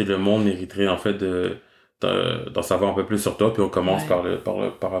sais, le monde mériterait, en fait, d'en savoir un peu plus sur toi, puis on commence par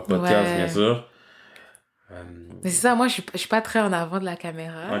un podcast, bien sûr. Mais c'est ça, moi, je suis pas très en avant de la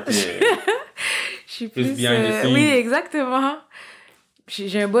caméra. Je suis plus behind the scenes. Oui, exactement.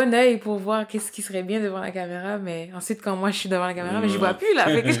 j'ai un bon œil pour voir qu'est-ce qui serait bien devant la caméra, mais ensuite, quand moi, je suis devant la caméra, mais je vois plus, là.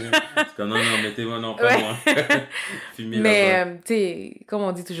 Fait que C'est comme, non, mettez-moi, non, pas moi. Filmez là-bas. Mais, tu sais, comme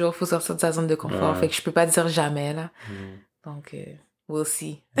on dit toujours, faut sortir de sa zone de confort. Fait que je peux pas dire jamais, là. Donc, we'll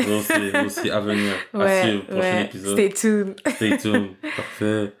see. We'll see, à venir. À suivre, prochain épisode. Stay tuned. Stay tuned.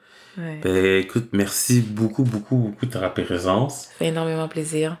 Parfait. Ben, écoute, merci beaucoup de ta présence. Ça fait énormément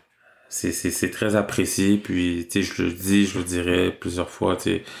plaisir. C'est très apprécié, puis, tu sais, je le dirai plusieurs fois, tu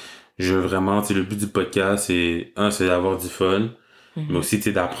sais, je veux vraiment, tu sais, le but du podcast, c'est d'avoir du fun, mais aussi, tu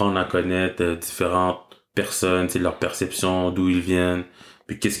sais, d'apprendre à connaître différentes personnes, tu sais, leur perception, d'où ils viennent,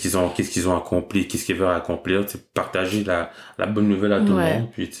 puis qu'est-ce qu'ils ont accompli, qu'est-ce qu'ils veulent accomplir, tu sais, partager la bonne nouvelle à tout le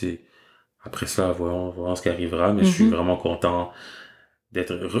monde, puis, tu sais, après ça, voyons ce qui arrivera, mais je suis vraiment content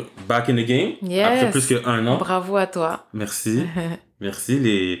d'être back in the game, après plus qu'un an. Bravo à toi. Merci.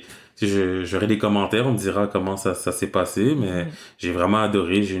 Merci. J'aurai des commentaires, on me dira comment ça s'est passé, mais j'ai vraiment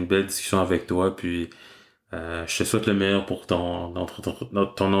adoré, j'ai eu une belle discussion avec toi, puis je te souhaite le meilleur pour ton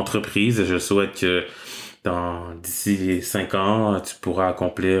entreprise, et je souhaite que d'ici les 5 ans, tu pourras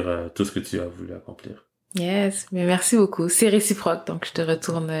accomplir tout ce que tu as voulu accomplir. Yes, mais merci beaucoup. C'est réciproque, donc je te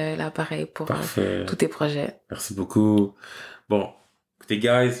retourne l'appareil pour tous tes projets. Merci beaucoup. Bon, écoutez,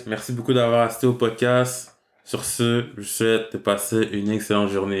 guys, merci beaucoup d'avoir assisté au podcast. Sur ce, je vous souhaite de passer une excellente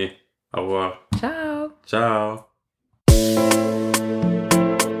journée. Au revoir. Ciao. Ciao.